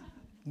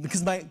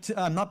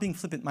I'm not being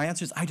flippant. My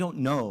answer is I don't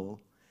know,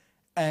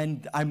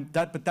 and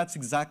but that's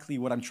exactly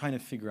what I'm trying to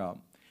figure out,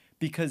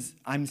 because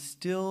I'm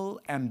still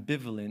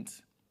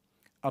ambivalent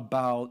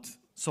about.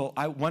 So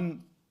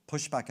one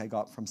pushback I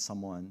got from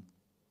someone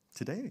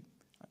today,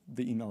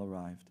 the email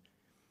arrived.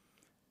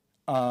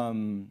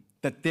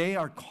 That they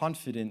are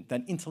confident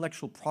that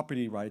intellectual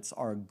property rights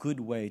are a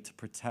good way to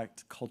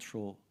protect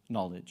cultural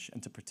knowledge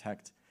and to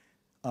protect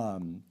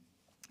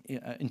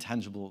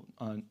intangible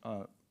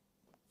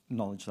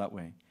knowledge that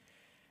way.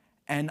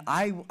 And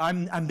I'm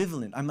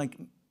ambivalent. I'm like,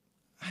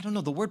 I don't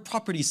know, the word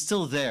property is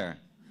still there.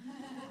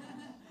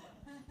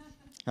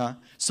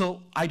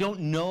 So I don't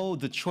know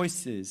the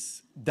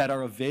choices that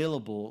are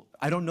available.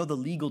 I don't know the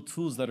legal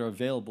tools that are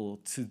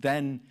available to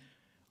then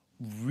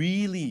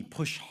really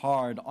push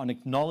hard on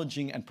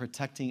acknowledging and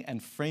protecting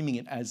and framing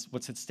it as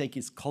what's at stake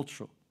is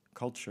culture.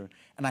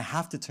 And I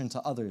have to turn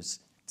to others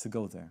to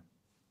go there.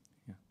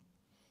 Yeah.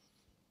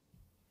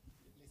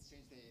 Let's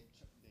change the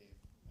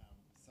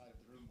side of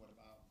the room. What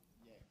about,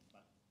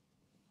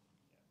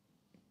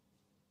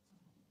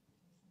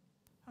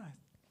 Hi,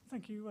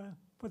 thank you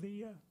for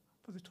the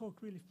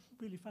talk.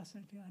 Really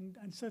fascinating,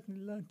 and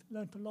certainly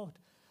learned a lot.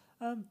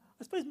 I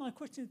suppose my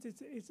question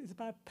is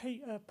about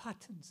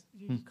patents.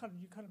 You kind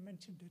of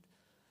mentioned it.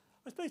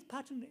 I suppose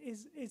patent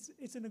is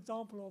an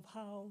example of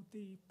how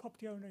the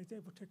property owner is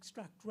able to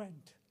extract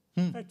rent.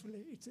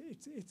 Effectively,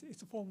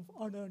 it's a form of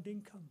unearned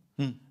income,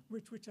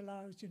 which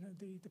allows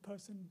the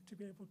person to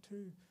be able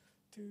to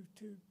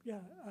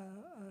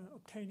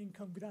obtain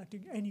income without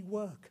doing any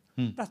work.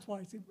 That's why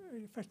it's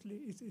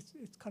effectively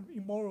it's kind of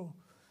immoral.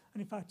 And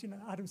in fact,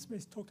 Adam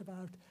Smith talked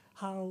about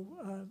how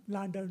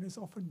landowners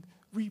often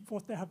reap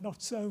what they have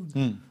not sown.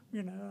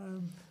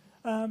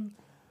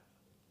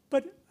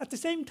 But at the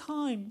same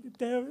time,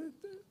 there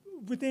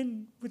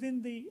within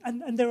the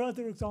and there are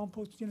other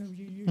examples.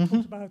 You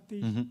talked about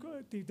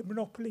the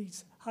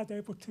monopolies, how they're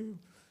able to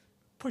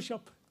push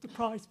up the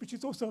price, which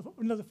is also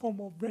another form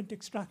of rent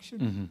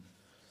extraction.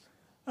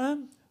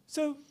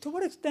 So, to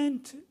what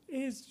extent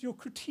is your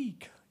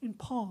critique, in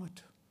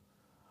part,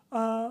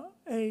 a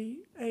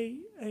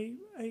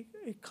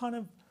kind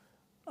of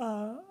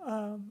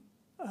a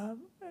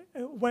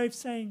way of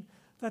saying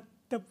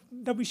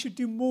that we should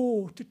do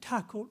more to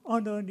tackle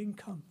unearned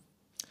income?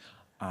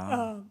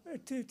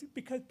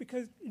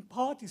 Because in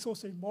part it's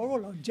also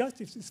immoral,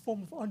 unjust. It's a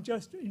form of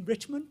unjust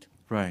enrichment.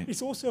 Right.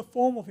 It's also a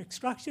form of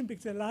extraction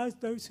because it allows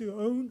those who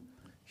own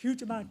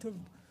huge amount of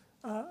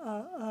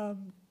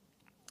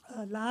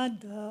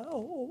land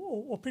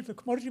or particular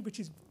commodity which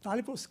is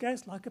valuable,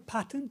 scarce, like a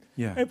patent,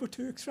 able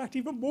to extract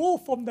even more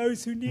from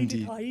those who need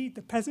it, i.e.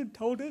 the peasant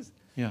holders,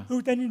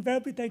 who then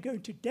invariably they go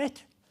into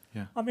debt.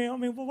 I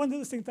mean, one of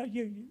the things that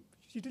you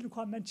didn't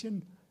quite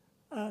mention,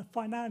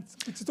 finance,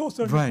 which is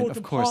also an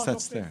important part of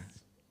this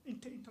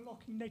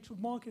interlocking nature of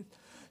markets.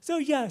 So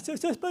I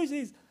suppose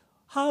is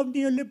how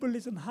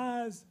neoliberalism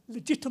has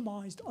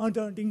legitimized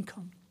unearned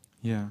income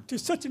to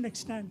such an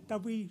extent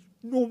that we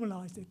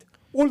normalize it.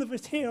 All of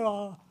us here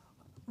are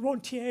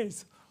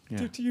rentiers,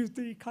 to use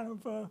the kind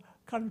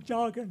of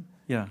jargon,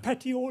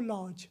 petty or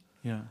large,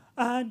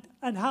 and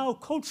how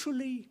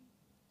culturally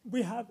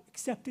we have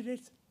accepted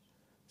it.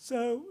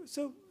 So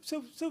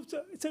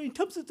in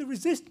terms of the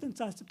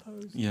resistance, I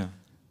suppose,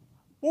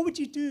 what would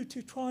you do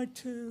to try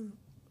to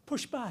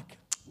push back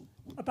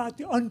about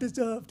the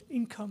undeserved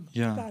income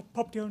that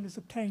property owners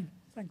obtain?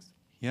 Thanks.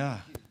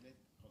 Yeah.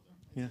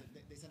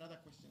 There's another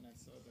question I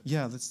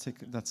saw. Let's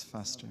take it. That's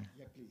faster.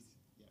 Yeah, please.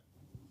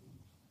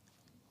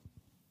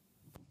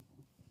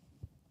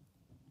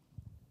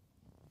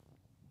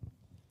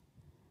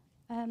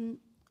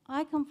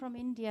 I come from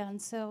India,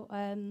 and so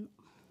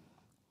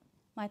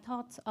my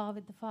thoughts are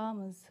with the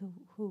farmers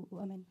who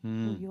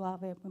you are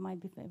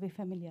might be very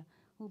familiar,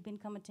 who've been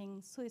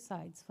committing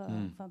suicides for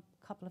a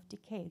couple of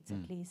decades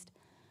at least.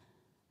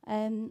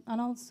 And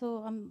also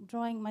I'm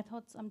drawing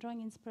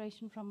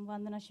inspiration from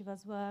Vandana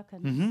Shiva's work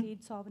and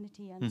seed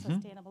sovereignty and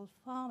sustainable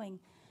farming.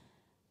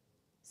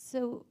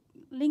 So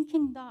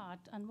linking that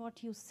and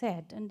what you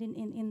said, and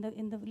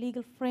in the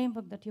legal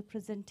framework that you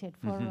presented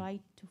for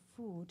right to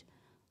food,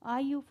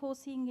 are you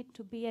foreseeing it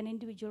to be an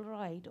individual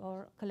right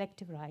or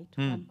collective right?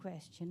 One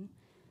question.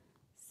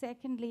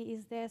 Secondly,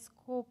 is there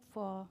scope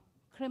for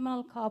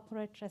criminal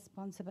corporate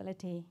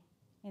responsibility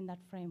in that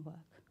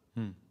framework?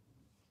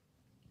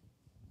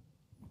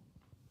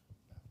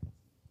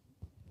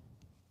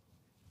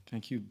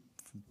 Thank you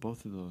for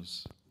both of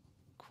those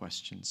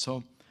questions.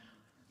 So,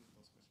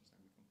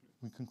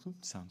 we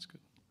conclude? Sounds good.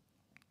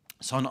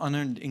 So on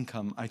unearned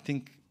income, I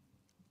think,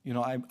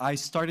 I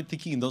started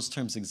thinking in those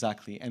terms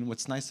exactly. And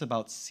what's nice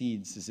about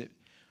seeds is it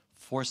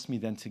forced me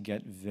then to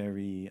get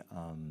very,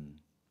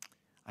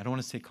 I don't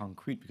want to say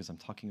concrete because I'm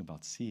talking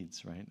about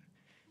seeds, right?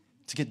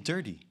 To get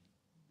dirty.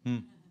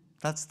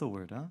 That's the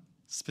word, huh?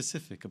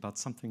 Specific, about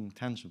something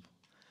tangible.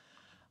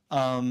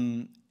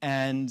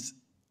 And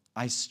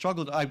I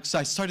struggled, so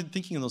I started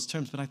thinking in those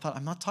terms, but I thought,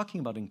 I'm not talking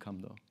about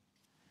income though.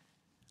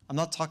 I'm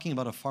not talking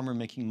about a farmer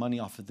making money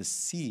off of the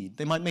seed.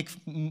 They might make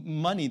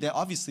money,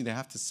 obviously they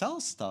have to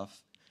sell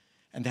stuff,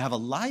 and they have a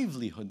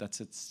livelihood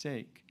that's at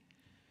stake.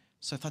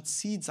 So I thought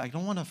seeds, I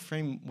don't want to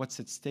frame what's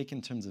at stake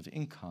in terms of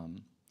income.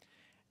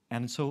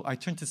 And so I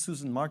turned to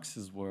Susan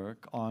Marx's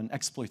work on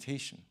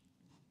exploitation.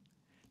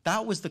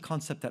 That was the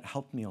concept that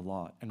helped me a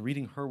lot, and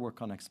reading her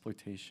work on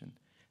exploitation.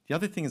 The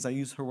other thing is I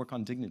use her work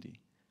on dignity.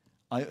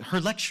 Her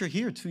lecture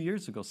here 2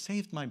 years ago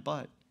saved my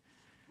butt.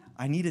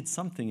 I needed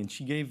something, and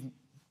she gave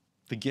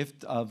the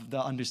gift of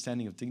the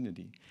understanding of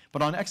dignity.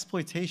 But on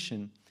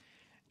exploitation,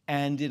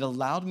 and it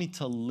allowed me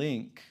to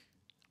link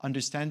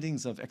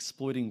understandings of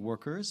exploiting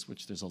workers,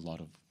 which there's a lot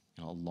of,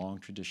 a long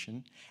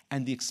tradition,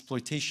 and the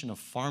exploitation of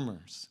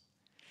farmers.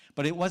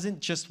 But it wasn't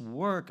just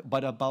work,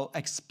 but about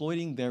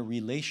exploiting their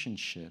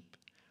relationship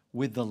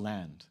with the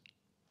land,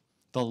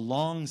 the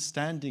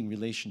long-standing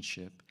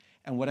relationship.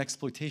 And what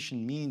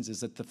exploitation means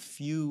is that the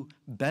few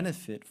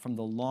benefit from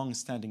the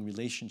long-standing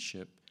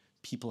relationship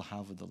people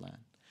have with the land.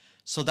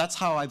 So that's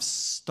how I've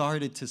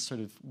started to sort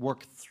of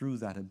work through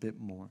that a bit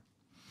more.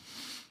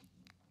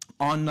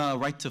 On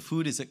right to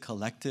food, is it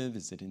collective?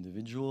 Is it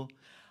individual?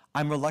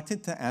 I'm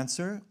reluctant to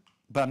answer,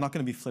 but I'm not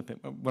going to be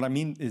flippant. What I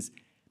mean is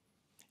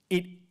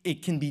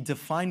it can be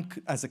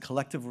defined as a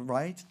collective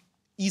right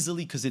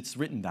easily because it's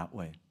written that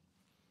way.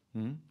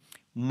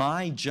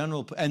 My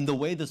general, and the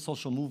way the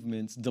social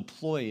movements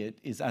deploy it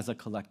is as a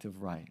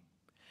collective right.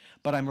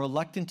 But I'm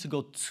reluctant to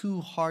go too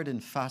hard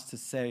and fast to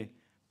say,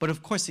 but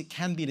of course it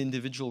can be an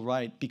individual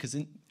right because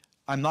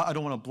I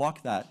don't want to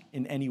block that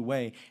in any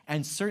way.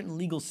 And certain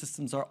legal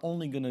systems are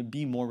only going to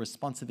be more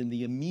responsive in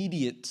the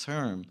immediate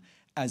term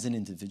as an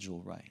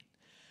individual right.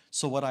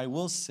 So what I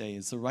will say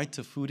is the right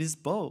to food is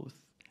both,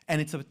 and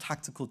it's a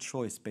tactical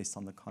choice based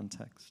on the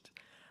context.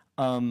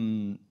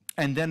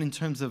 And then in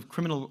terms of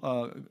criminal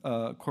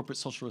corporate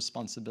social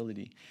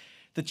responsibility,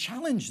 the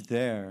challenge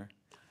there,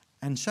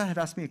 and Shah had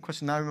asked me a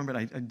question, now I remember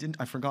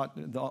I forgot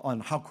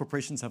on how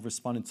corporations have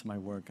responded to my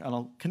work, and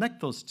I'll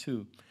connect those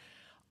two.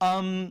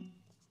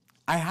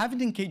 I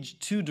haven't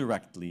engaged too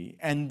directly,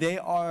 and they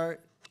are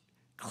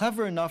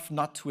clever enough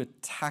not to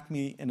attack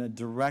me in a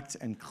direct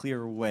and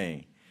clear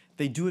way.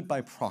 They do it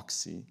by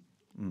proxy.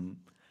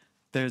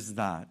 There's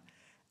that.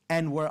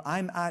 And where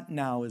I'm at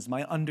now is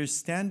my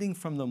understanding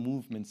from the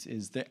movements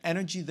is the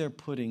energy they're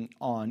putting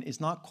on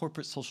is not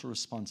corporate social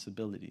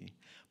responsibility,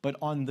 but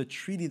on the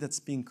treaty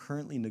that's being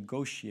currently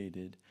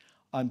negotiated,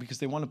 because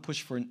they want to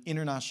push for an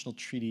international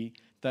treaty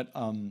that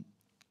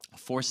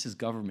forces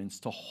governments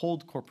to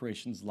hold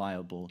corporations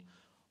liable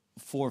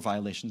for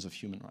violations of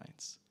human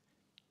rights.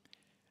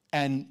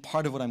 And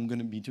part of what I'm going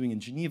to be doing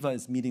in Geneva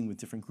is meeting with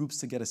different groups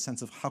to get a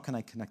sense of how can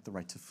I connect the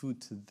right to food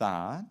to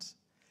that.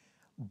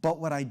 But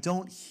what I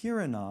don't hear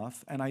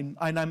enough, and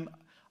I'm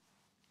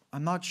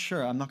not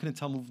sure, I'm not going to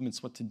tell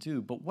movements what to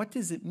do, but what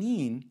does it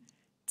mean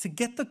to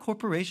get the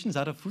corporations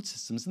out of food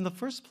systems in the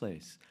first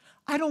place?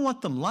 I don't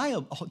want them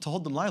to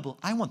hold them liable,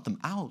 I want them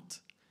out.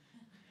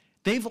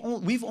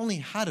 We've only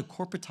had a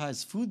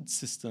corporatized food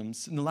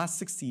systems in the last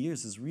 60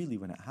 years is really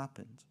when it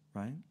happened,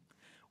 right?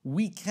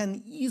 We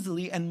can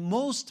easily, and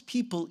most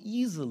people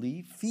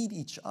easily, feed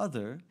each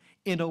other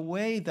in a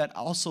way that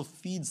also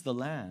feeds the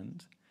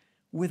land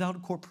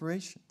without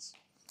corporations.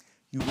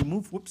 You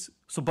remove,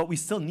 but we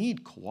still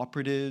need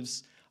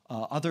cooperatives,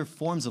 other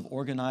forms of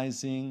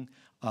organizing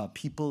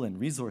people and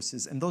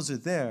resources, and those are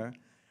there.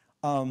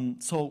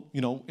 So,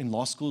 in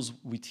law schools,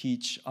 we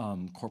teach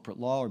corporate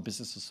law or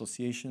business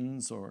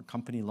associations or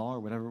company law or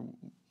whatever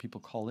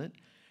people call it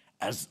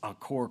as a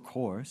core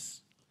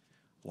course.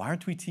 Why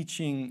aren't we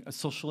teaching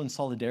social and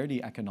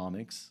solidarity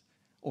economics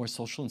or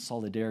social and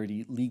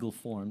solidarity legal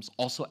forms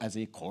also as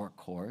a core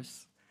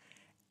course?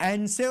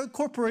 And so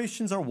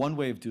corporations are one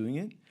way of doing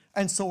it,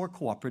 and so are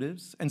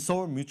cooperatives, and so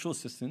are mutual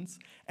assistance,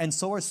 and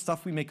so are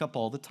stuff we make up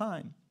all the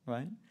time,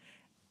 right?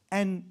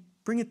 And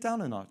bring it down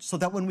a notch so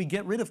that when we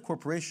get rid of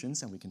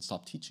corporations and we can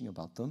stop teaching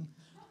about them,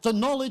 the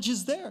knowledge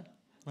is there,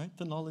 right?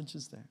 The knowledge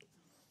is there.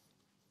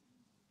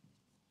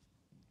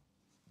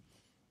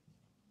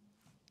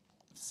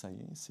 Ça y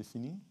est, c'est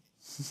fini.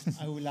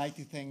 I would like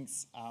to thank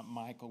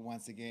Michael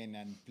once again,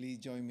 and please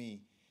join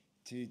me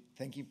to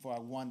thank him for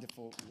a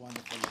wonderful,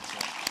 wonderful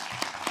lecture.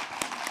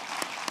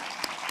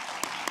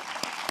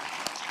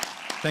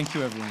 Thank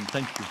you, everyone.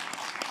 Thank you.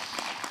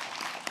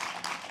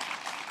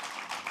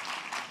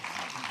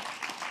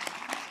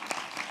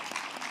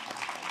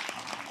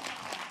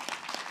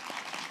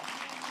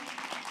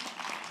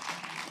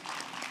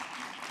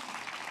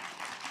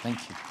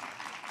 Thank you.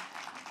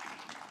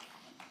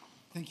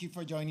 Thank you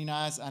for joining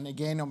us. And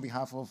again, on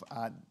behalf of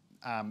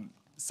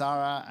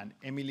Sarah and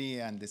Emily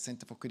and the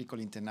Center for Critical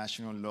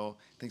International Law,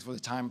 thanks for the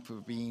time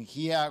for being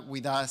here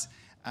with us.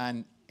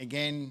 And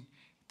again,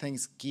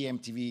 thanks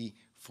KMTV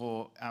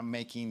for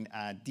making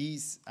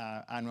this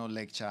annual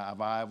lecture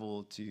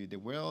available to the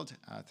world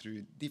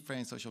through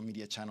different social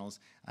media channels,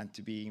 and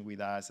to being with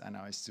us and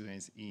our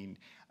students in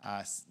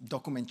a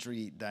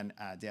documentary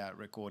that they are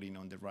recording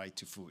on the right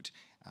to food.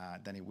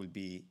 Then it will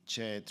be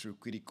shared through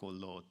Critical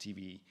Law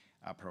TV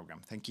program.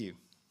 Thank you.